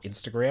Twitter or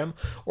Instagram,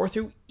 or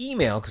through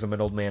email, because I'm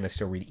an old man, I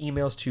still read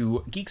emails,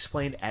 to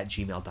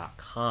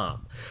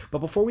geeksplained@gmail.com. But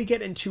before we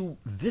get into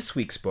this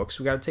week's books,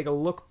 we got to take a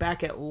look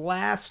back at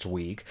last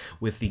week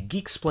with the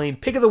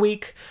Geeksplained Pick of the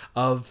Week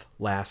of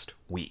last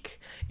week.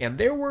 And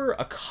there were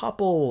a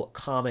couple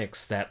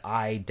comics that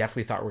I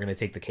definitely thought were going to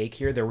take the cake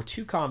here. There were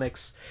two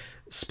comics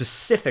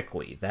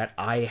specifically that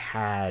I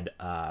had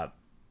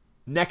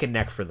neck and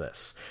neck for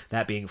this,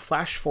 that being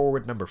Flash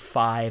Forward number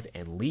 5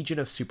 and Legion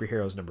of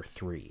Superheroes number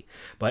 3.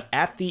 But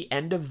at the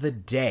end of the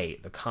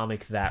day, the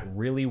comic that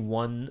really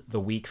won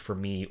the week for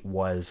me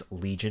was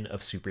Legion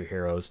of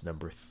Superheroes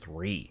number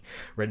 3,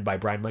 written by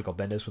Brian Michael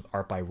Bendis with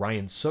art by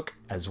Ryan Sook,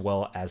 as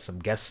well as some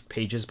guest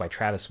pages by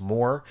Travis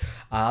Moore.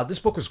 This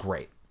book was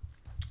great.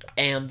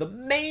 And the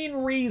main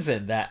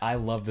reason that I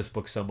love this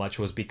book so much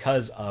was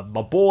because of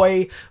my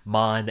boy,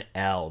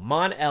 Mon-El.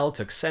 Mon-El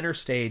took center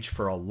stage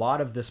for a lot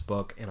of this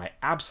book, and I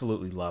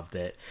absolutely loved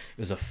it.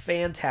 It was a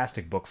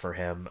fantastic book for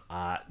him.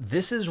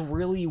 This is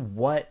really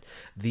what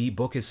the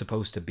book is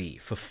supposed to be,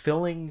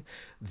 fulfilling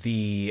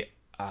the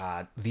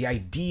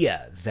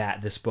idea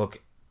that this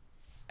book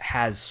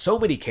has so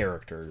many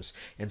characters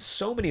and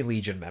so many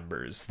Legion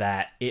members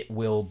that it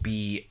will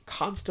be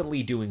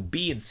constantly doing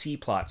B and C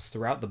plots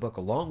throughout the book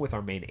along with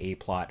our main A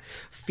plot,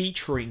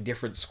 featuring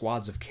different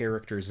squads of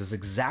characters is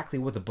exactly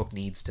what the book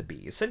needs to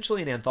be.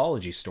 Essentially an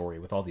anthology story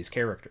with all these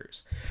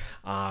characters.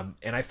 And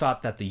I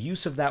thought that the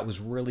use of that was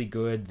really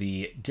good.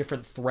 The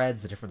different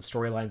threads, the different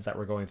storylines that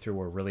we're going through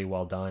were really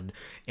well done.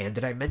 And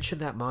did I mention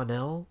that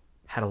Mon-El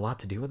had a lot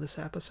to do in this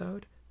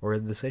episode? Or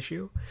in this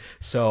issue.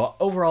 So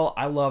overall,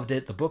 I loved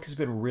it. The book has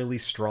been really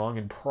strong,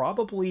 and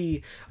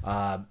probably,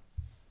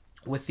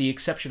 with the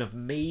exception of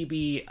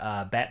maybe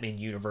Batman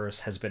Universe,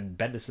 has been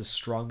Bendis'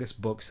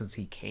 strongest book since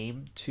he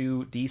came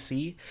to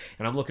DC,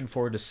 and I'm looking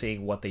forward to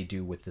seeing what they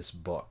do with this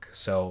book.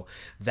 So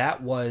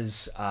that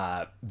was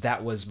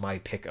my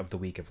pick of the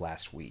week of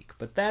last week.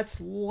 But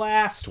that's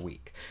last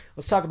week.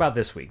 Let's talk about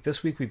this week.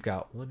 This week we've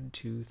got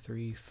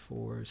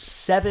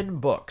 7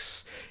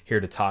 books here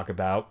to talk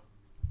about.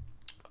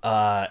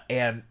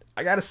 And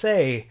I gotta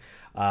say,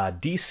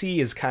 DC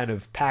is kind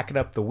of packing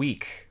up the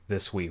week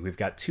this week. We've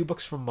got 2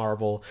 books from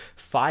Marvel,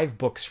 5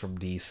 books from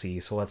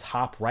DC, so let's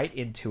hop right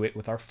into it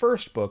with our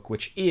first book,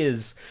 which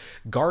is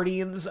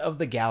Guardians of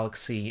the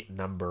Galaxy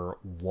number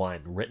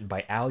 1, written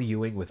by Al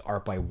Ewing with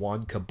art by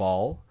Juan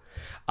Cabal.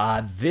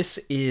 This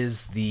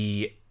is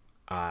the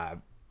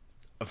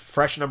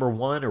fresh number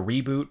 1, a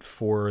reboot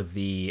for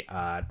the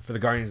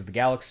Guardians of the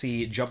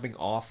Galaxy, jumping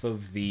off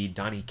of the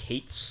Donny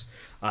Cates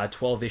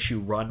 12-issue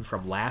run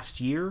from last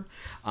year.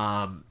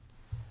 And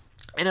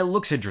it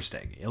looks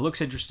interesting.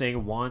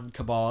 Juan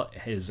Cabal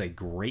is a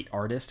great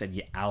artist,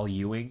 and Al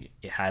Ewing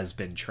has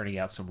been churning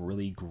out some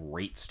really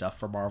great stuff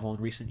for Marvel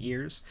in recent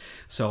years.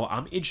 So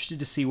I'm interested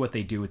to see what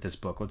they do with this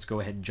book. Let's go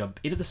ahead and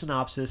jump into the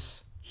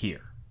synopsis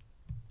here.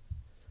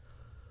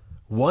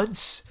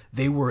 Once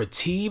they were a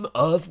team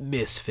of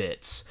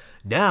misfits.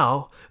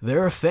 Now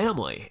they're a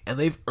family, and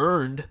they've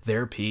earned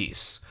their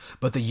peace.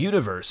 But the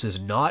universe is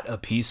not a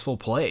peaceful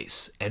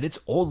place, and it's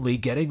only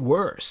getting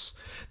worse.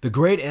 The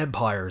great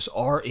empires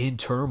are in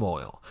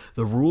turmoil.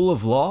 The rule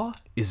of law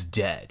is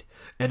dead.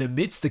 And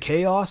amidst the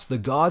chaos, the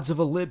gods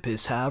of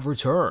Olympus have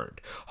returned,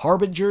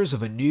 harbingers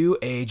of a new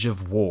age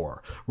of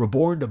war,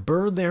 reborn to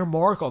burn their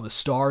mark on the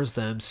stars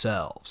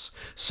themselves.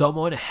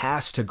 Someone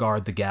has to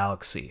guard the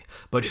galaxy,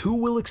 but who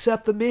will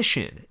accept the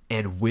mission,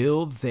 and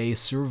will they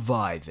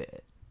survive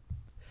it?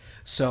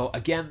 So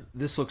again,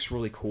 this looks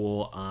really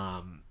cool.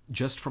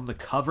 Just from the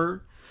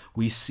cover,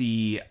 we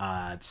see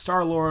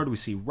Star-Lord, we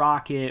see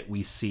Rocket,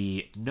 we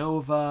see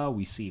Nova,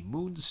 we see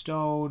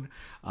Moonstone.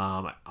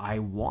 I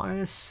want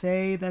to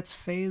say that's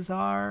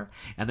Phasar.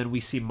 And then we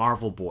see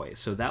Marvel Boy.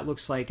 So that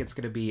looks like it's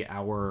going to be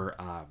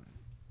our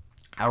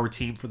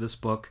team for this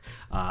book.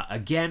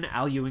 Again,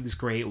 Al Ewing's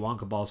great. Juan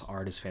Cabal's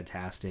art is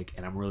fantastic,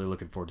 and I'm really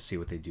looking forward to see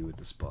what they do with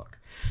this book.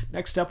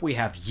 Next up, we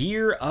have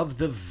Year of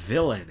the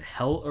Villain,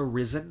 Hell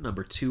Arisen,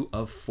 number 2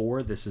 of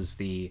 4. This is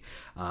the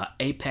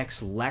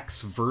Apex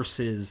Lex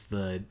versus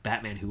the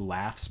Batman Who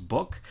Laughs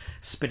book,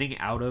 spinning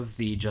out of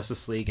the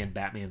Justice League and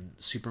Batman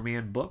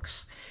Superman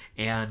books.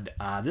 And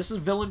this is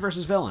villain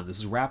versus villain. This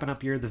is wrapping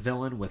up Year of the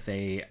Villain with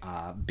a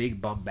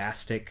big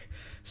bombastic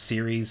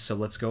series. So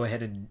let's go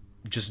ahead and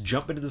just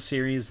jump into the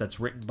series. That's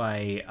written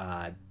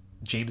by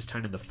James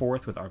Tynion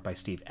IV with art by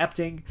Steve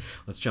Epting.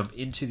 Let's jump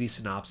into the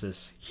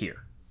synopsis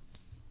here.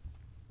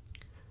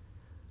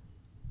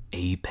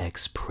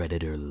 Apex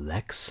predator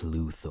Lex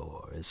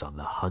Luthor is on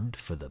the hunt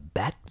for the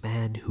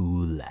Batman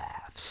Who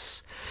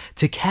Laughs.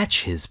 To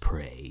catch his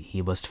prey,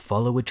 he must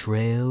follow a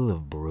trail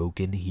of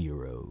broken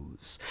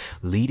heroes,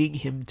 leading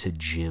him to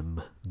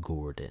Jim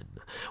Gordon,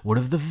 one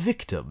of the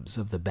victims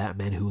of the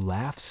Batman Who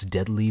Laughs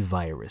deadly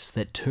virus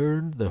that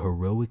turned the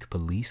heroic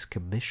police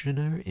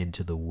commissioner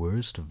into the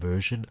worst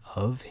version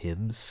of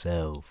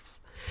himself.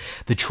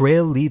 The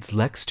trail leads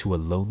Lex to a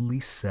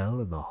lonely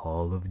cell in the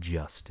Hall of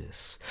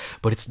Justice,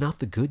 but it's not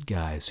the good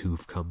guys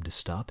who've come to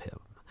stop him.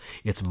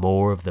 It's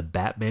more of the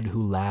Batman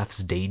Who Laughs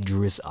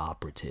dangerous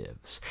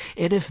operatives.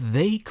 And if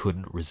they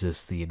couldn't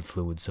resist the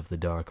influence of the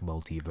dark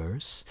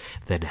multiverse,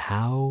 then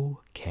how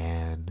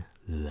can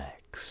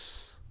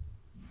Lex?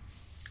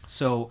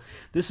 So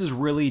this is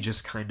really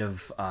just kind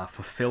of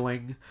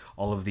fulfilling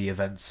all of the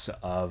events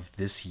of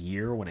this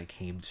year when it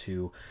came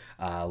to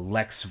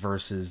Lex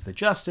versus the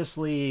Justice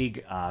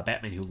League,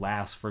 Batman Who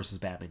Laughs versus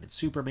Batman and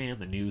Superman,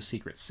 the new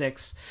Secret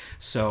Six.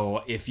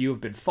 So if you have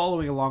been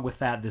following along with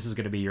that, this is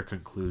going to be your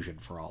conclusion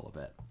for all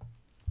of it.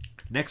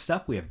 Next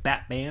up, we have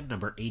Batman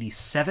number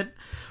 87,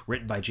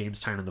 written by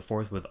James Tynion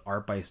IV with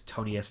art by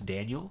Tony S.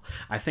 Daniel.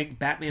 I think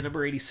Batman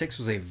number 86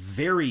 was a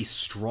very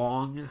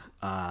strong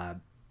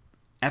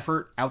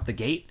effort out the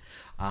gate.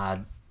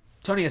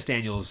 Tony S.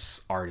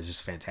 Daniel's art is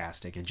just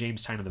fantastic, and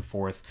James Tynion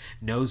IV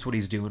knows what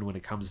he's doing when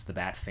it comes to the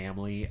Bat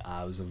family.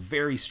 It was a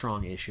very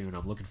strong issue, and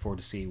I'm looking forward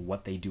to seeing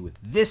what they do with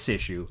this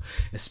issue,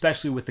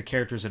 especially with the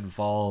characters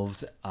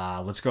involved.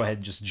 Let's go ahead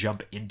and just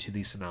jump into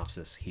the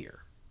synopsis here.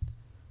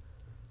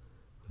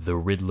 The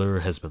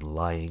Riddler has been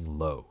lying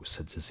low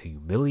since his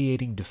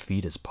humiliating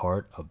defeat as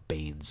part of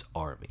Bane's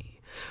army.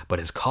 But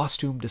as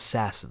costumed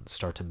assassins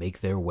start to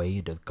make their way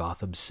into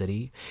Gotham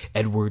City,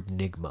 Edward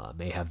Nygma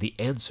may have the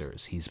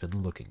answers he's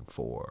been looking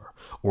for,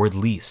 or at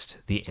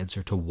least the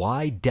answer to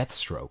why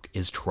Deathstroke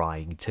is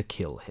trying to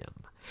kill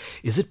him.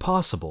 Is it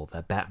possible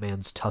that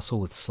Batman's tussle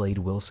with Slade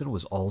Wilson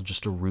was all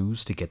just a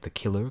ruse to get the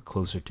killer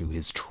closer to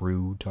his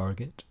true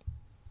target?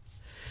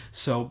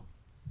 So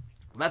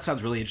that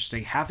sounds really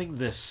interesting. Having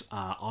this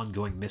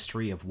ongoing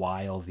mystery of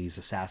why all of these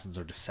assassins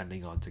are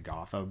descending onto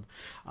Gotham,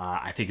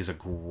 I think is a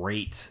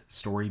great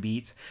story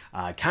beat.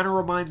 Kind of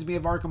reminds me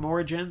of Arkham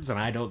Origins, and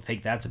I don't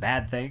think that's a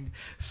bad thing.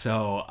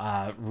 So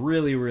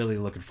really, really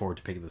looking forward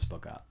to picking this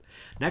book up.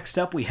 Next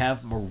up, we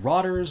have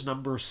Marauders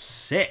number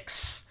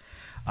 6.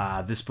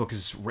 This book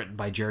is written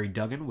by Jerry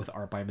Duggan with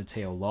art by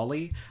Matteo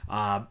Lolli.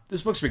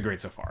 This book's been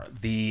great so far.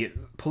 The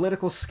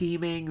political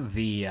scheming,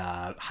 the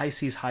high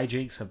seas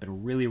hijinks have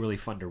been really, really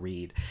fun to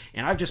read,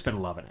 and I've just been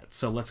loving it.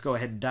 So let's go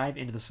ahead and dive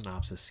into the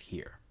synopsis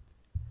here.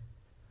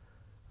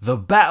 The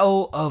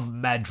Battle of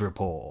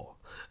Madripoor.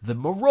 The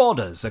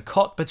Marauders are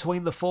caught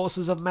between the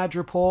forces of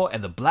Madripoor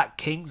and the Black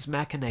King's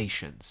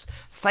machinations.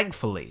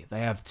 Thankfully,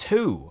 they have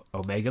 2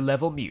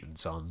 Omega-level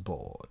mutants on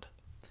board.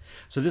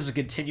 So this is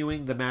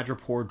continuing the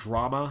Madripoor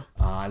drama.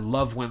 I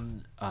love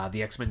when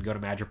the X-Men go to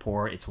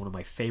Madripoor. It's one of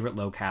my favorite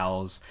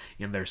locales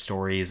in their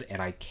stories,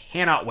 and I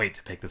cannot wait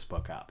to pick this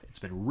book up. It's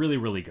been really,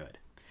 really good.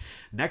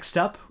 Next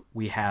up,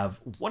 we have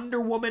Wonder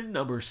Woman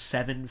number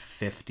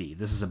 750.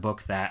 This is a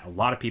book that a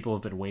lot of people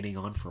have been waiting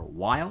on for a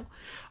while.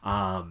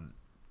 And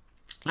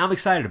I'm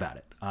excited about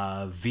it.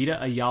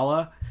 Vita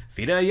Ayala,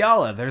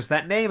 there's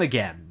that name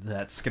again.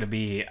 That's going to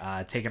be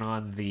taking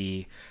on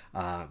the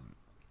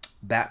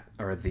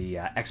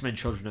X-Men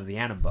Children of the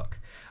Atom book.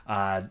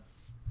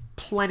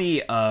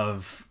 Plenty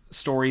of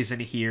stories in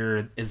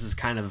here. This is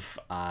kind of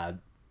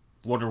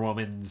Wonder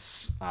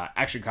Woman's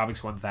Action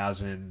Comics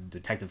 1000,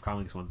 Detective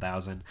Comics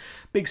 1000.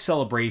 Big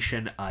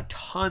celebration.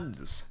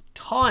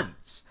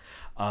 Tons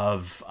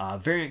of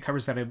variant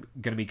covers that are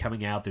going to be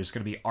coming out. There's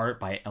going to be art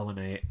by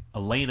Elena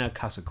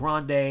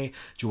Casagrande,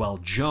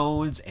 Joelle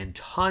Jones, and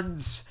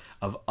tons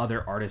of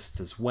other artists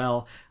as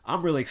well.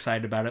 I'm really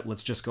excited about it.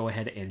 Let's just go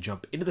ahead and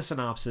jump into the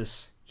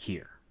synopsis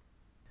here.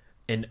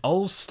 An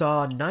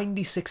all-star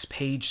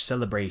 96-page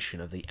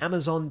celebration of the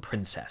Amazon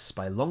Princess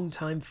by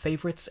longtime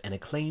favorites and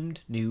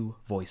acclaimed new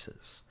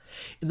voices.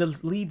 In the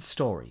lead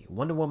story,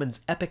 Wonder Woman's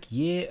epic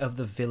Year of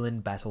the Villain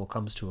battle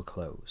comes to a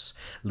close,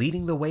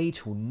 leading the way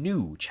to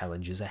new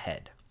challenges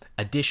ahead.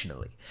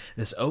 Additionally,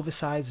 this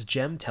oversized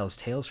gem tells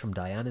tales from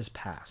Diana's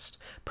past,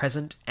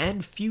 present,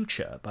 and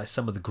future by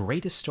some of the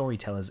greatest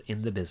storytellers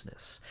in the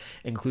business,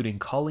 including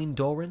Colleen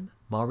Doran,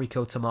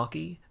 Mariko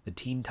Tamaki, the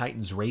Teen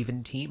Titans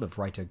Raven team of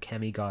writer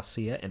Cami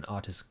Garcia and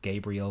artist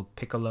Gabriel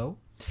Piccolo,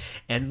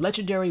 and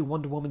legendary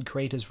Wonder Woman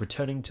creators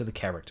returning to the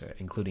character,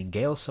 including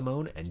Gail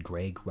Simone and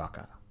Greg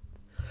Rucka.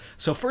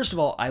 So first of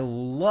all, I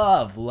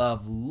love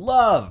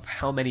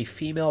how many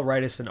female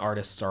writers and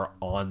artists are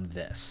on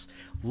this.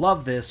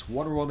 Love this.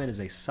 Wonder Woman is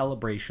a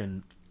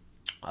celebration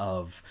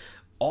of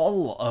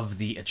all of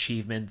the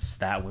achievements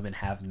that women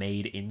have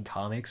made in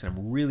comics, and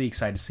I'm really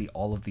excited to see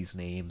all of these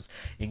names,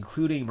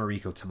 including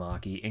Mariko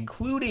Tamaki,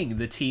 including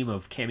the team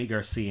of Cami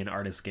Garcia and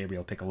artist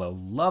Gabriel Piccolo.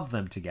 Love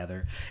them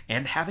together,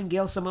 and having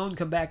Gail Simone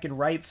come back and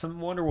write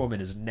some Wonder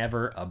Woman is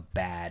never a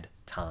bad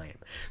time.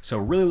 So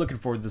really looking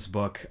forward to this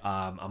book.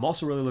 I'm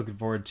also really looking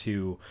forward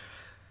to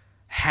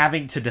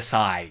having to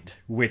decide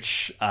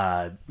which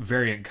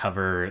variant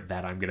cover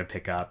that I'm going to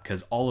pick up,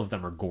 because all of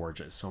them are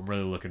gorgeous. So I'm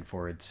really looking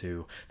forward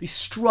to the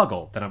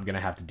struggle that I'm going to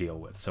have to deal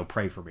with. So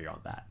pray for me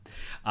on that.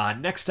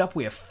 Next up,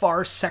 we have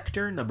Far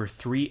Sector, number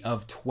 3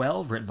 of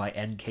 12, written by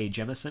N.K.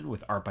 Jemisin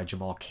with art by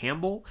Jamal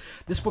Campbell.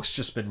 This book's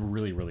just been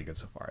really, really good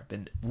so far. I've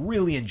been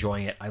really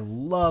enjoying it. I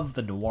love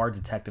the noir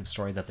detective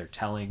story that they're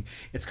telling.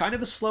 It's kind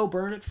of a slow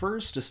burn at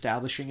first,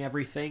 establishing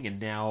everything, and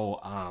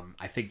now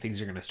I think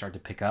things are going to start to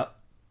pick up.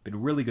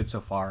 Been really good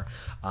so far,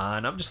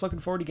 and I'm just looking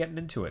forward to getting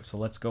into it. So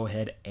let's go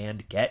ahead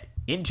and get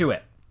into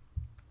it.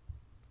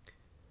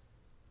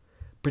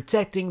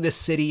 Protecting the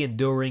city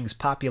Enduring's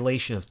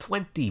population of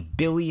 20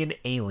 billion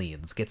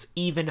aliens gets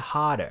even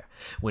hotter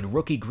when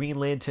rookie Green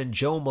Lantern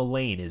Joe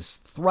Mullane is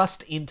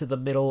thrust into the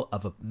middle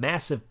of a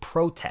massive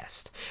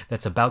protest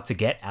that's about to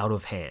get out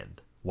of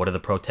hand. What do the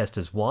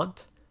protesters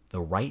want? The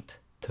right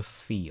to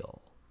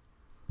feel.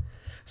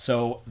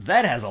 So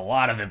that has a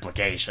lot of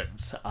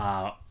implications.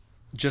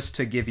 Just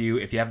to give you,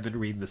 if you haven't been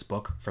reading this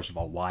book, first of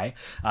all, why?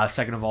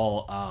 Second of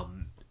all,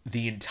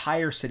 the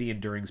entire city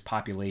Enduring's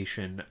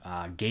population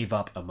gave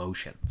up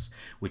emotions,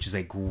 which is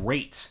a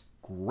great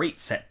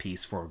set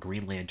piece for a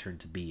Green Lantern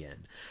to be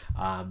in.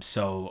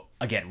 So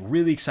again,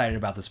 really excited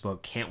about this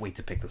book. Can't wait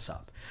to pick this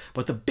up.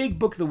 But the big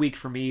book of the week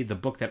for me, the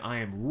book that I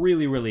am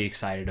really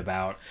excited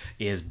about,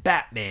 is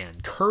Batman: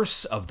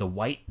 Curse of the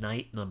White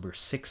Knight, number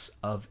 6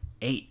 of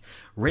 8,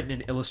 written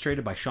and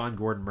illustrated by Sean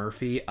Gordon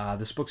Murphy.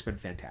 This book's been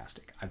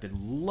fantastic. I've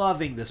been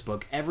loving this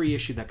book every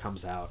issue that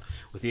comes out,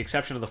 with the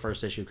exception of the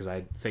first issue, because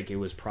I think it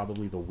was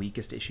probably the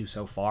weakest issue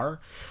so far.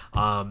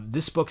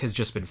 This book has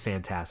just been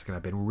fantastic, and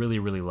I've been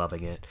really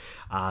loving it.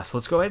 So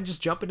let's go ahead and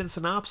just jump into the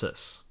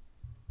synopsis.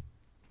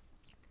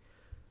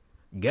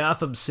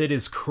 Gotham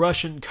City's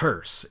crushing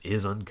curse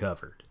is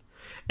uncovered.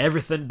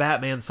 Everything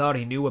Batman thought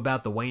he knew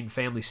about the Wayne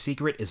family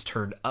secret is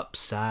turned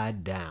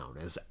upside down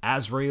as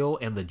Azrael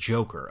and the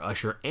Joker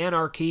usher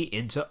anarchy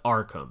into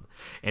Arkham,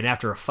 and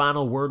after a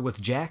final word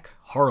with Jack,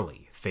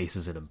 Harley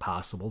faces an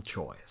impossible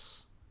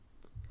choice.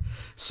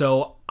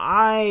 So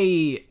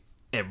I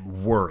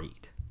am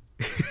worried.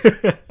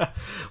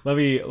 Let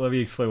me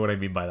explain what I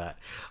mean by that.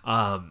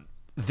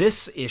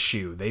 This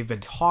issue, they've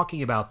been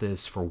talking about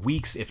this for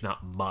weeks, if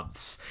not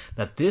months,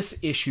 that this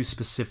issue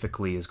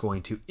specifically is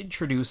going to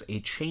introduce a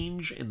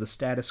change in the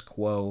status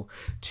quo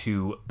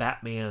to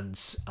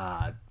Batman's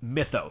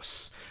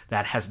mythos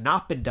that has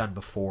not been done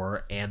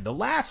before, and the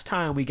last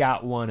time we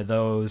got one of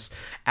those,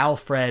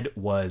 Alfred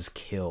was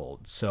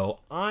killed.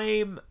 So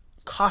I'm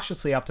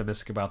cautiously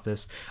optimistic about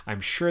this.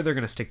 I'm sure they're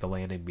going to stick the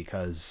landing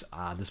because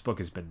this book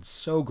has been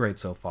so great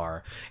so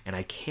far, and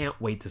I can't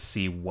wait to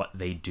see what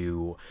they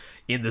do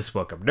in this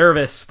book. I'm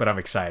nervous, but I'm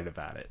excited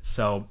about it.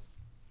 So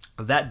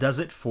that does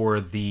it for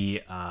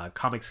the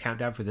comics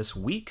countdown for this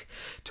week.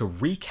 To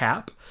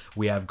recap,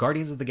 we have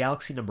Guardians of the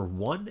Galaxy number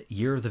 1,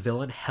 Year of the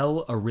Villain,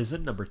 Hell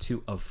Arisen number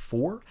 2 of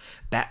 4,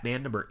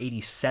 Batman number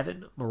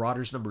 87,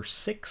 Marauders number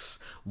 6,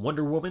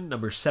 Wonder Woman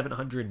number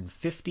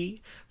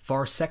 750,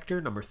 Far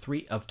Sector number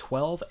 3 of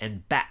 12,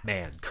 and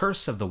Batman: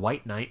 Curse of the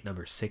White Knight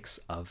number 6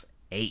 of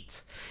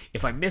 8.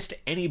 If I missed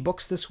any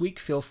books this week,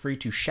 feel free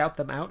to shout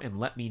them out and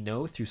let me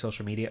know through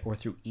social media or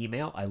through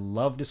email. I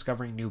love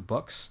discovering new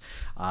books.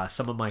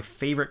 Some of my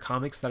favorite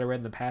comics that I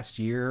read in the past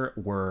year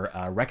were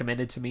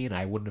recommended to me and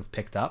I wouldn't have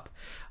picked up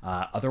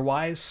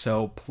otherwise,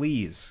 so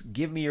please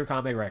give me your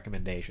comic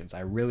recommendations.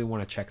 I really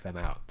want to check them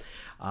out.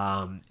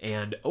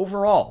 And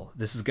overall,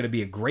 this is going to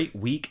be a great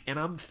week, and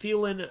I'm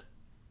feeling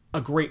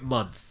a great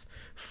month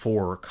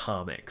for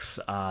comics.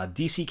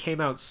 DC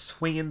came out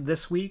swinging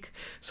this week,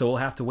 so we'll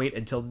have to wait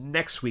until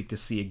next week to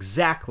see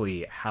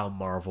exactly how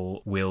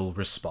Marvel will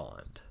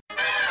respond.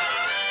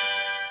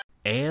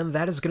 And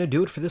that is going to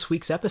do it for this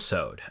week's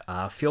episode.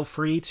 Feel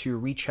free to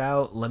reach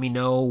out, let me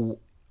know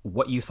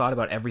what you thought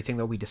about everything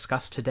that we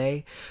discussed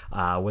today,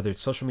 whether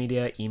it's social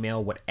media,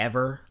 email,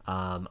 whatever.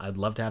 I'd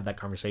love to have that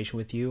conversation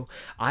with you.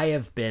 I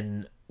have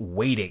been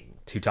waiting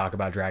to talk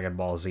about Dragon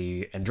Ball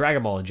Z and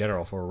Dragon Ball in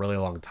general for a really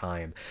long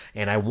time,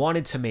 and I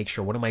wanted to make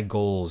sure one of my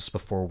goals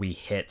before we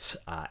hit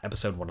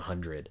episode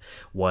 100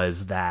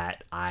 was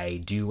that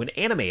I do an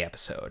anime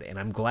episode, and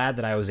I'm glad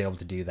that I was able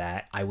to do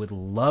that. I would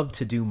love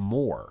to do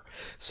more,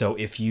 so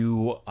if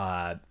you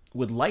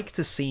would like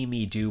to see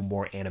me do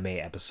more anime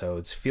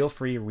episodes, feel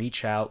free to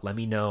reach out, let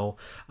me know.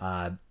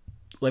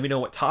 Let me know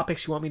what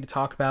topics you want me to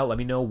talk about. Let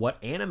me know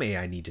what anime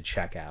I need to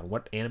check out,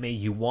 what anime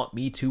you want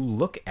me to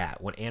look at,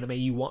 what anime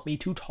you want me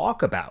to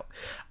talk about.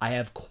 I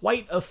have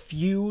quite a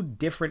few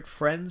different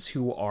friends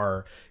who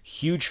are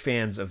huge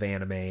fans of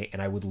anime,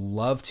 and I would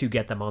love to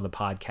get them on the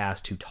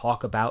podcast to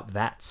talk about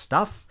that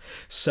stuff.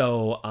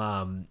 So,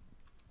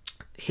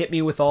 hit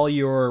me with all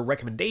your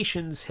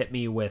recommendations, hit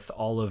me with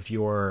all of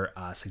your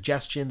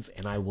suggestions,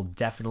 and I will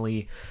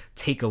definitely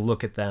take a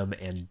look at them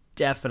and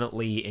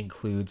definitely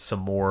include some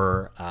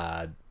more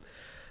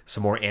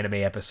anime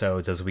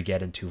episodes as we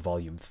get into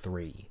Volume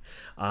 3.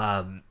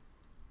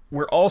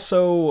 We're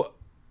also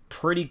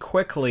pretty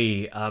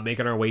quickly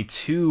making our way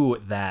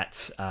to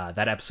that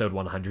episode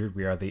 100.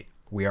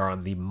 We are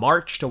on the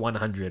march to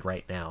 100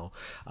 right now.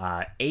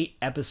 8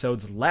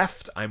 episodes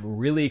left. I'm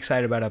really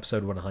excited about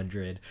episode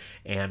 100,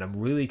 and I'm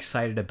really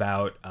excited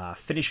about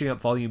finishing up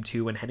Volume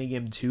 2 and heading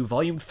into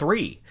Volume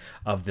 3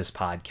 of this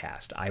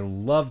podcast. I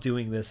love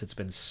doing this. It's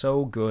been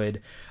so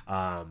good.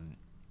 And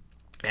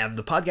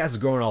the podcast is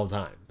growing all the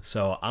time.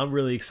 So I'm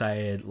really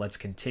excited. Let's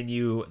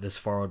continue this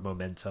forward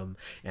momentum.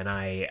 And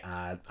I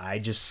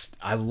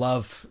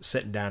love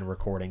sitting down and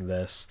recording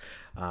this.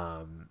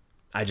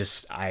 I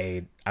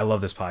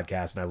love this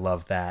podcast, and I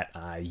love that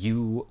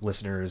you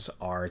listeners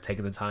are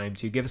taking the time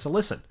to give us a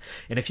listen.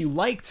 And if you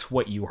liked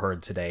what you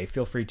heard today,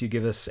 feel free to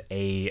give us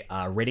a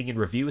rating and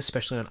review,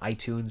 especially on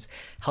iTunes.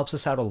 Helps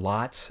us out a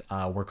lot.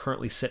 We're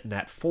currently sitting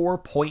at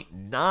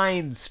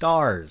 4.9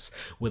 stars.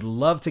 Would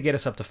love to get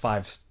us up to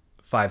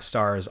five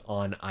stars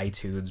on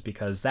iTunes,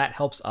 because that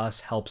helps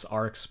us, helps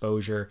our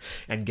exposure,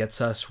 and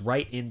gets us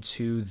right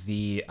into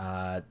the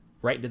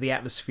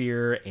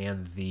atmosphere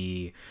and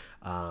the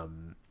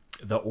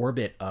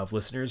orbit of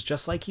listeners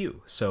just like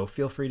you. So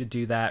feel free to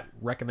do that.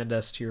 Recommend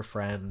us to your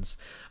friends,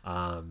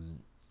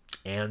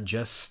 and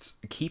just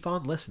keep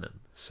on listening.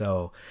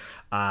 So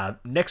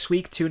next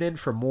week, tune in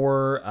for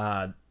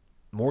more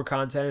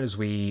content as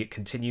we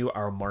continue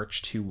our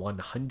march to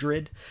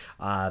 100.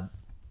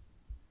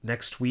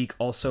 Next week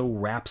also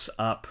wraps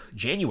up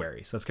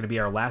January. So that's going to be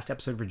our last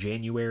episode for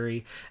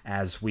January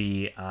as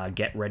we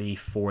get ready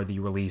for the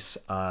release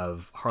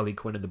of Harley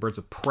Quinn and the Birds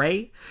of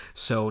Prey.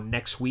 So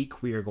next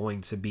week we are going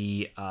to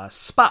be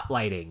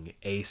spotlighting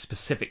a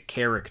specific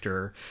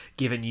character,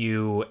 giving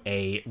you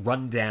a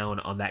rundown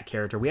on that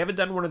character. We haven't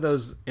done one of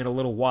those in a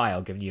little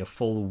while, giving you a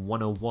full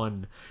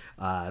 101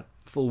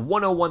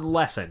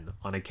 lesson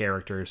on a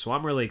character. So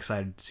I'm really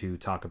excited to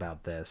talk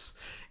about this.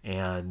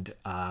 And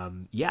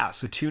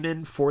so tune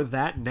in for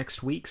that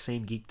next week.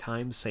 Same geek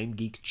time, same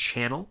geek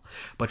channel.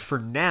 But for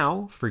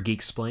now, for Geek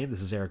Explain, this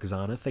is Eric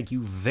Zana. Thank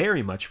you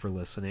very much for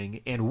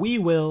listening, and we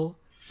will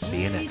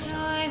see you next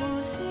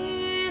time.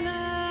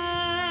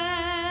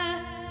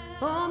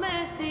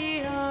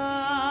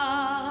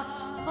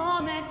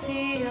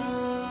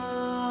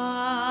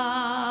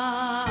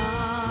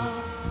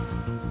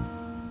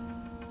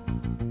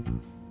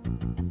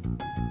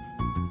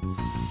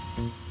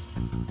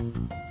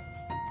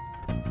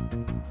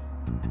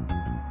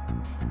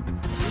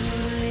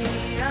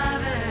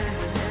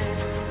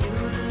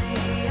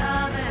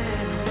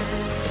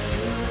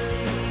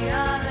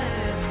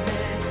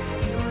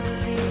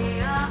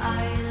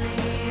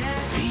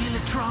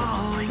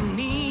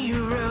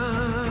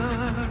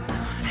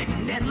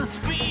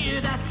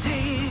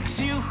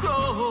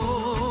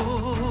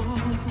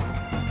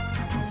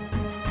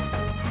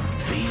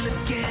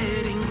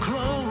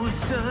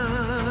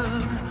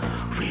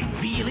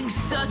 Revealing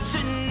such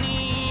an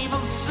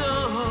evil soul.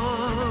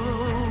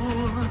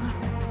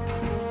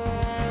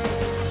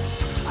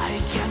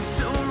 I can't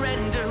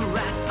surrender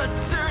at the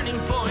turning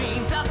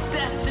point of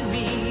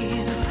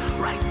destiny.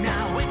 Right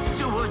now it's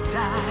do or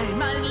die.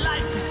 My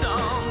life is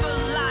on the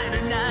line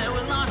and I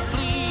will not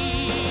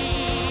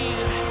flee.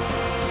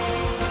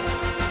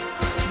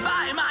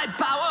 By my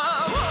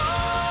power,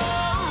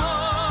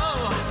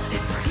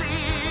 it's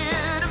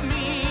clear to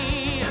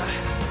me.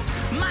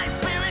 My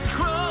spirit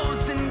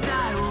grows and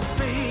I will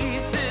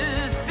face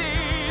this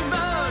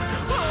demon.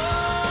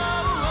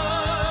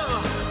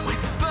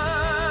 With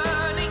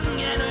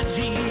burning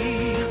energy,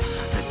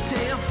 the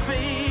day of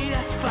fate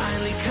has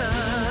finally come.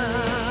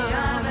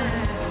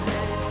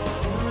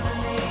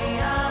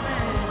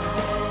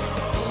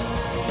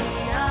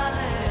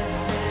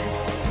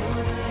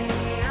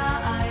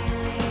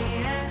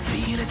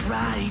 Feel it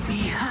right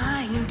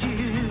behind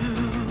you,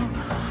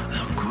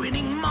 a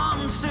grinning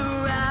monster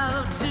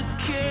out to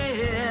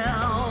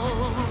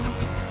kill.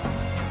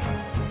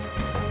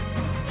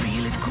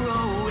 Feel it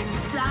grow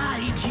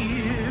inside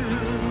you,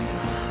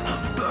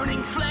 a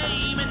burning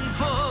flame and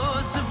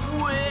force of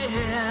will.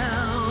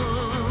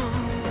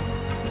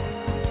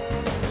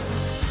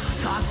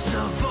 Thoughts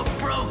of a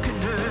broken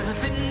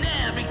earth in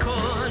every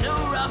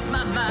corner of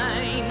my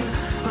mind.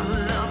 A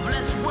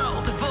loveless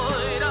world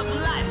devoid of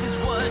life is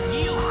what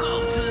you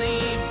hope to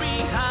leave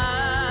behind.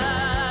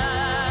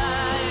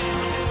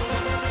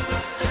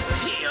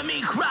 Hear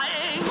me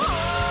crying,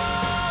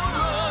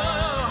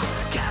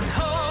 can't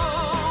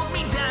hold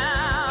me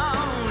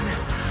down.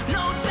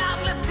 No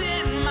doubt left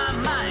in my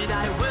mind,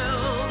 I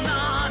will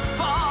not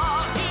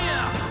fall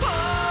here.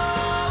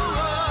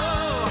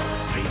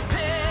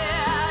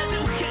 Prepare to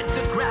hit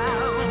the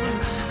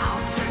ground.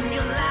 I'll turn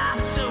your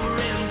laughter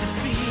into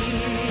fear.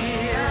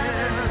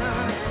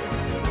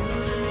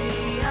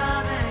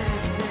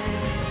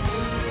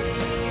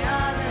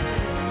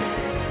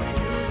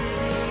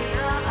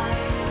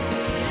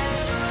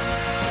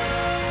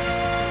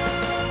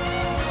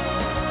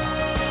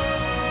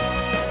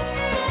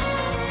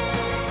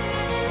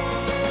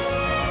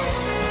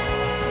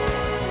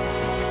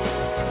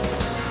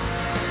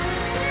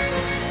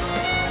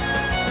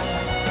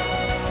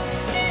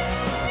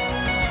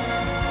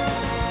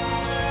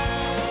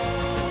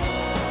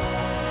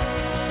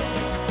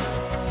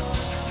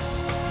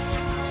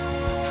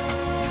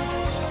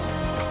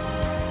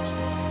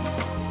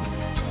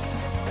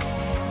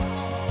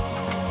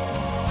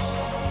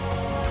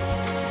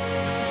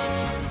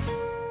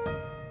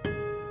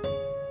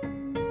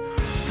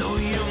 Though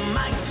you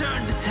might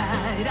turn the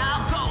tide,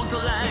 I'll hold the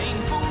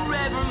line